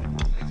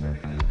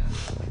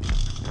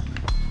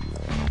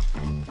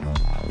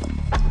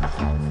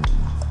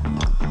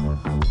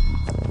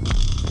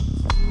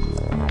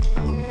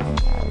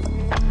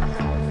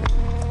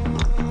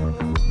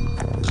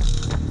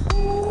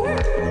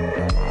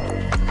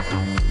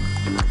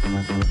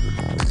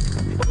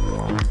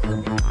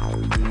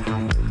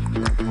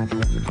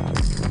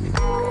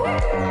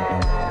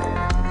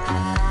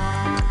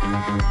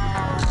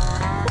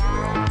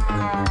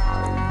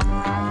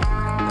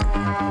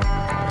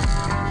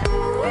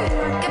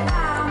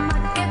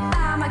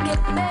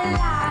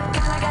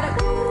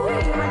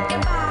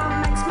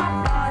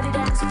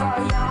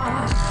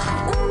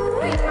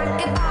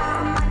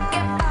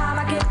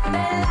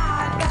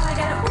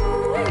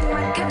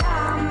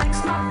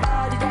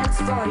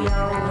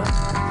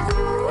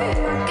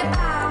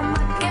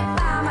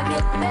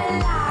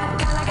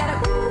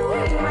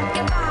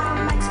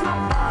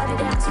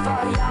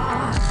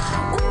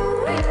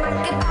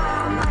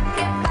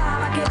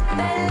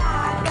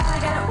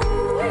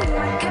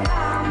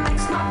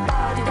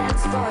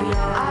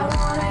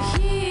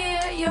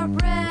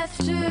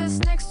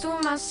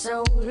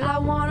 I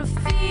wanna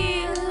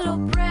feel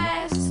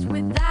oppressed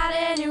without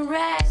any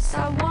rest.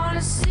 I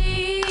wanna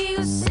see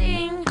you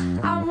sing,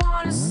 I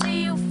wanna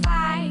see you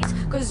fight,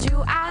 'cause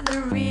you are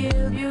the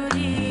real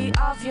beauty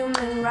of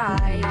human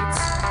rights.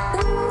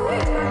 Ooh,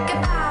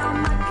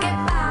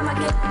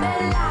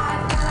 bella,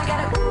 gotta get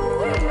a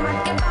ooh,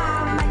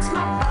 makes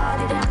my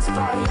body dance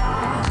for ya.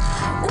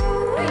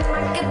 Ooh,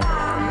 bella,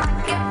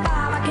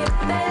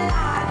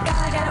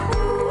 gotta get a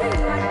ooh,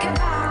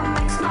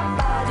 makes my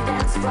body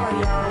dance for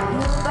ya.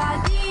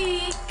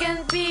 Nobody can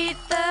beat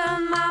the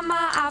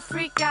Mama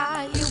Africa.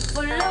 You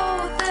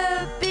follow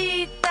the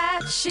beat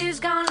that she's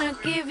gonna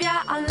give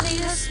ya. Only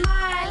a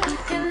smile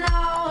can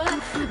all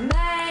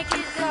make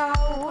it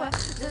go.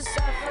 The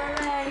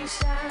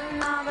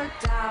separation of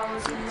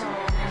 1,000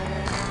 more.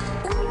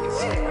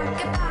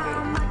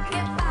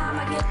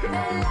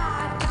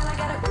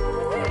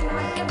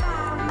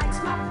 Makes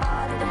my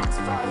body dance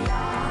for ya.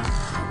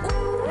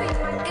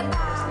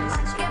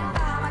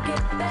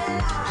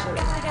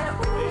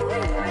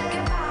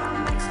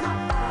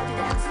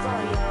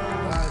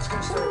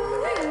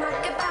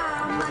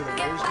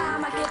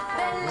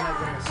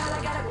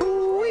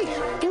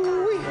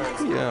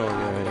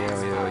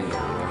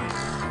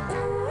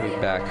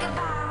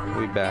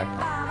 We back.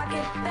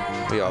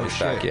 We always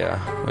back, yeah.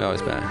 We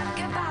always back.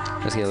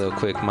 Let's get a little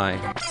quick mic.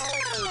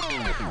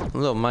 A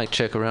little mic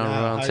check around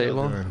the round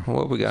table.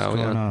 What we got?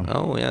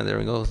 Oh yeah, there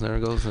it goes.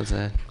 What's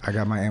that? I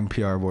got my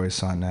NPR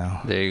voice on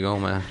now. There you go,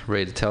 man.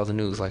 Ready to tell the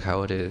news like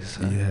how it is.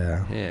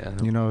 Yeah.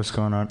 You know what's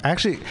going on.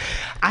 Actually,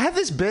 I have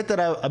this bit that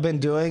I've been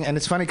doing, and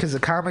it's funny because the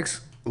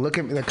comics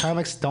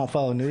don't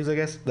follow news. I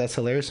guess that's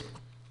hilarious.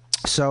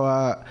 So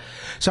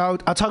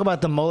I'll talk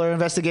about the Mueller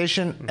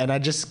investigation, and I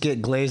just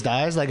get glazed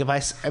eyes. Like if I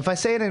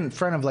say it in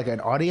front of like an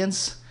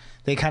audience,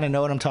 they kind of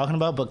know what I'm talking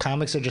about. But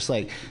comics are just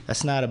like,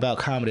 that's not about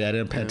comedy. I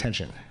didn't pay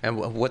attention. And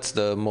what's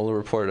the Mueller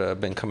report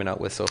been coming out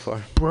with so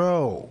far?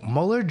 Bro,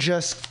 Mueller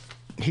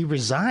he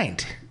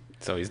resigned.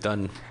 So he's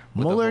done.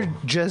 Mueller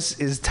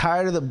just is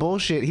tired of the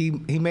bullshit. He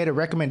made a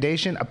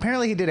recommendation.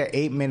 Apparently, he did an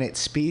 8-minute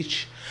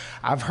speech.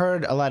 I've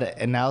heard a lot of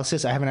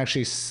analysis. I haven't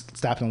actually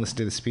stopped and listened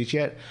to the speech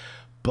yet.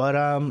 But,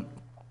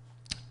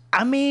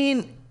 I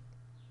mean,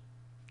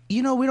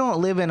 we don't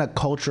live in a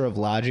culture of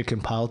logic in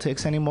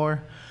politics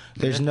anymore.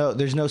 There's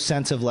no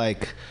sense of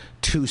like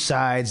two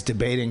sides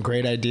debating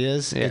great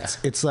ideas. Yeah.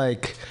 It's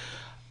like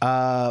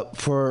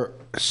for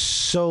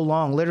so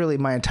long, literally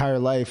my entire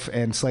life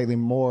and slightly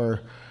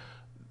more,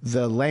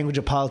 the language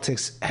of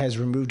politics has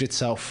removed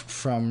itself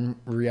from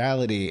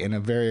reality in a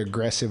very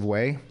aggressive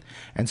way.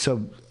 And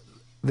so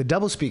the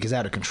doublespeak is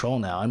out of control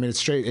now. I mean, it's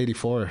straight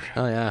 84.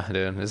 Oh, yeah,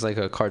 dude. It's like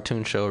a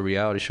cartoon show, a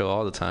reality show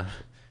all the time.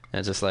 And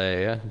it's just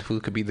like, who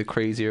could be the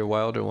crazier,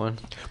 wilder one?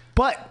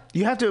 But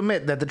you have to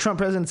admit that the Trump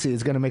presidency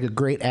is going to make a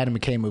great Adam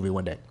McKay movie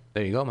one day.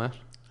 There you go, man.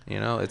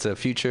 It's a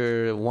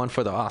future one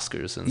for the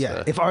Oscars and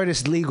stuff. If art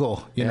is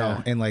legal,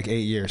 in like 8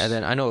 years. And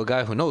then I know a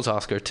guy who knows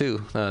Oscar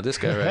too. This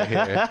guy right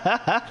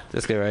here.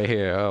 This guy right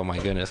here. Oh my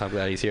goodness, I'm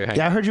glad he's here.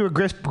 Yeah, I heard you were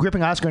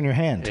gripping Oscar in your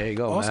hand. There you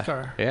go,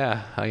 Oscar.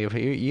 Man. Yeah,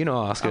 you know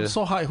Oscar. I'm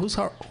so high. Who's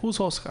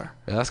Oscar?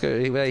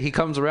 Oscar. He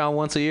comes around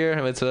once a year.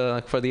 It's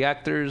for the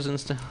actors and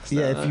stuff.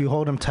 Yeah, if you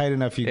hold him tight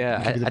enough, you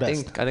can be the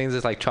best. I think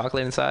there's like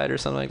chocolate inside or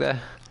something like that.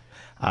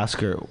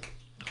 Oscar.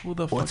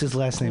 What's his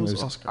last name?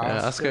 Who's Oscar?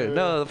 Yeah, Oscar.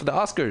 No, the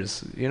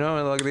Oscars.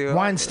 Like the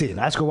Weinstein.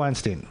 Oscar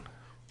Weinstein.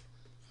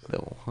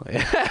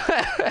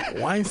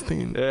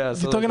 Weinstein. Yeah.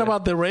 You talking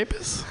about the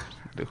rapist?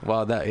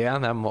 Well,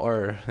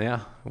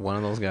 one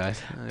of those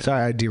guys.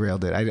 Sorry, I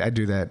derailed it. I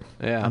do that.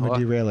 Yeah, I'm a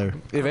derailer.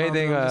 If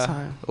anything,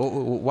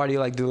 why do you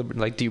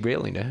like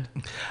derailing it?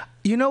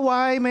 You know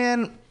why,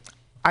 man?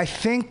 I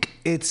think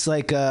it's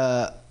like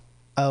a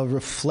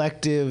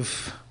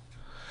reflective.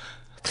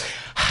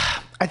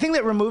 I think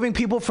that removing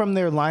people from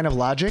their line of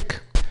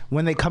logic,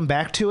 when they come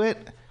back to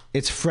it,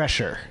 it's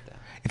fresher.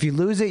 If you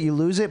lose it, you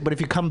lose it. But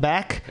if you come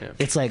back,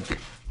 it's like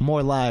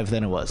more live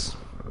than it was.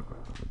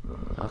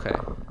 Okay.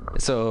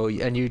 So,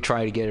 and you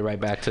try to get it right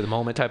back to the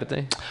moment type of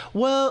thing?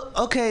 Well,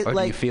 okay. Or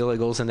do you feel it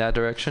goes in that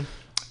direction?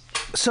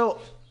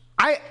 So,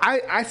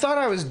 I thought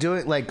I was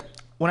doing, like,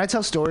 when I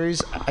tell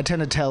stories, I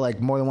tend to tell, like,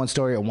 more than one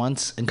story at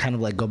once and kind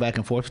of, like, go back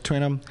and forth between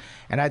them.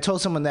 And I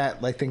told someone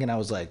that, like, thinking I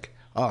was like,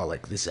 oh,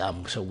 like, this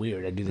album's so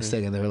weird. I do this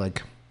thing. And they were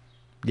like,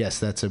 yes,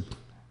 that's a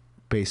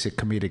basic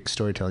comedic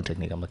storytelling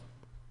technique. I'm like,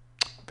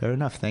 fair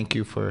enough. Thank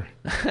you for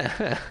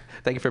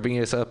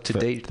bringing us up to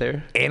date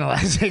there.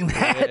 Analyzing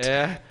that.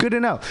 Yeah. Good to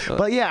know.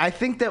 But yeah, I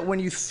think that when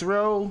you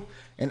throw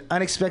an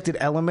unexpected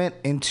element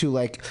into,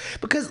 like,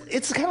 because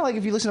it's kind of like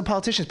if you listen to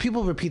politicians,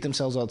 people repeat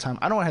themselves all the time.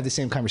 I don't want to have the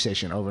same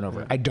conversation over and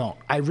over. I don't.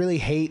 I really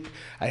hate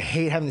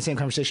having the same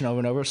conversation over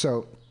and over.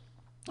 So,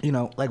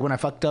 like when I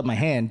fucked up my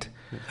hand,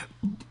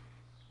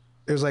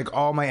 it was like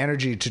all my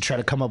energy to try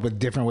to come up with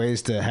different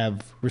ways to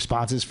have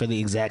responses for the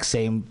exact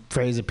same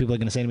phrase that people are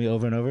going to say to me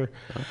over and over.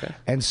 Okay.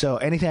 And so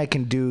anything I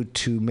can do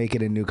to make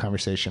it a new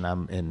conversation,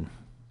 I'm in.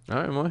 All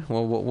right, boy.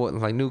 Well, what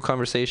like new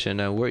conversation,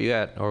 where are you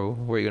at or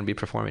where are you going to be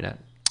performing at?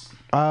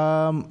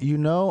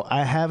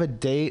 I have a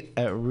date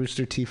at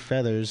Rooster Teeth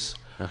Feathers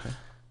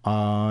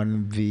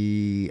on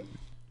the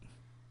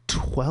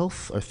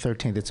 12th or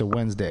 13th. It's a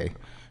Wednesday.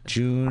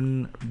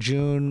 June,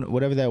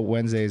 whatever that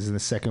Wednesday is the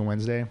second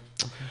Wednesday.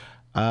 Okay.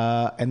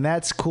 And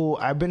that's cool.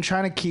 I've been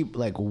trying to keep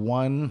like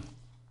one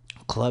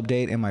club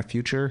date in my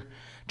future,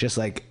 just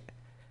like,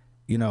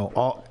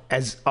 all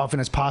as often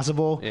as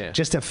possible,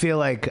 just to feel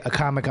like a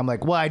comic. I'm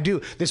like, well, I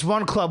do. This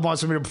one club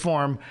wants me to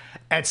perform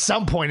at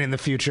some point in the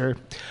future.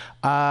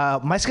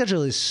 My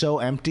schedule is so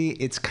empty.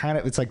 It's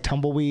like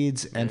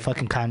tumbleweeds and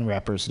fucking cotton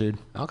wrappers, dude.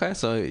 Okay,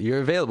 so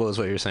you're available is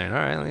what you're saying. All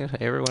right,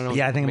 everyone.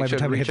 Yeah, I think it might be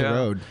time to hit the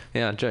road.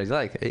 Yeah, Joe's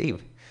like, hey,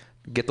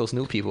 get those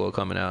new people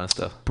coming out and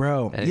stuff,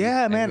 bro. And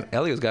man.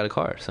 Elio's got a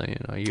car, so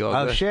you all.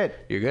 Oh good.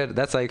 Shit, you're good.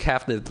 That's like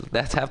half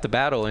the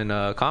battle in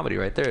comedy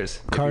right there. Is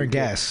car and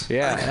gas.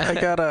 Yeah,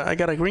 I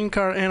got a green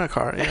car and a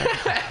car.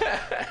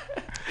 Yeah.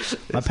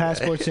 My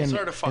passport's in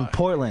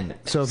Portland,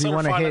 so if you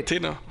want to hit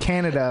Latino.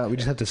 Canada, we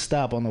just have to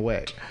stop on the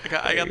way.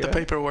 I got the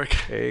paperwork.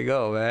 There you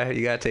go, man.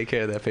 You gotta take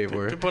care of that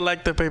paperwork. People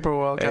like the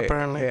paperwork,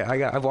 apparently.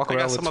 Yeah, I walk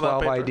around with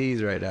 12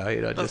 IDs right now.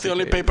 That's just the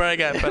only paper I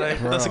got, but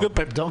that's a good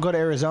paper. Don't go to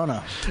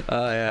Arizona.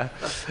 Yeah.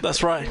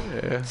 That's right.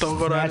 Yeah. Don't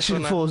go to Arizona.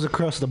 Snatching fools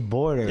across the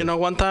border.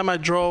 One time I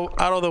drove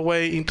out of the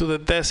way into the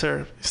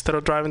desert instead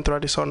of driving to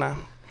Arizona.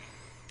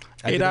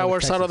 8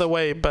 hours out of the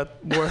way,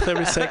 but worth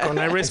every second.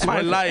 I risked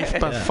my life,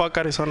 but fuck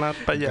Arizona.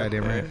 But yeah.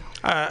 Goddamn right.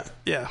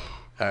 Yeah.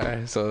 All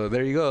right, so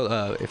there you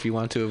go. If you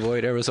want to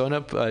avoid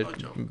Arizona,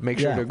 make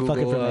sure to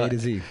Google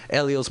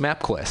Elio's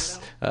MapQuest,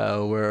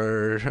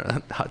 where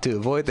to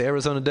avoid the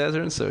Arizona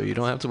desert, so you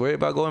don't have to worry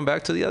about going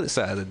back to the other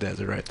side of the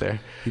desert right there.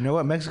 You know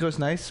what? Mexico's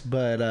nice,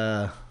 but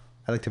I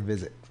like to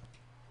visit.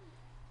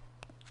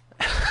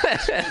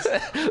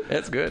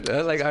 That's good.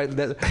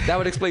 That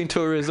would explain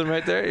tourism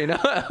right there, you know?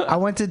 I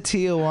went to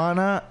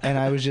Tijuana, and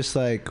I was just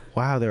like,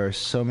 wow, there are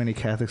so many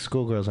Catholic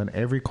schoolgirls on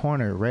every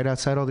corner, right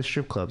outside all the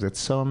strip clubs. It's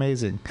so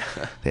amazing.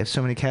 They have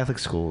so many Catholic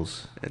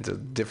schools. It's a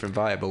different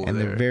vibe over and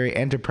there. They're very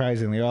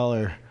enterprising. They all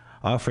are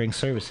offering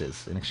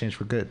services in exchange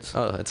for goods.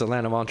 Oh, it's a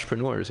land of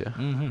entrepreneurs, yeah.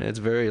 Mm-hmm. It's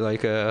very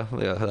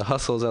the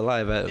hustle's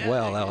alive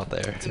out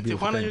there. In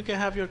Tijuana, you can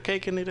have your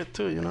cake and eat it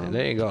too, you know. And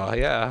there you go,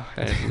 yeah.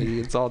 And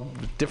it's all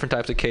different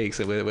types of cakes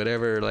with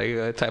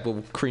whatever type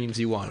of creams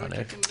you want on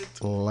it.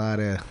 A lot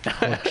of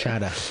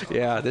horchata.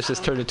 Yeah, this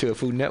just turned into a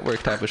Food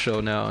Network type of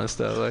show now and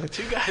stuff.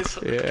 You guys.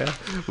 Yeah,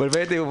 but if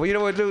anything, you know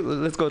what to do?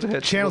 Let's go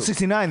to Channel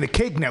 69, the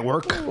Cake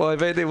Network. Well,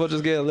 if anything, we'll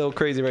just get a little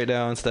crazy right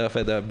now and stuff.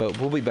 But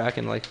we'll be back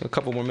in like a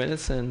couple more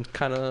minutes and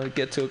kind of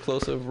get to a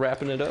close of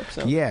wrapping it up.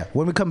 So. Yeah,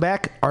 when we come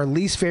back, our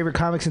least favorite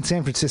comics in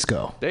San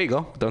Francisco. There you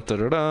go. Dun, dun,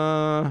 dun,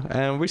 dun.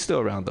 And we're still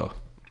around though.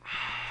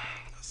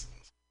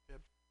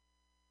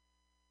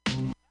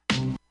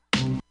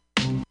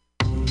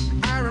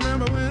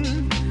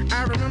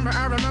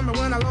 I remember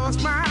when I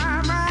lost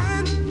my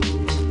mind.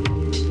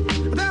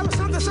 There was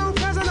something so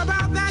pleasant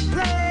about that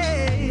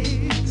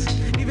place.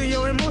 Even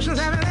your emotions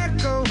have an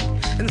echo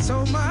in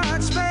so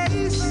much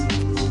space.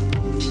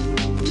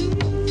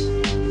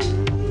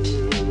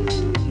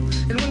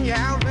 And when you're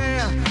out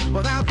there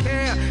without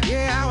care,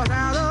 yeah, I was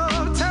out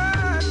of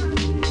touch.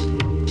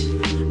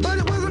 But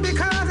it wasn't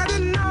because I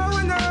didn't know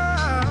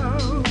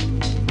enough.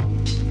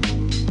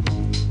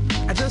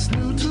 I just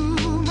knew too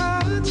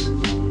much.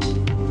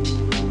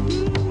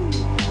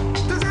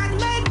 Does that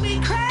make me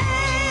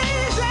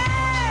crazy?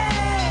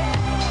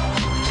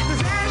 Does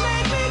that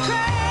make me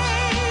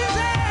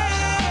crazy?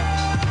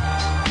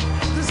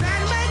 Does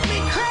that make me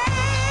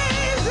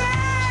crazy?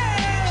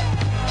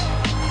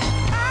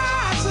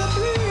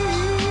 Possibly.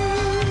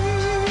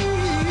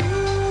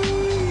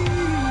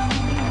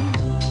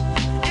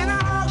 And I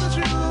hope that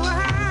you are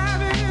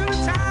having the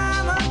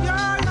time of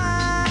your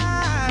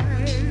life.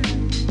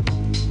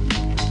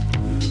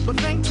 But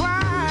think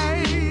twice.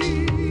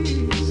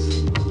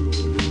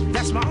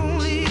 That's my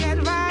only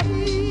advice.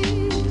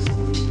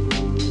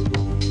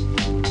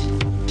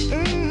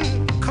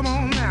 Come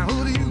on now,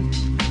 who do you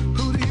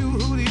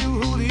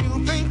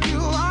think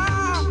you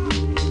are?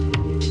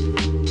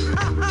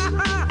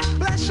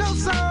 Bless your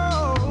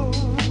soul.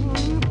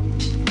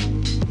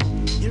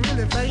 You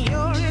really think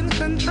you're in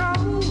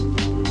control?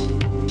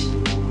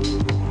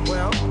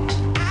 Well,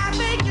 I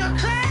think you're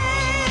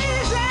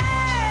crazy.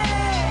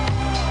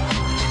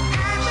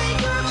 I think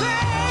you're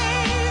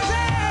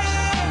crazy.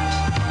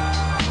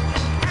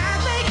 I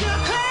think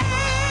you're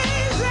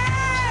crazy.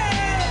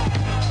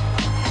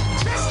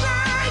 Just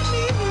like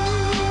me.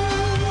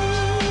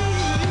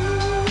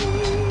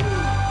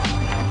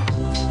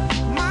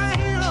 My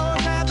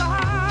heroes had the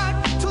heart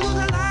to live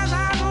the lives I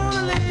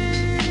wanna live.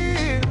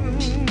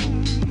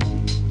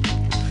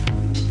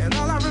 And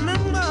all I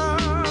remember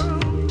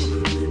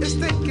is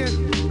thinking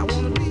I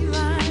wanna be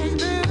like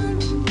them.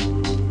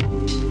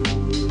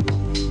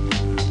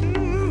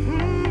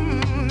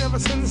 Ever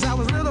since I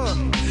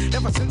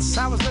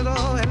was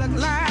little, it looked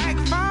like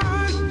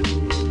fun.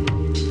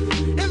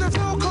 And there's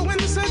no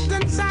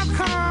coincidence I've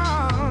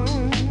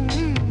come.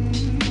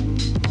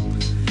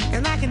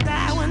 And I can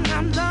die when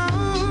I'm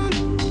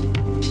done.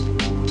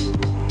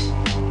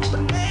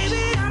 But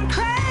maybe I'm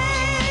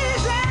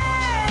crazy.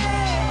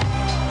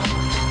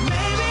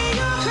 Maybe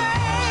you're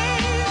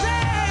crazy.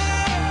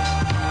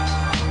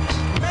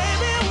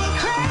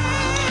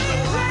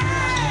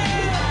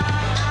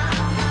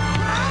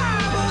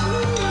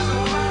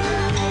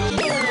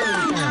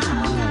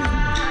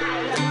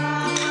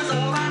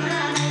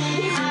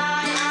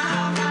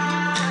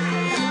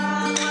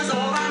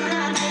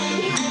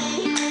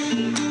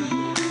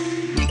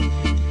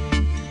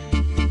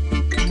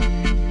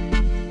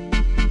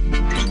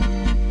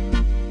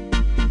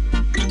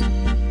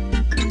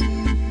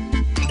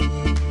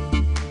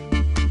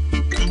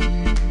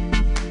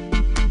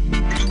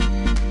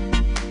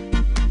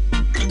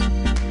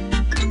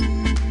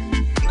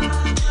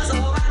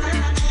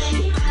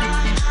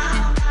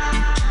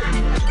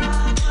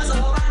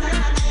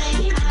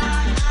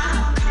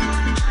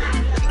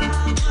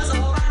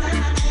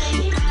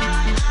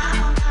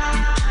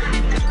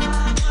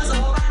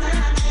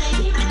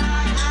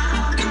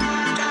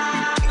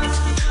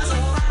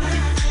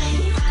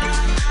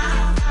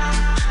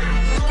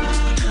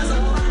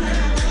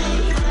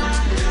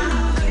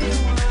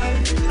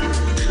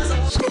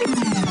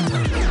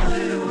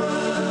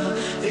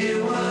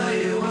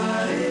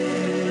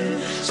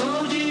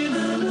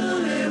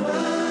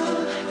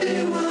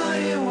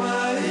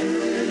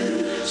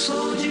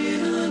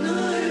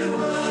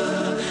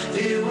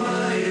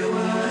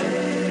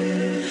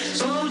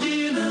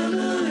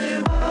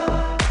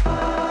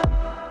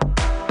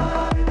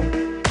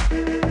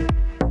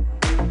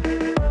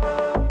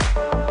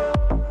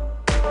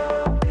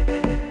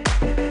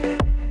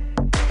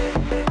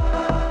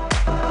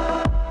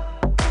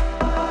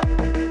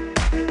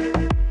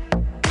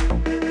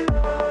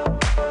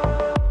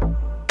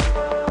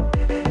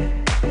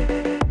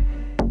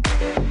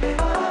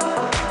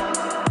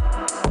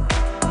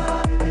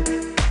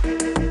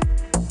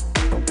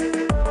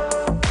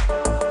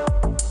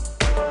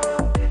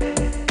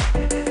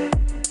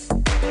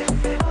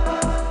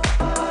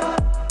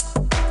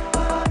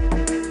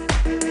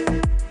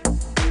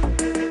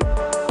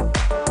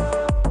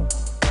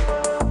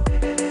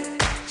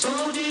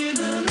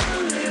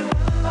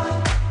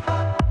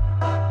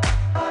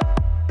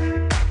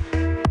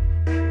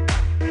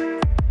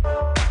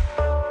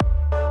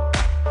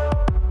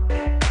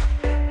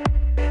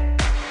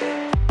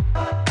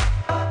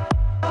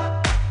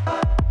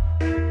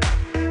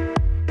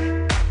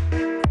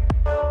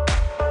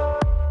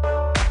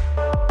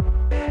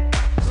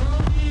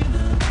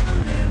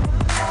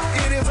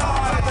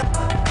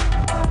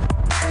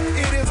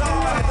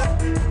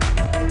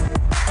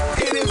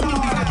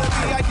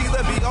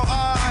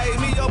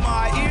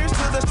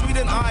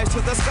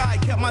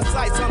 my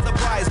sights on the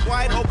prize.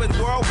 Wide open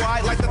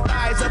worldwide like the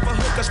thighs of a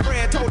hooker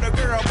spread. Told a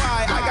girl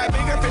bye. I got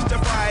bigger fish to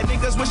fry.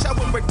 Niggas wish I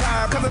would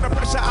retire. Cause of the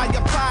pressure I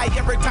apply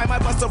every time I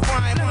bust a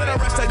rhyme. And the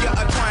rest of you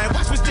are trying.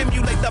 Watch me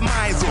stimulate the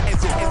minds.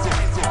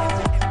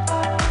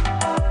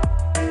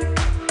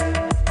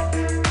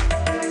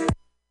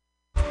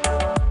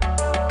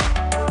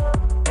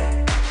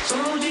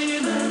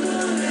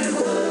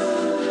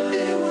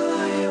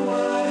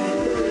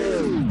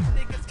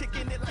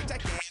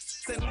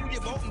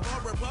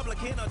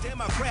 Republican or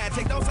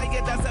Democratic, don't say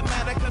it doesn't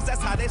matter, cause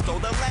that's how they stole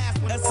the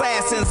last one.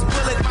 Assassins,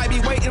 bullet might be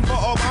waiting for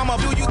Obama.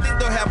 Do you think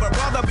they'll have a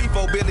brother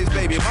before Billy's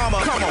baby mama?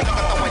 Come on, look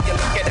at the way you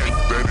look at it.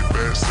 Betty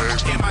Bad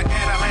Sex. In my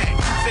Cadillac,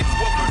 6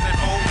 whoopers and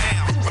 4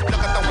 lambs.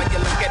 Look at the way you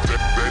look at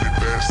it. Betty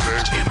Bad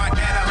Sex. In my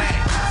Cadillac,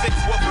 6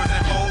 whoopers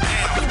and 4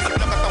 lambs.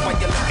 Look at the way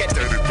you look at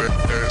it. Betty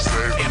Bad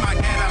Sex. In my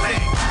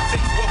Cadillac, 6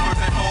 whoopers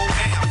and 4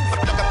 lambs.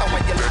 Look at the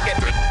way you look at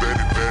it.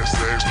 Betty Bad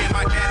Sex. In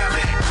my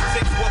Cadillac,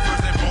 6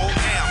 whoopers and 4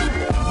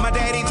 lambs. My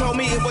daddy told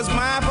me it was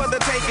mine for the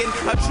taking.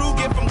 A true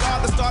gift from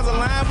God, the stars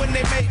aligned when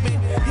they made me.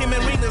 Him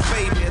and Rena's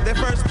baby, their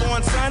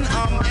firstborn son,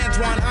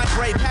 Antoine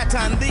Andre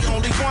Patton, the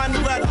only one.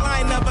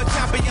 Bloodline of a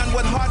champion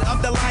with heart of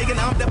the lion.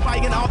 I'm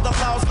defying all the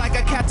laws like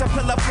a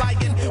caterpillar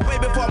flying.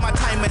 Way before my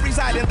time,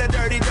 reside in the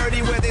dirty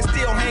where they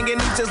still hanging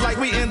just like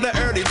we in the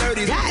early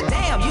 30s. God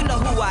damn, you know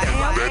who I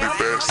am.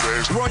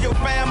 Royal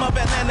fam of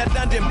Atlanta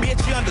Dungeon,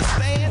 bitch, you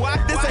understand? Why?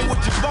 This ain't what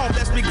you want,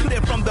 let's be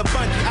clear from the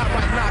bungee.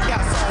 Outright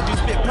knockout songs, you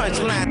spit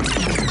punchlines.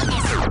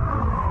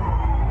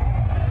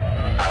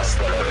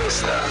 Hasta la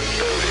vista,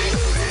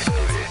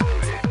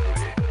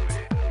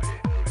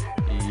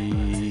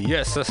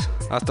 Yes,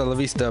 hasta la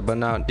vista, but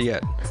not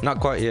yet. Not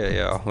quite yet,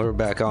 y'all. We're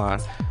back on.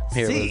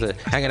 Here with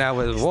it. Hanging out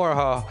with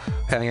Warhol,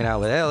 hanging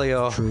out with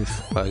Elio.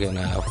 Fucking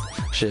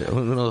shit,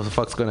 who knows what the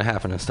fuck's gonna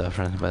happen and stuff,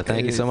 right? But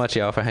thank you so much,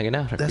 y'all, for hanging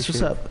out. That's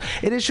what's up.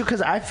 It is true,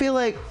 because I feel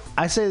like,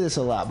 I say this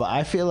a lot, but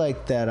I feel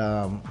like that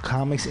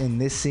comics in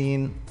this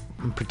scene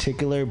in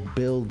particular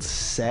build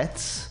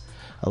sets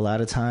a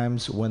lot of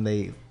times when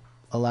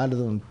a lot of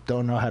them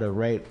don't know how to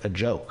write a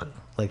joke.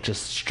 Like,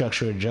 just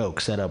structure a joke,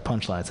 set up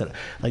punchlines.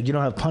 Like, you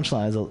don't have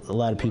punchlines, a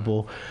lot of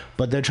people,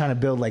 but they're trying to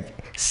build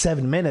like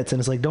 7 minutes, and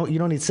it's like, you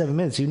don't need 7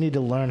 minutes. You need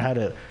to learn how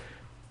to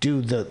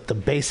do the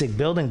basic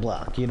building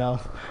block, you know?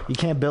 You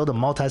can't build a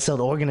multi-celled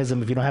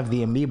organism if you don't have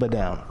the amoeba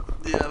down.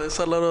 Yeah, there's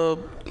a lot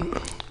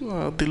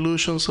of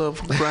delusions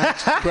of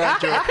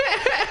grandeur.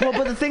 Well,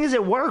 but the thing is,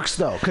 it works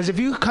though, because if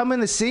you come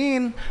in the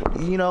scene,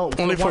 you know,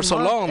 only for so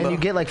long, and though. you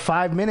get like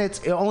 5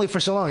 minutes, only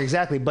for so long,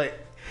 exactly. But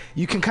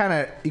you can kind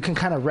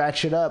of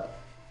ratchet up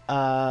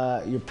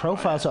your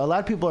profile. So a lot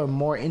of people are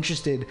more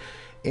interested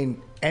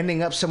in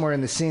ending up somewhere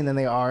in the scene than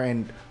they are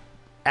in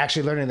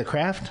actually learning the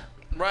craft.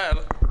 Right.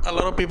 A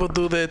lot of people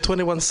do the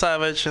 21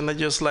 Savage and they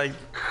just like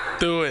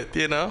do it,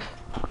 you know?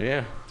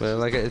 Yeah, but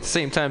like at the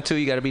same time too,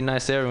 you got to be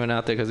nice to everyone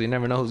out there because you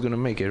never know who's gonna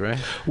make it, right?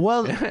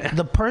 Well,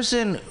 the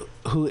person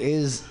who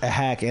is a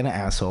hack and an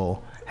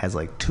asshole has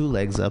like 2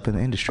 legs up in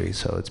the industry,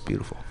 so it's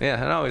beautiful.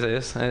 Yeah, it always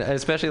is, and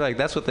especially like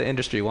that's what the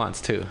industry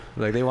wants too.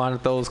 Like they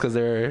want those because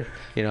they're,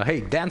 you know,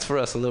 hey, dance for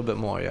us a little bit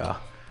more, y'all.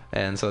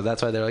 And so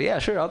that's why they're like, yeah,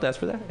 sure, I'll dance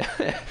for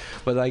that.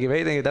 But like, if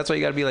anything, that's why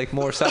you got to be like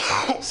more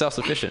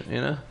self-sufficient,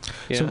 you know?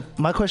 So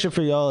my question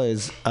for y'all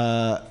is,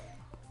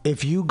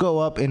 if you go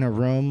up in a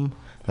room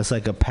that's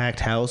like a packed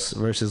house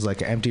versus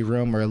like an empty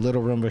room, or a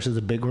little room versus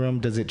a big room,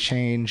 does it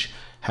change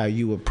how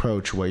you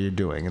approach what you're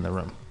doing in the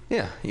room?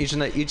 Yeah,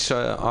 each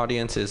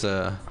audience is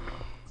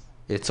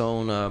its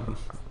own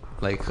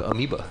like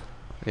amoeba,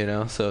 you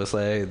know. So it's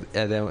like,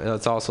 and then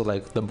it's also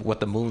like what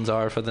the moons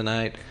are for the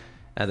night.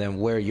 And then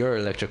where your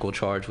electrical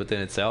charge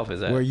within itself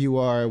is at. Where you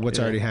are, what's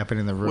already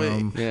happened in the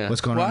room, what's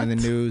going on in the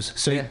news.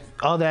 So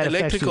all that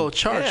electrical affects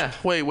charge. Yeah.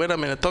 Wait a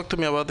minute. Talk to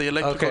me about the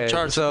electrical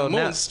charge so of the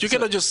moons. You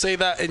cannot just say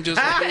that and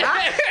just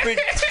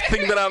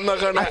think that I'm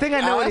not gonna. I think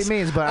I know what he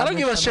means, but I don't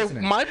give a shit.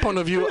 My point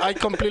of view, I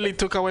completely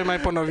took away my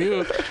point of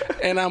view,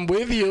 and I'm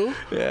with you.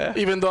 Yeah.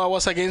 Even though I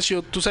was against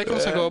you 2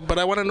 seconds ago, but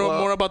I want to know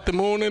more about the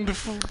moon and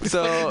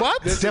so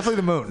what? It's definitely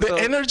the moon. The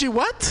energy.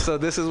 What? So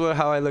this is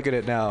how I look at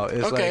it now.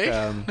 It's okay.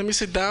 Like, let me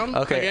sit down.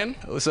 Okay. Again.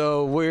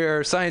 So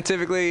we're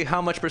scientifically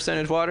how much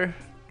percentage water?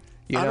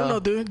 I don't know,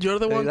 dude. You're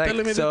the one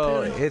telling me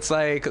so the theory. it's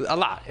like a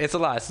lot. It's a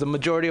lot. It's the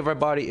majority of our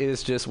body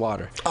is just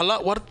water. A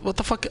lot? What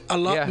the fuck a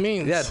lot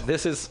means? Yeah,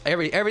 this is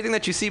everything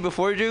that you see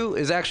before you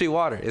is actually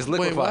water. It's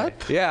liquefied. Wait,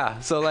 what? Yeah.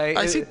 So like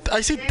I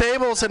see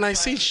tables and I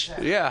see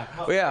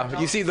yeah.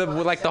 You see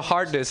the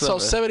hardness. So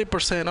of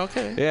 70%,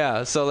 okay.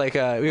 Yeah. So like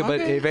but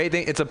if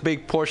anything, it's a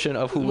big portion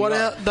of who we are.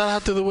 What that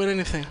have to do with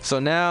anything? So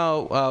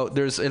now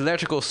there's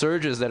electrical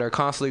surges that are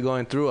constantly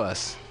going through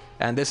us.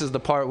 And this is the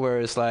part where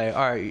it's like,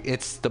 all right,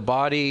 it's the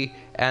body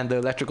and the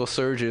electrical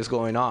surges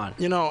going on.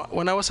 You know,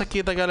 when I was a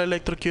kid, I got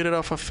electrocuted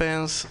off a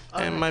fence,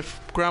 and my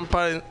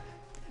grandpa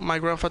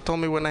told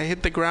me when I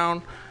hit the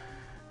ground,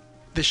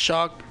 the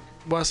shock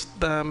was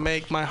to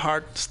make my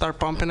heart start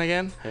pumping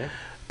again. Yeah.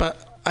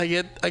 But I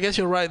guess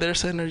you're right.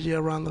 There's energy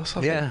around us.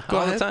 Okay. Yeah, Go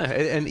all ahead. the time,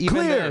 and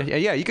even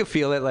yeah, you can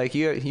feel it. Like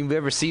you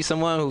ever see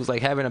someone who's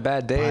like having a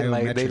bad day, and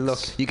like they look,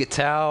 you could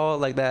tell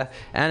like that,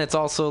 and it's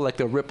also like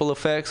the ripple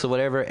effects or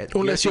whatever.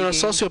 Unless you're a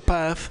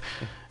sociopath,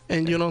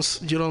 and you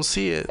don't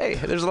see it. Hey,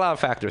 there's a lot of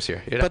factors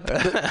here. You know?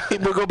 But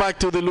we'll go back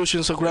to the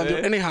illusions of grandeur.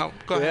 Anyhow,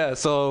 go ahead. Yeah.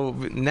 So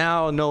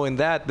now knowing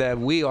that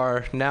we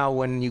are now,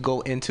 when you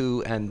go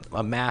into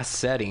a mass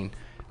setting,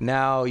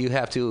 now you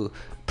have to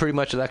pretty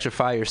much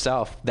electrify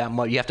yourself that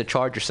much. You have to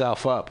charge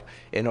yourself up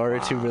in order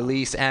to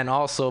release, and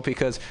also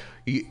because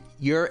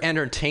you're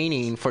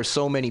entertaining for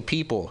so many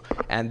people,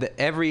 and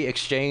every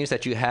exchange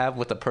that you have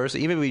with a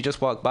person, even if you just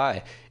walk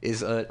by,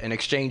 is an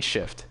exchange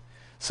shift.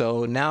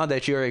 So now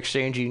that you're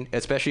exchanging,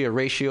 especially a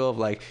ratio of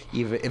like,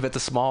 even if it's a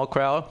small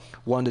crowd,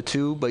 1 to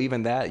 2, but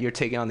even that, you're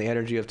taking on the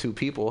energy of 2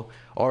 people.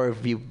 Or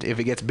if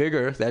it gets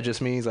bigger, that just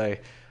means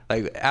like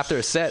after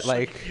a set,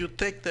 so you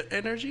take the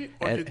energy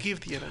or you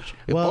give the energy.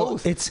 Well,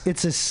 both.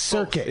 it's a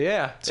circuit. Both.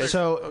 Yeah.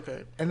 So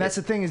and that's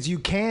the thing is you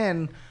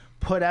can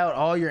put out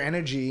all your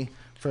energy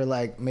for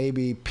like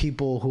maybe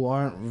people who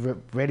aren't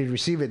ready to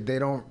receive it. They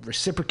don't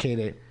reciprocate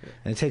it,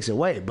 and it takes it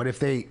away. But if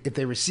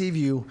they receive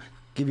you,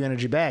 give you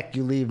energy back,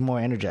 you leave more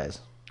energized.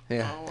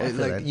 Yeah,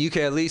 like you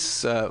can at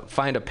least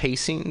find a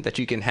pacing that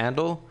you can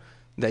handle,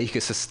 that you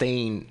can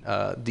sustain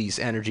these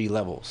energy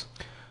levels.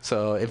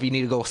 So if you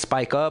need to go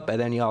spike up, and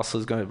then you also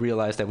is going to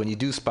realize that when you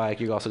do spike,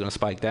 you're also going to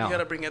spike down. You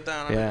got to bring it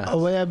down. Yeah. A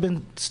way I've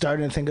been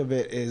starting to think of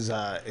it is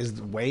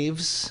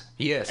waves.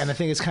 Yes. And I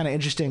think it's kind of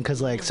interesting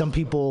because like some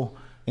people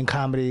in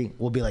comedy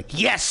will be like,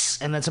 yes,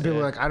 and then some people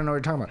are like, I don't know what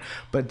you're talking about.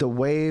 But the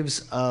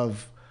waves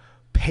of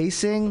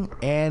pacing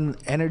and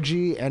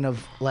energy and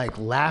of like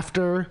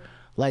laughter,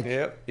 like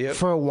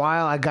for a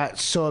while I got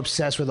so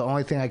obsessed with the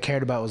only thing I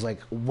cared about was like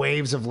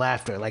waves of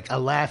laughter. Like a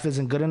laugh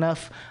isn't good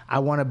enough. I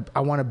want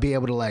to be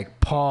able to like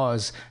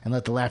pause and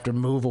let the laughter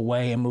move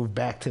away and move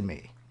back to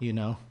me, you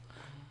know?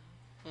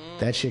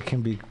 That shit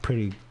can be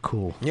pretty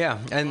cool. Yeah,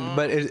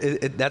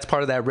 but that's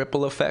part of that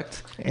ripple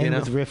effect. And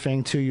with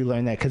riffing too, you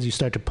learn that because you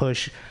start to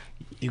push.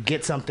 You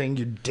get something,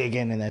 you dig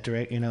in that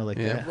direction, you know, like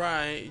that.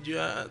 Right.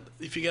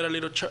 If you get a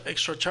little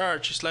extra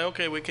charge, it's like,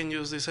 okay, we can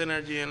use this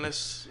energy and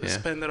let's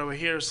spend it over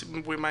here.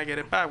 We might get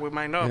it back, we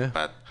might not,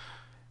 but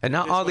and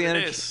not all the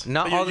energy.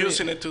 Not all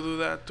using it to do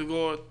that, to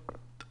go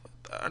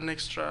an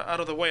extra out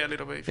of the way a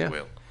little bit, if you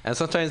will. And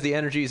sometimes the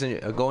energy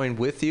isn't going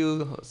with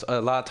you.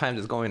 A lot of times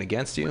it's going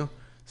against you.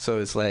 So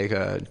it's like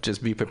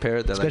just be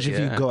prepared. That especially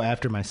if you go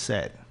after my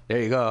set. There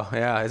you go.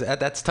 Yeah,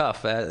 that's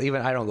tough.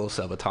 Even I don't go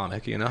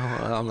subatomic, you know.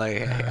 I'm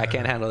like, I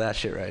can't handle that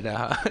shit right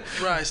now.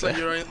 Right. It's like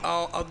you're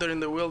out there in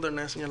the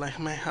wilderness, and you're like,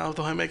 man, how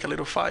do I make a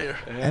little fire?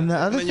 And the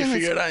other thing thing you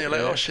figure it out, you're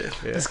like, oh shit.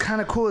 It's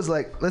kind of cool. Is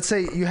like, let's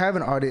say you have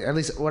an audience. At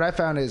least what I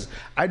found is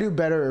I do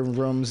better in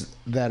rooms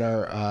that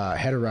are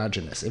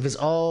heterogeneous. If it's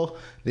all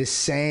the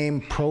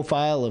same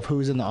profile of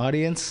who's in the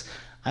audience,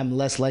 I'm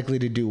less likely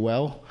to do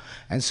well.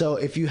 And so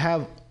if you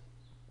have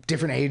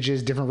different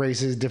ages, different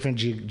races, different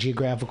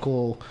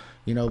geographical,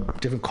 you know,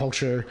 different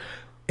culture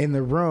in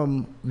the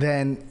room,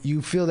 then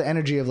you feel the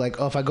energy of like,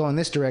 oh, if I go in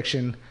this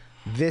direction,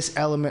 this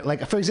element,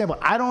 like for example,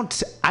 I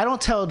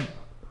don't tell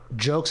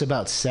jokes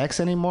about sex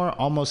anymore,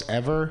 almost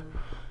ever,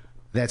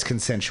 that's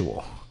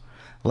consensual.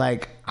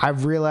 Like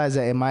I've realized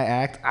that in my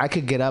act, I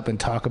could get up and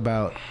talk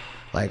about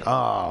like,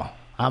 oh,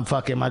 I'm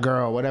fucking my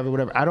girl,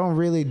 whatever. I don't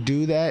really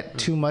do that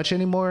too much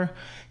anymore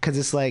because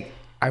it's like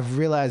I've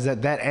realized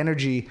that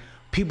energy,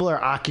 people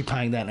are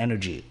occupying that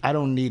energy. I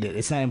don't need it.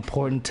 It's not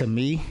important to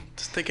me.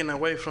 It's taken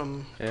away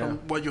from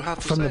what you have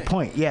to say. From the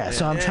point,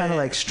 So I'm trying to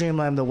like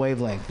streamline the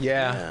wavelength.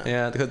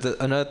 Yeah. Because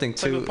another thing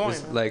too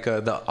is like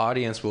the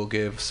audience will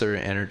give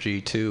certain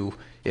energy too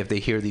if they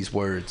hear these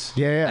words.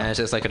 Yeah. And it's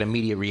just like an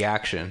immediate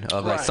reaction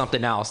of like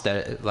something else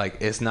that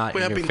like is not.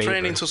 We in have your been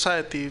trained favor. in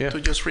society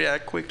to just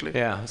react quickly.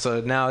 Yeah. So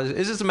now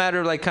it's just a matter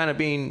of like kind of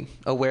being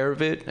aware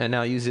of it and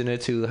now using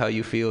it to how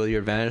you feel your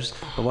advantage.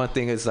 But one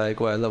thing is like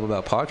what I love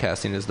about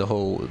podcasting is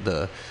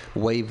the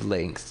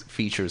wavelength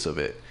features of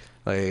it.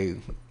 Like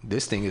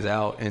this thing is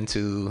out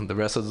into the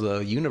rest of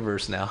the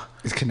universe now.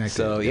 It's connected.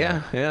 So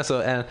yeah.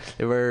 So and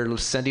we're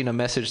sending a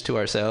message to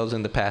ourselves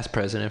in the past,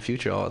 present, and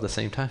future all at the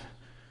same time.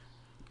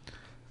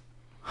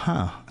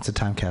 Huh. It's a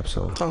time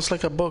capsule. Sounds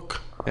like a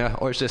book. Yeah,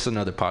 or it's just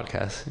another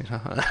podcast. You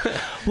know?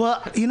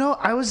 Well, you know,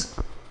 I was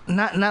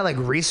not like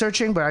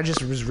researching, but I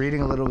just was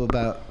reading a little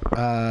about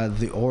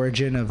the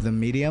origin of the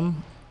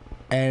medium.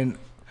 And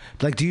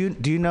like, do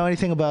you know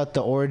anything about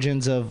the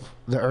origins of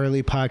the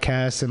early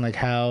podcasts and like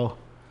how?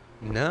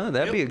 No,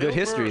 that'd be a good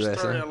history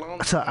lesson.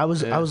 So I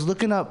was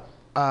looking up.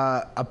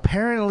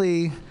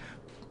 Apparently,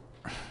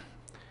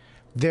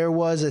 there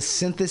was a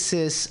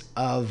synthesis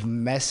of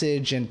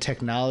message and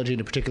technology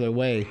in a particular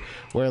way,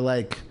 where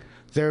like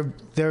there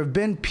have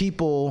been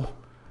people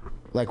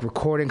like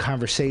recording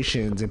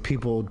conversations and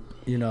people,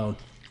 you know,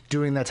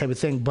 doing that type of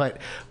thing, but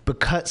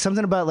because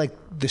something about like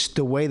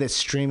the way that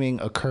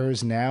streaming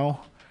occurs now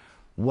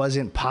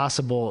wasn't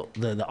possible,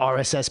 the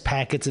RSS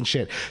packets and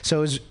shit. So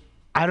it was,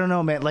 I don't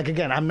know, man. Like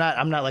again, I'm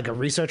not like a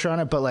researcher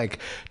on it, but like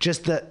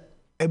just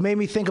it made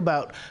me think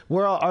about,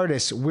 we're all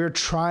artists. We're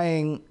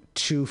trying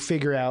to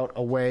figure out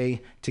a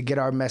way to get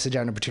our message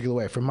out in a particular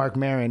way. For Mark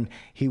Maron,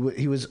 he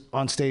was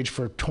on stage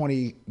for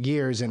 20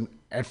 years, and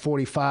at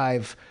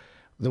 45,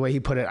 the way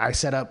he put it, I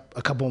set up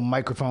a couple of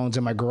microphones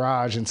in my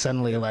garage, and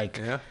suddenly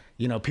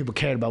people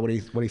cared about what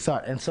he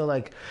thought. And so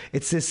like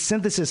it's this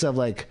synthesis of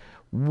like,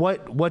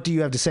 what do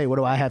you have to say? What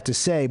do I have to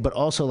say? But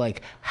also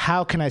like,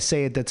 how can I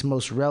say it that's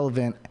most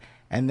relevant?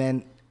 And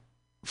then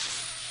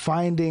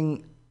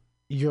finding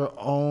your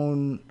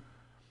own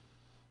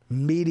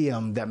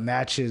medium that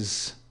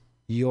matches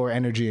your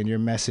energy and your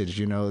message.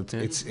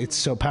 It's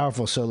so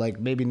powerful. So like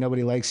maybe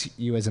nobody likes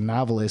you as a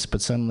novelist,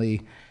 but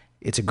suddenly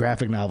it's a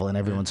graphic novel and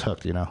everyone's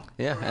hooked.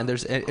 Yeah, and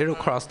it'll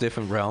cross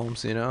different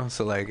realms.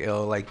 So like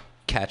it'll like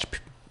catch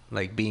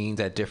like beings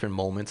at different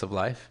moments of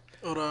life.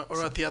 Or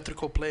a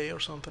theatrical play or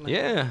something like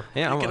yeah, that.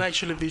 Yeah. You can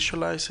actually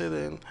visualize it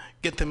and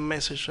get the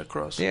message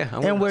across. Yeah.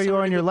 And where you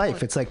are in your life.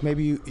 Point. It's like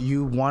maybe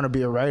you want to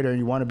be a writer and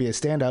you want to be a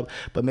stand-up,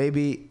 but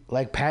maybe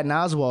like Patton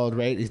Oswalt,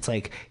 right? It's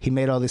like he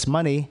made all this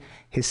money.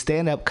 His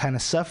stand-up kind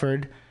of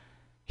suffered.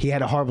 He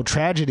had a horrible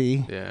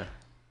tragedy. Yeah.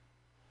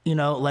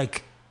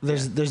 Like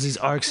there's these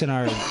arcs in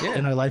our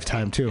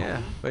lifetime too.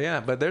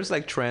 Yeah. But there's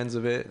like trends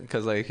of it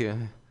because like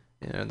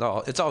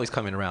it's always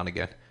coming around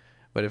again.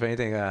 But if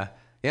anything,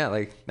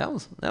 like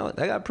that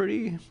got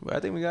pretty. I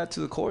think we got to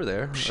the core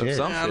there. Shit.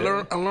 I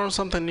learned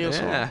something new.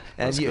 Yeah,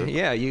 and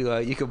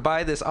you could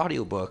buy this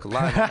audiobook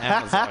live on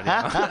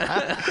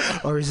Amazon.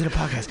 Or is it a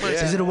podcast?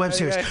 Is it a web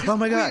series? Oh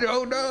my God! We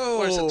don't know.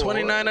 Or is it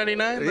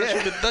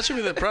 $29.99? That should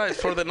be the price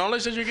for the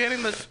knowledge that you're getting.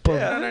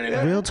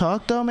 $29.99. Real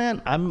talk though,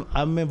 man.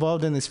 I'm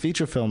involved in this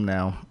feature film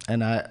now,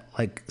 and I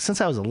like since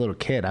I was a little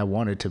kid, I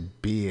wanted to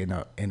be in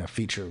a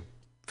feature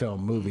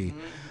film movie. Mm-hmm.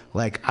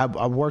 Like I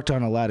worked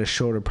on a lot of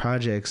shorter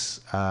projects,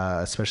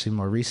 especially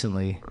more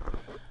recently,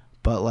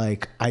 but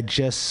like I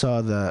just saw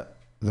the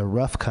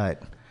rough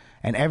cut,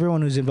 and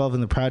everyone who's involved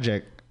in the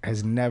project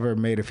has never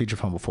made a feature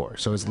film before.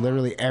 So it's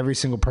literally every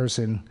single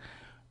person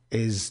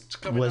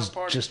was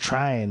just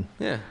trying.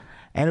 Yeah,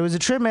 and it was a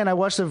trip, man. I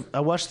watched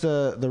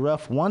the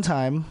rough one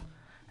time,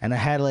 and I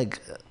had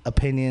like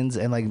opinions,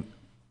 and like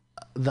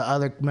the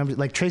other members,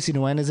 like Tracy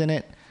Nguyen is in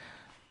it.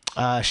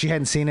 She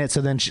hadn't seen it,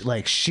 so then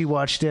she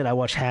watched it. I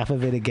watched half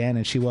of it again,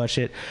 and she watched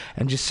it,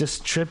 and just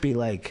trippy.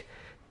 Like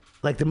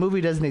the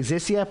movie doesn't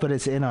exist yet, but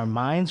it's in our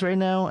minds right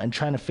now, and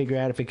trying to figure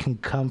out if it can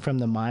come from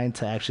the mind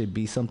to actually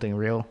be something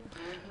real.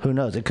 Who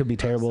knows? It could be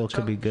terrible. It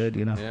could be good.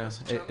 Yeah.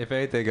 If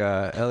anything,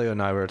 Elio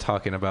and I were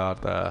talking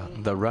about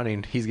the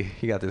running.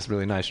 He got this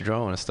really nice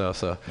drone and stuff.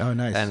 So. Oh,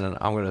 nice. And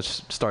I'm gonna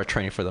start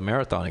training for the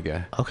marathon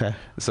again. Okay.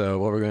 So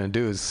what we're gonna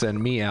do is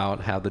send me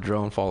out, have the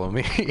drone follow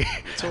me.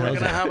 So we're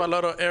gonna have a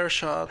lot of air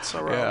shots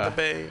around the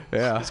bay.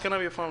 Yeah. It's gonna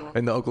be fun.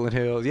 In the Oakland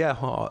Hills,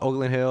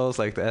 Oakland Hills,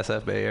 like the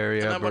SF Bay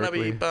Area. And I'm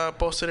Berkeley. gonna be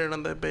posted it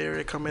on the Bay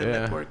Area Community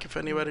Network if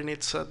anybody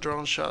needs a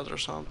drone shot or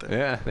something.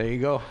 Yeah, there you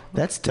go.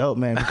 That's dope,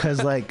 man.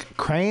 Because like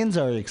cranes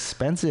are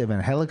expensive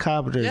and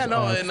helicopters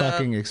are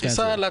fucking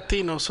expensive. It's a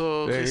Latino,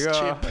 so it's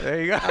cheap.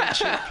 There you go.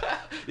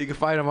 You can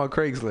find them on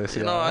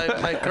Craigslist.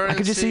 My currency. I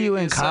could just see you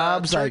in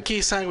Cobb's,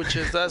 turkey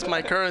sandwiches. That's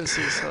my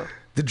currency. So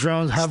the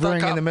drone's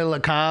hovering in the middle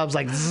of Cobb's,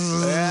 like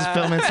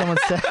filming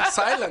someone's set.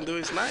 Silent,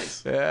 dude. It's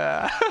nice.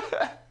 Yeah.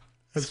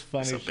 That's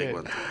funny shit. Big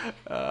one.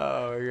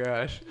 Oh my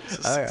gosh.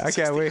 I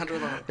can't wait.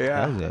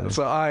 Yeah.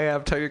 So I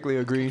have technically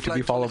agreed to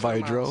be followed by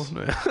a drone.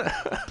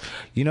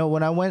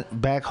 When I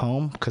went back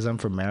home, because I'm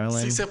from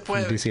Maryland,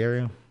 from the DC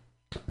area,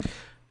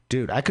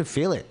 dude, I could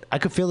feel it. I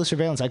could feel the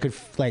surveillance. I could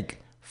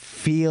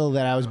feel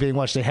that I was being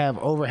watched. They have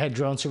overhead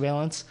drone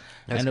surveillance.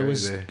 That's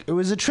crazy. It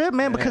was a trip,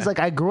 man, because like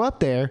I grew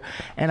up there,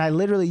 and I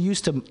literally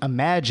used to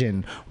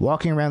imagine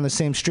walking around the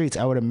same streets.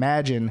 I would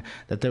imagine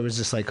that there was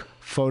this like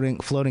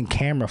floating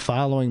camera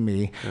following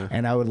me,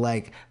 and I would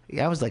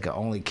I was like an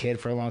only kid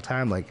for a long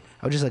time. Like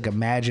I would just like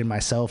imagine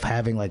myself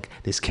having like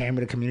this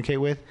camera to communicate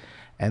with,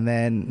 and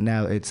then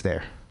now it's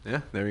there.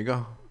 Yeah, there you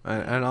go.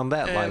 And on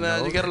that light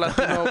note, you gotta let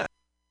them know.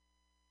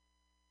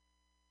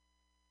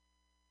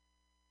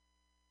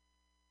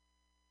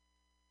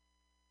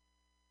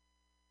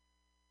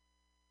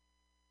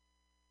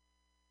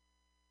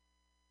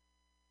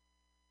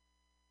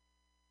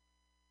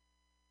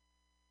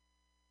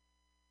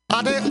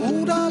 Ade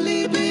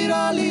urali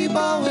birali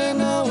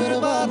bawena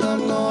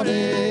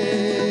urvadanore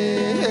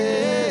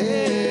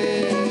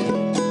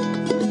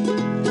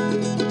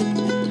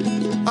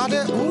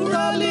Ade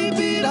urali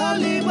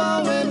birali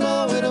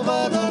bawena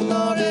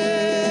urvadanore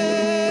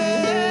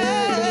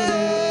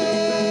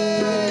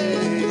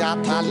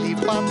Atali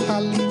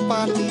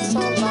pati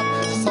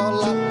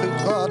solat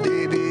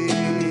godiri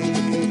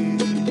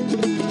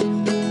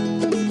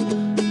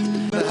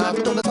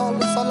Behato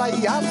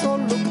solaya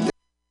soluk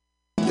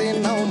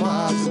não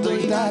mais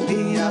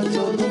doidadia,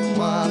 solo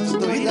mais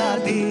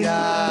doidadia.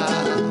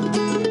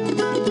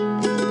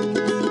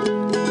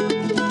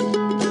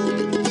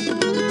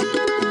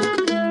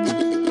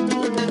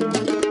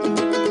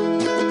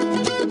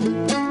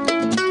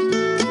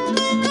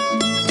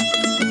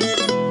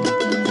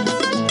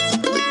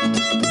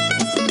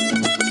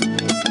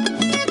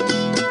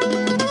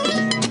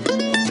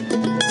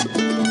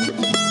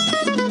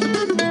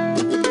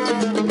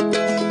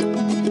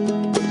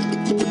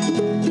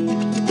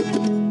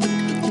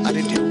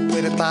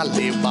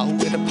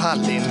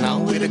 le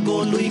now it go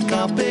lui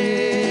kape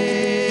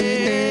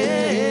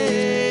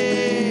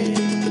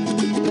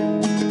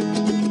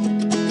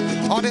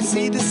ore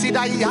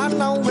sida ya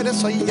now it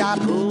so ya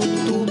ro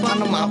tu pan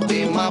ma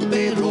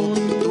pe ro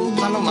tu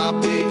pan ma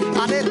pe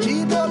are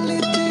chidoli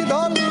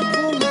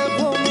phule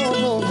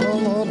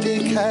bhomo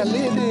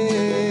dikhale re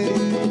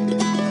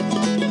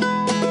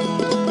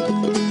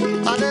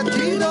are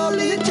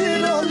chidoli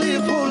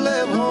phule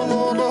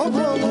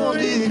bhomo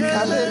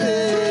dikhale re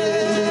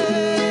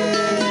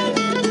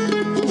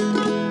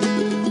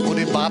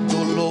ore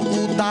batolo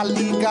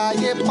udali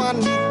gaye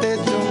panite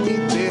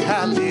jomite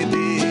hale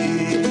re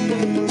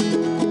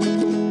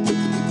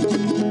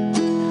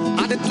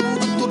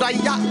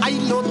Turaya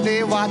ailo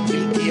dewa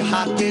dilki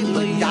hate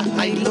loya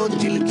ailo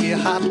dilki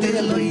hate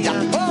loya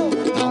oh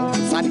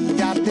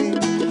sariya de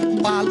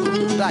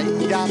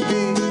paluraya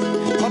de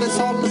ore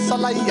sol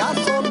salaya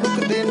so look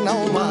de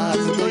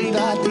namaz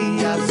doira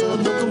dia so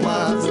look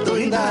mas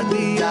doira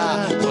dia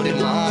ore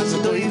mas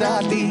doira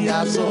dia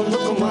so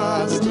look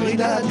mas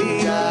doira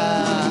dia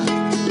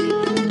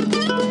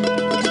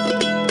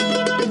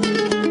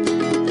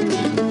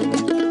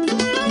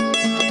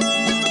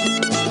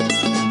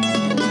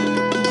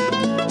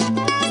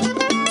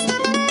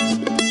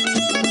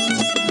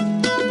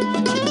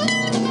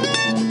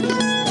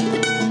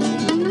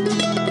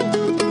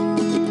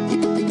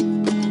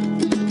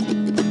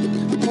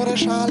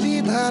শালি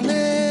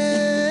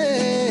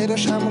ধানের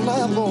শ্যামলা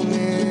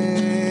বনে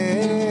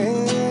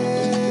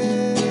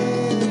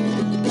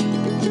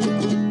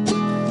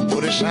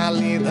ওরে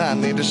শালি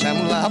ধানের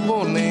শ্যামলা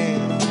বনে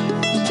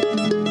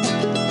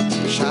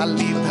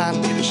শালি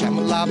ধানের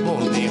শ্যামলা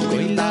বনে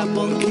কইলা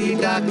পঙ্খি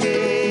ডাকে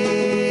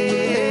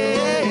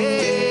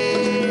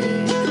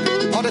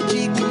ওরে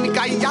চিকনি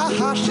গাইয়া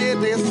হাসে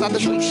রে সাদ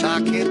সরষা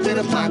ক্ষেতের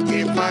ফাঁকে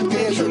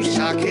ফাঁকে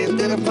সরষা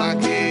ক্ষেতের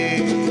ফাঁকে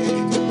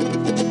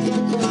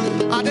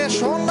আরে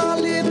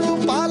সোনালি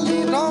রূপালি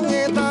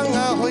রঙে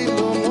রাঙা হইল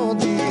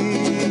নদী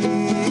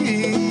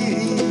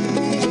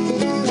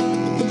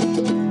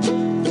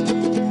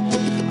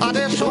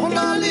আরে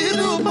সোনালি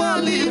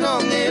রূপালি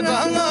রঙে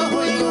রাঙা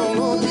হইল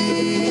নদী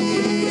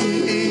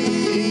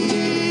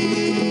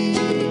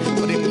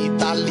ওরে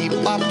মিতালি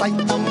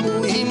পাতাইতাম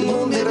মুই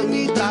মনের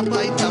মিতা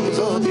পাইতাম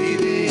যদি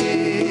রে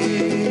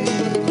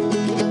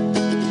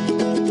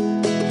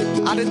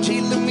আরে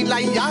ঝিল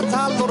মিলাইয়া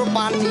ঝালর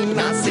পানি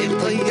নাচে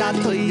থইয়া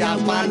থইয়া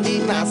পানি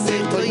নাচে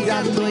থইয়া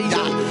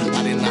থইয়া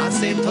আরে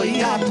নাচে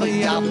থইয়া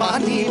থইয়া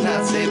পানি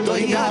নাচে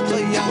থইয়া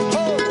থইয়া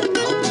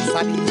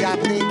সারিয়া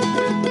রে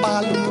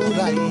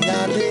পালুরাইয়া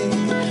রে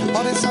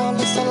ওরে সল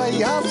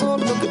সলাইয়া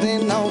সোলুক দে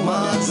নাও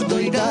মাছ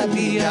দইরা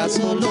দিয়া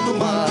সোলুক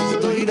মাছ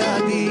দইরা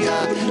দিয়া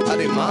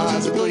আরে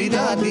মাছ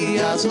দইরা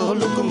দিয়া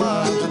সোলুক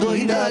মাছ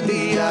দইরা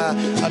দিয়া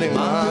আরে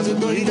মাছ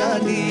দইরা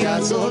দিয়া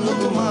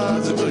সোলুক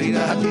মাছ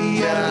দইরা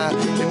দিয়া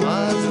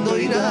মাছ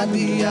দইরা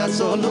দিয়া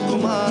সোলুক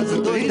মাছ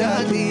দইরা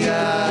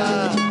দিয়া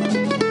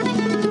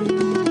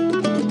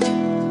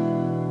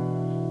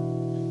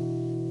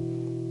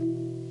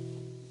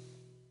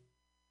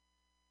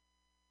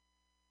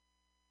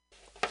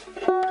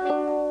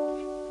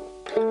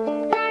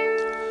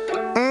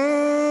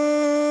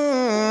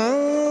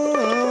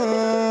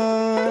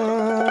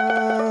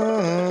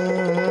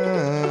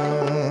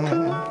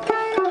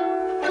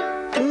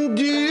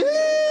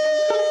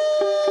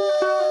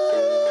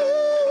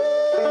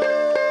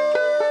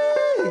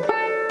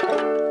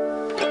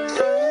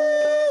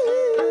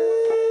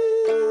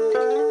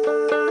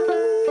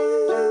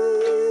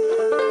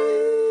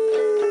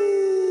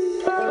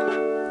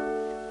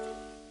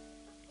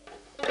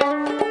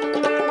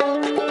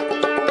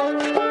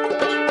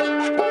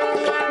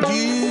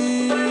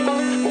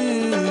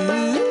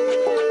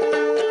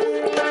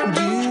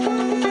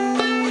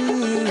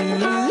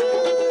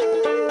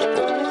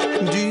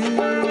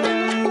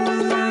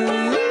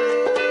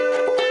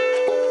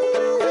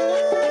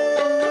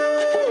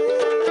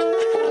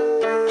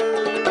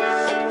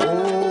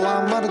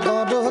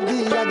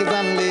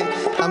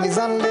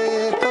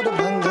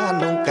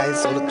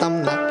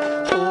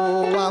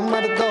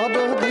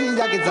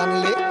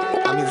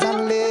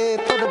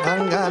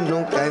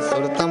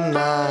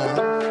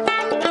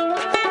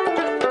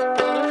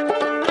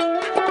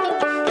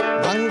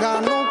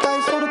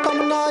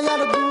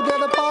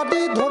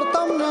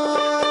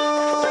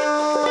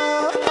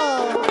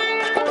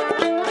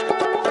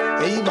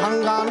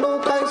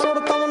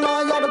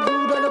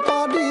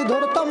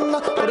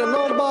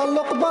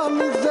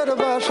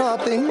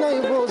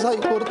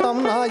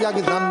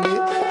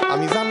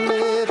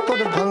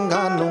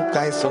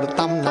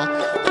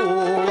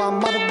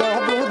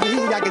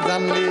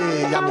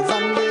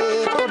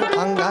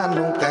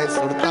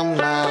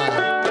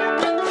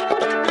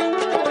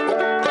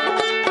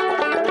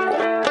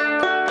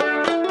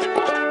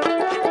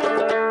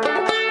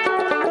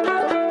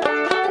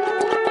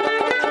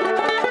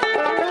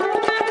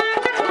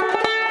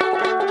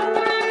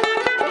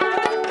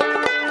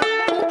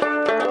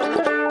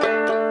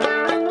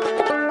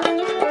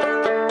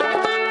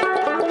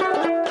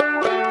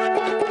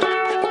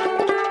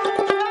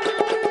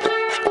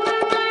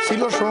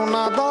ছিল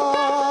সোনা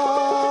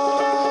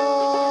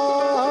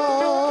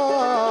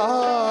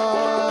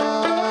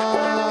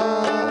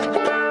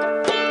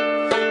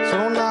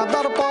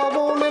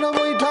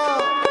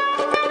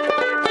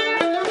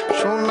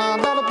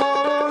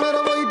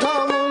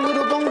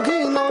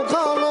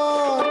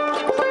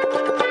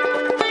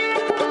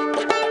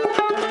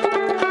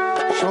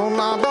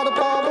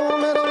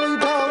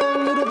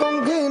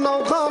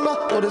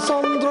ওরে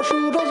চন্দ্র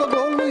সূরজ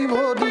গলুই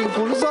ভরি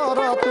ফুল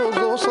জরা তো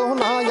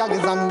জোসনা আগে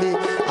জানলে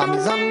আমি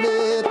জানলে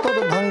তোর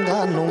ভাঙ্গা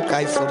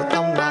নৌকায়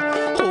চড়তাম না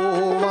ও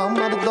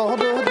আমার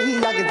দরদি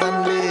আগে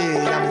জানলে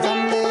আমি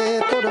জানলে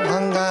তোর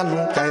ভাঙ্গা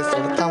নৌকায়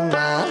চড়তাম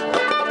না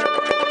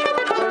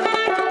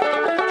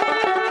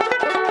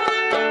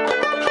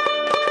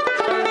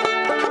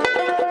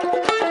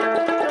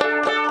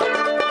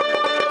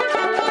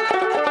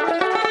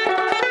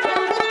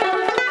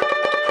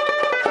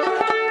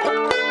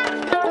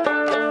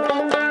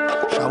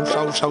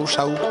সাউ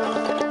সাউ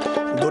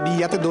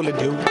দড়িয়াতে দোলে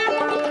ঢেউ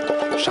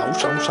সাউ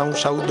সাউ সাউ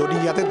সাউ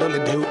দড়িয়াতে দোলে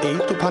ঢেউ এই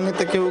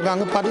তুফানেতে কেউ গান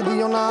পাড়ি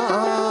দিও না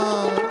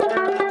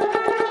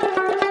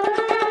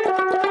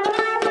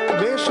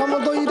বেসম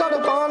দইরার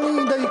পানি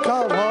দেখা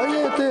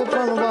ভয়েতে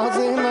প্রাণ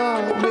বাজে না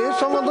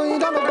বেসম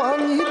দইরার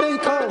পানি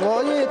দেখা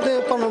ভয়েতে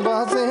প্রাণ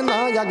বাজে না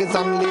আগে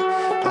জানলে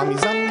আমি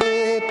জানলে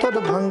তোর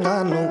ভাঙ্গা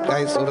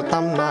নৌকায়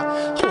চড়তাম না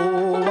ও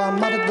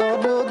আমার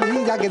দরদি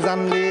আগে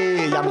জানলে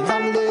আমি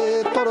জানলে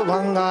তোর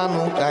ভাঙ্গা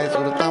নৌকায়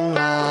চড়তাম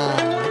না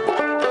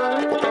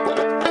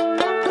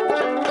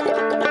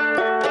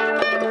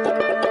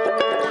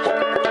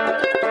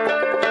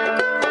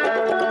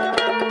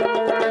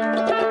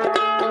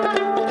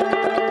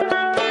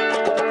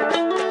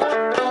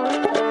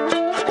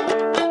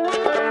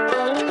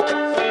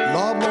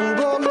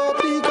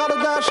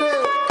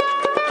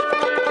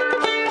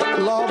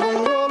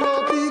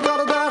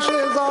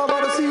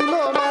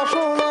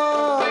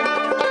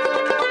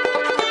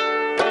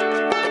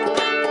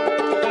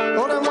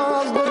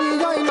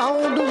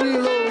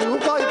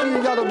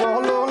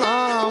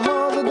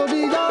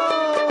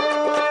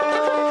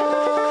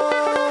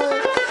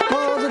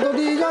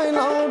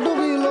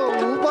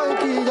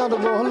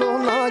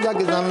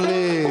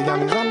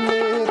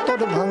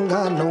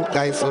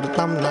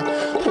চড়তাম না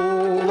ও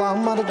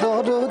আমার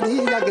দরদি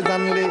আগে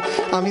জানলে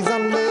আমি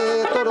জানলে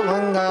তোর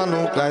ভাঙ্গা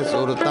নৌকায়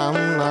চড়তাম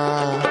না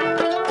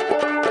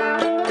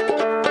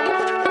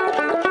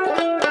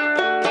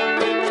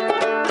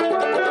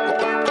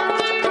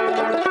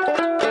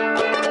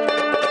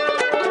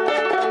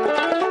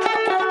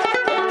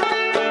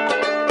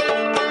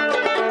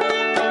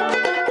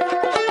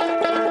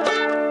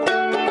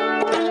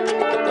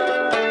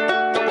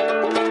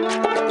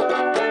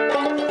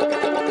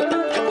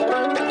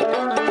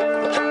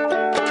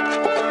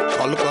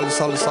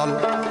চল চল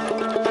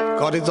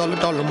করে জল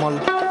টলমল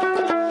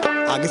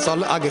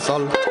আগে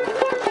চল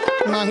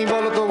নাহি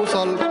বল তবু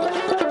চল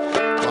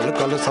কল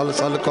কল চল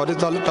চল করে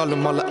জল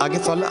টলমল আগে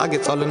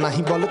চল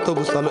নাহি বল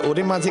তবু চল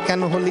ওরে মাঝে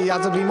কেন হলি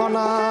আজ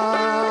বিমনা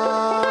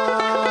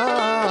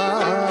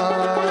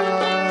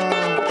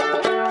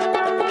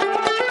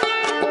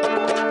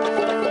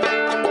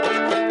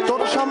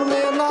তোর সামনে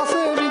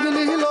নাচে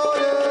বিজলি হিলো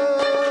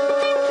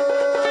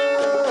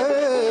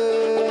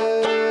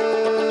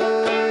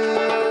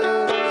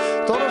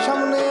তোর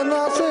সামনে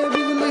নাচে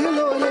বিজলি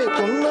হিলো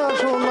কন্যা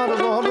সোনার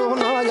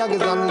গহনা আগে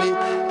জানলে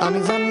আমি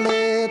জানলে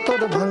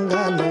তোর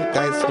ভাঙ্গা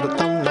নৌকায়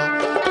চড়তাম না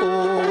ও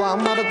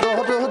আমার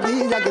দরদি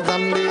আগে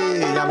জানলে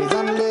আমি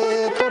জানলে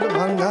তোর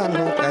ভাঙ্গা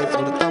নৌকায়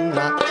চড়তাম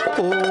না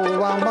ও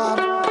আমার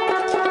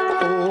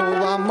ও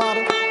আমার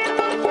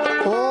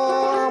ও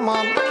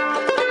আমার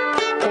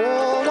ও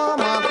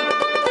আমার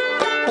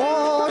ও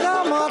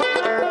আমার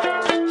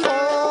ও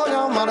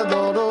আমার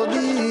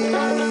দরদি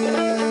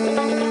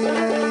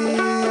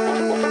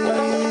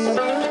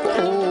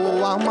ও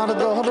আমার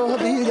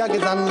দরদি আগে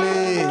জানলে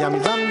আমি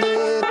জানলে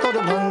তোর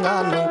ভাঙ্গা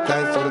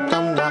নৌকায়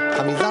চড়তাম না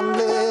আমি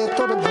জানলে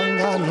তোর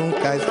ভাঙ্গা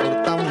নৌকায়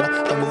চড়তাম না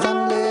আমি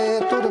জানলে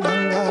তোর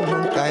ভাঙ্গা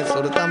নৌকায়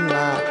চড়তাম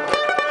না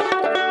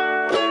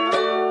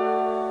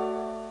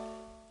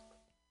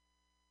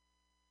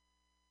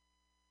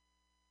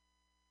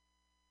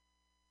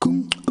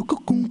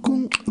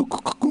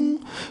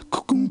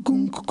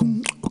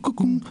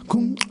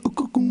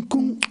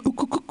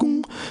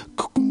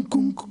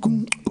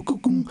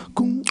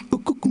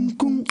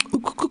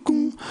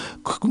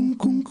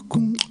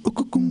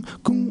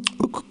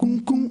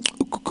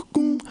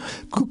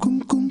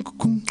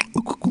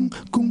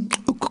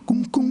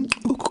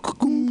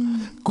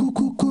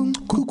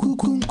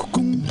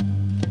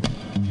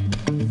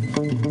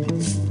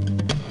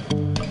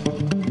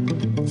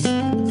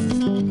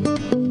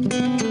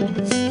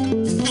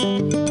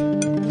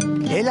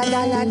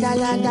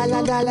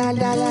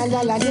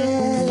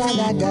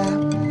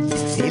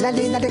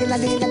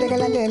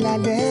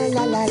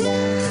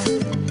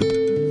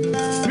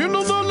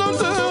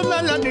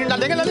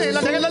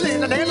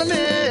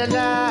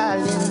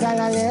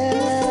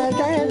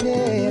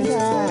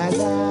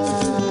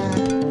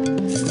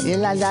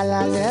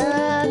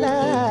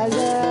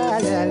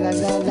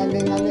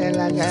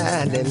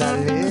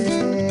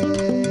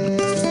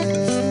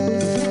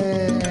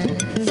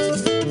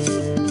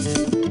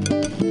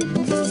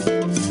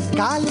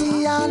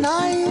কালিয়া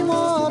নাই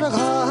মোর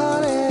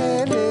ঘরে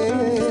রে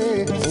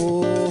ও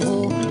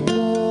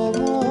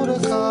মোর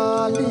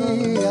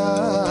কালিয়া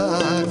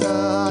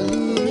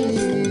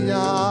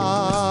কালিয়া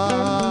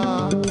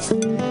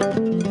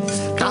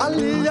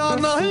কালিয়া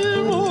নাই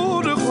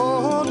মোর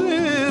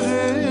ঘরে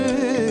রে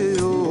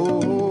ও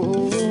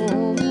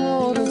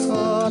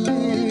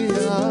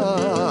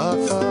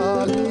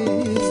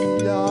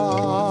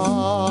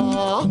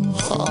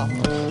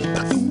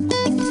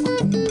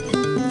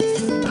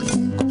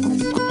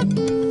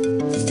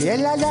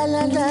la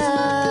la la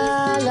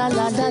la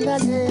la la la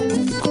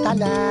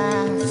la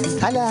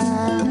la la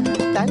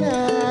la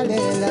la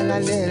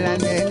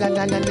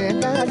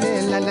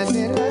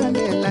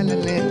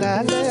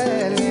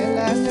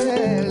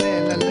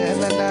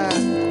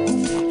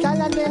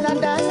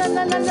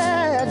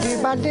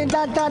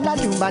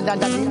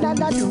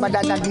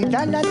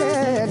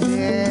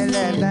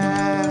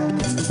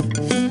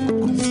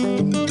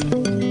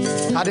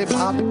Hare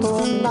bhatto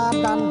na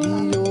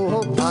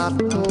dandiyo,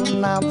 bhatto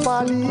na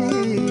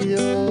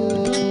valiyo.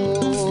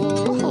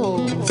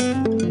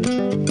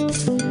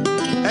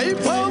 Hey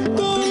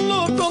bhatto na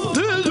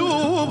dandiyo,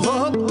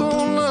 bhatto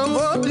na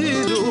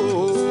valiyo.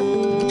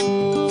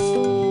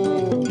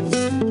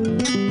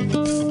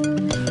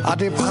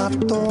 Hare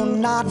bhatto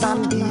na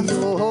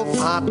dandiyo,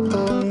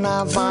 bhatto na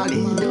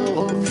valiyo.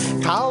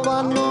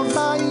 Kawano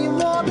nai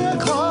mode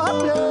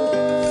khade.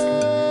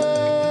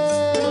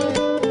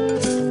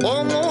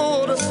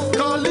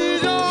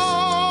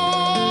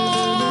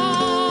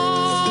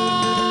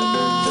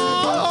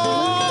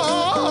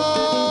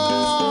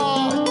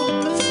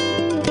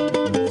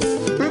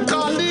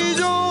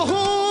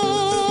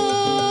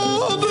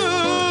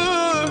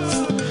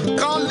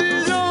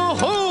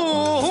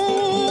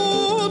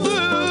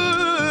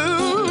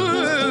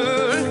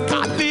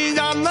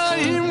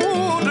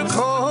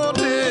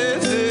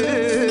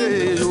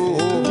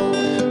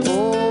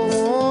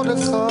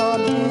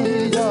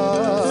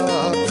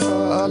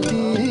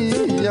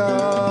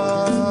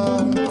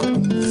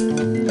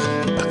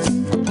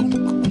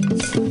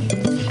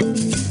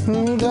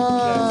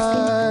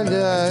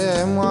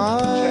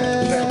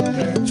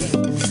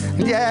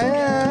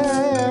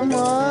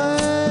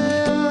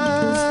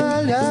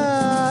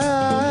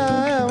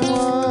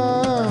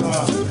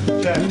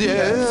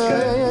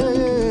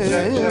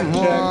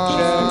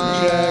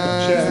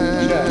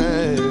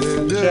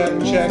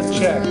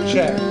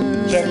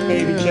 Check,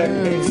 baby,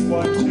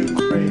 1, 2,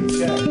 3,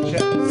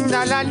 check.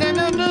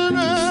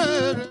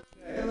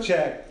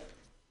 Check.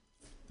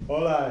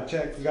 Hola,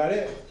 check. Got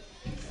it?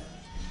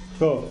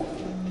 Cool.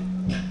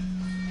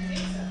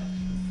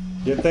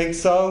 You think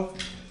so?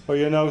 Or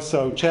you know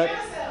so? Check.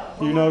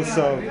 You know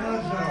so.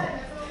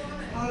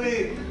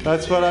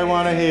 That's what I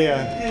want to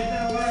hear.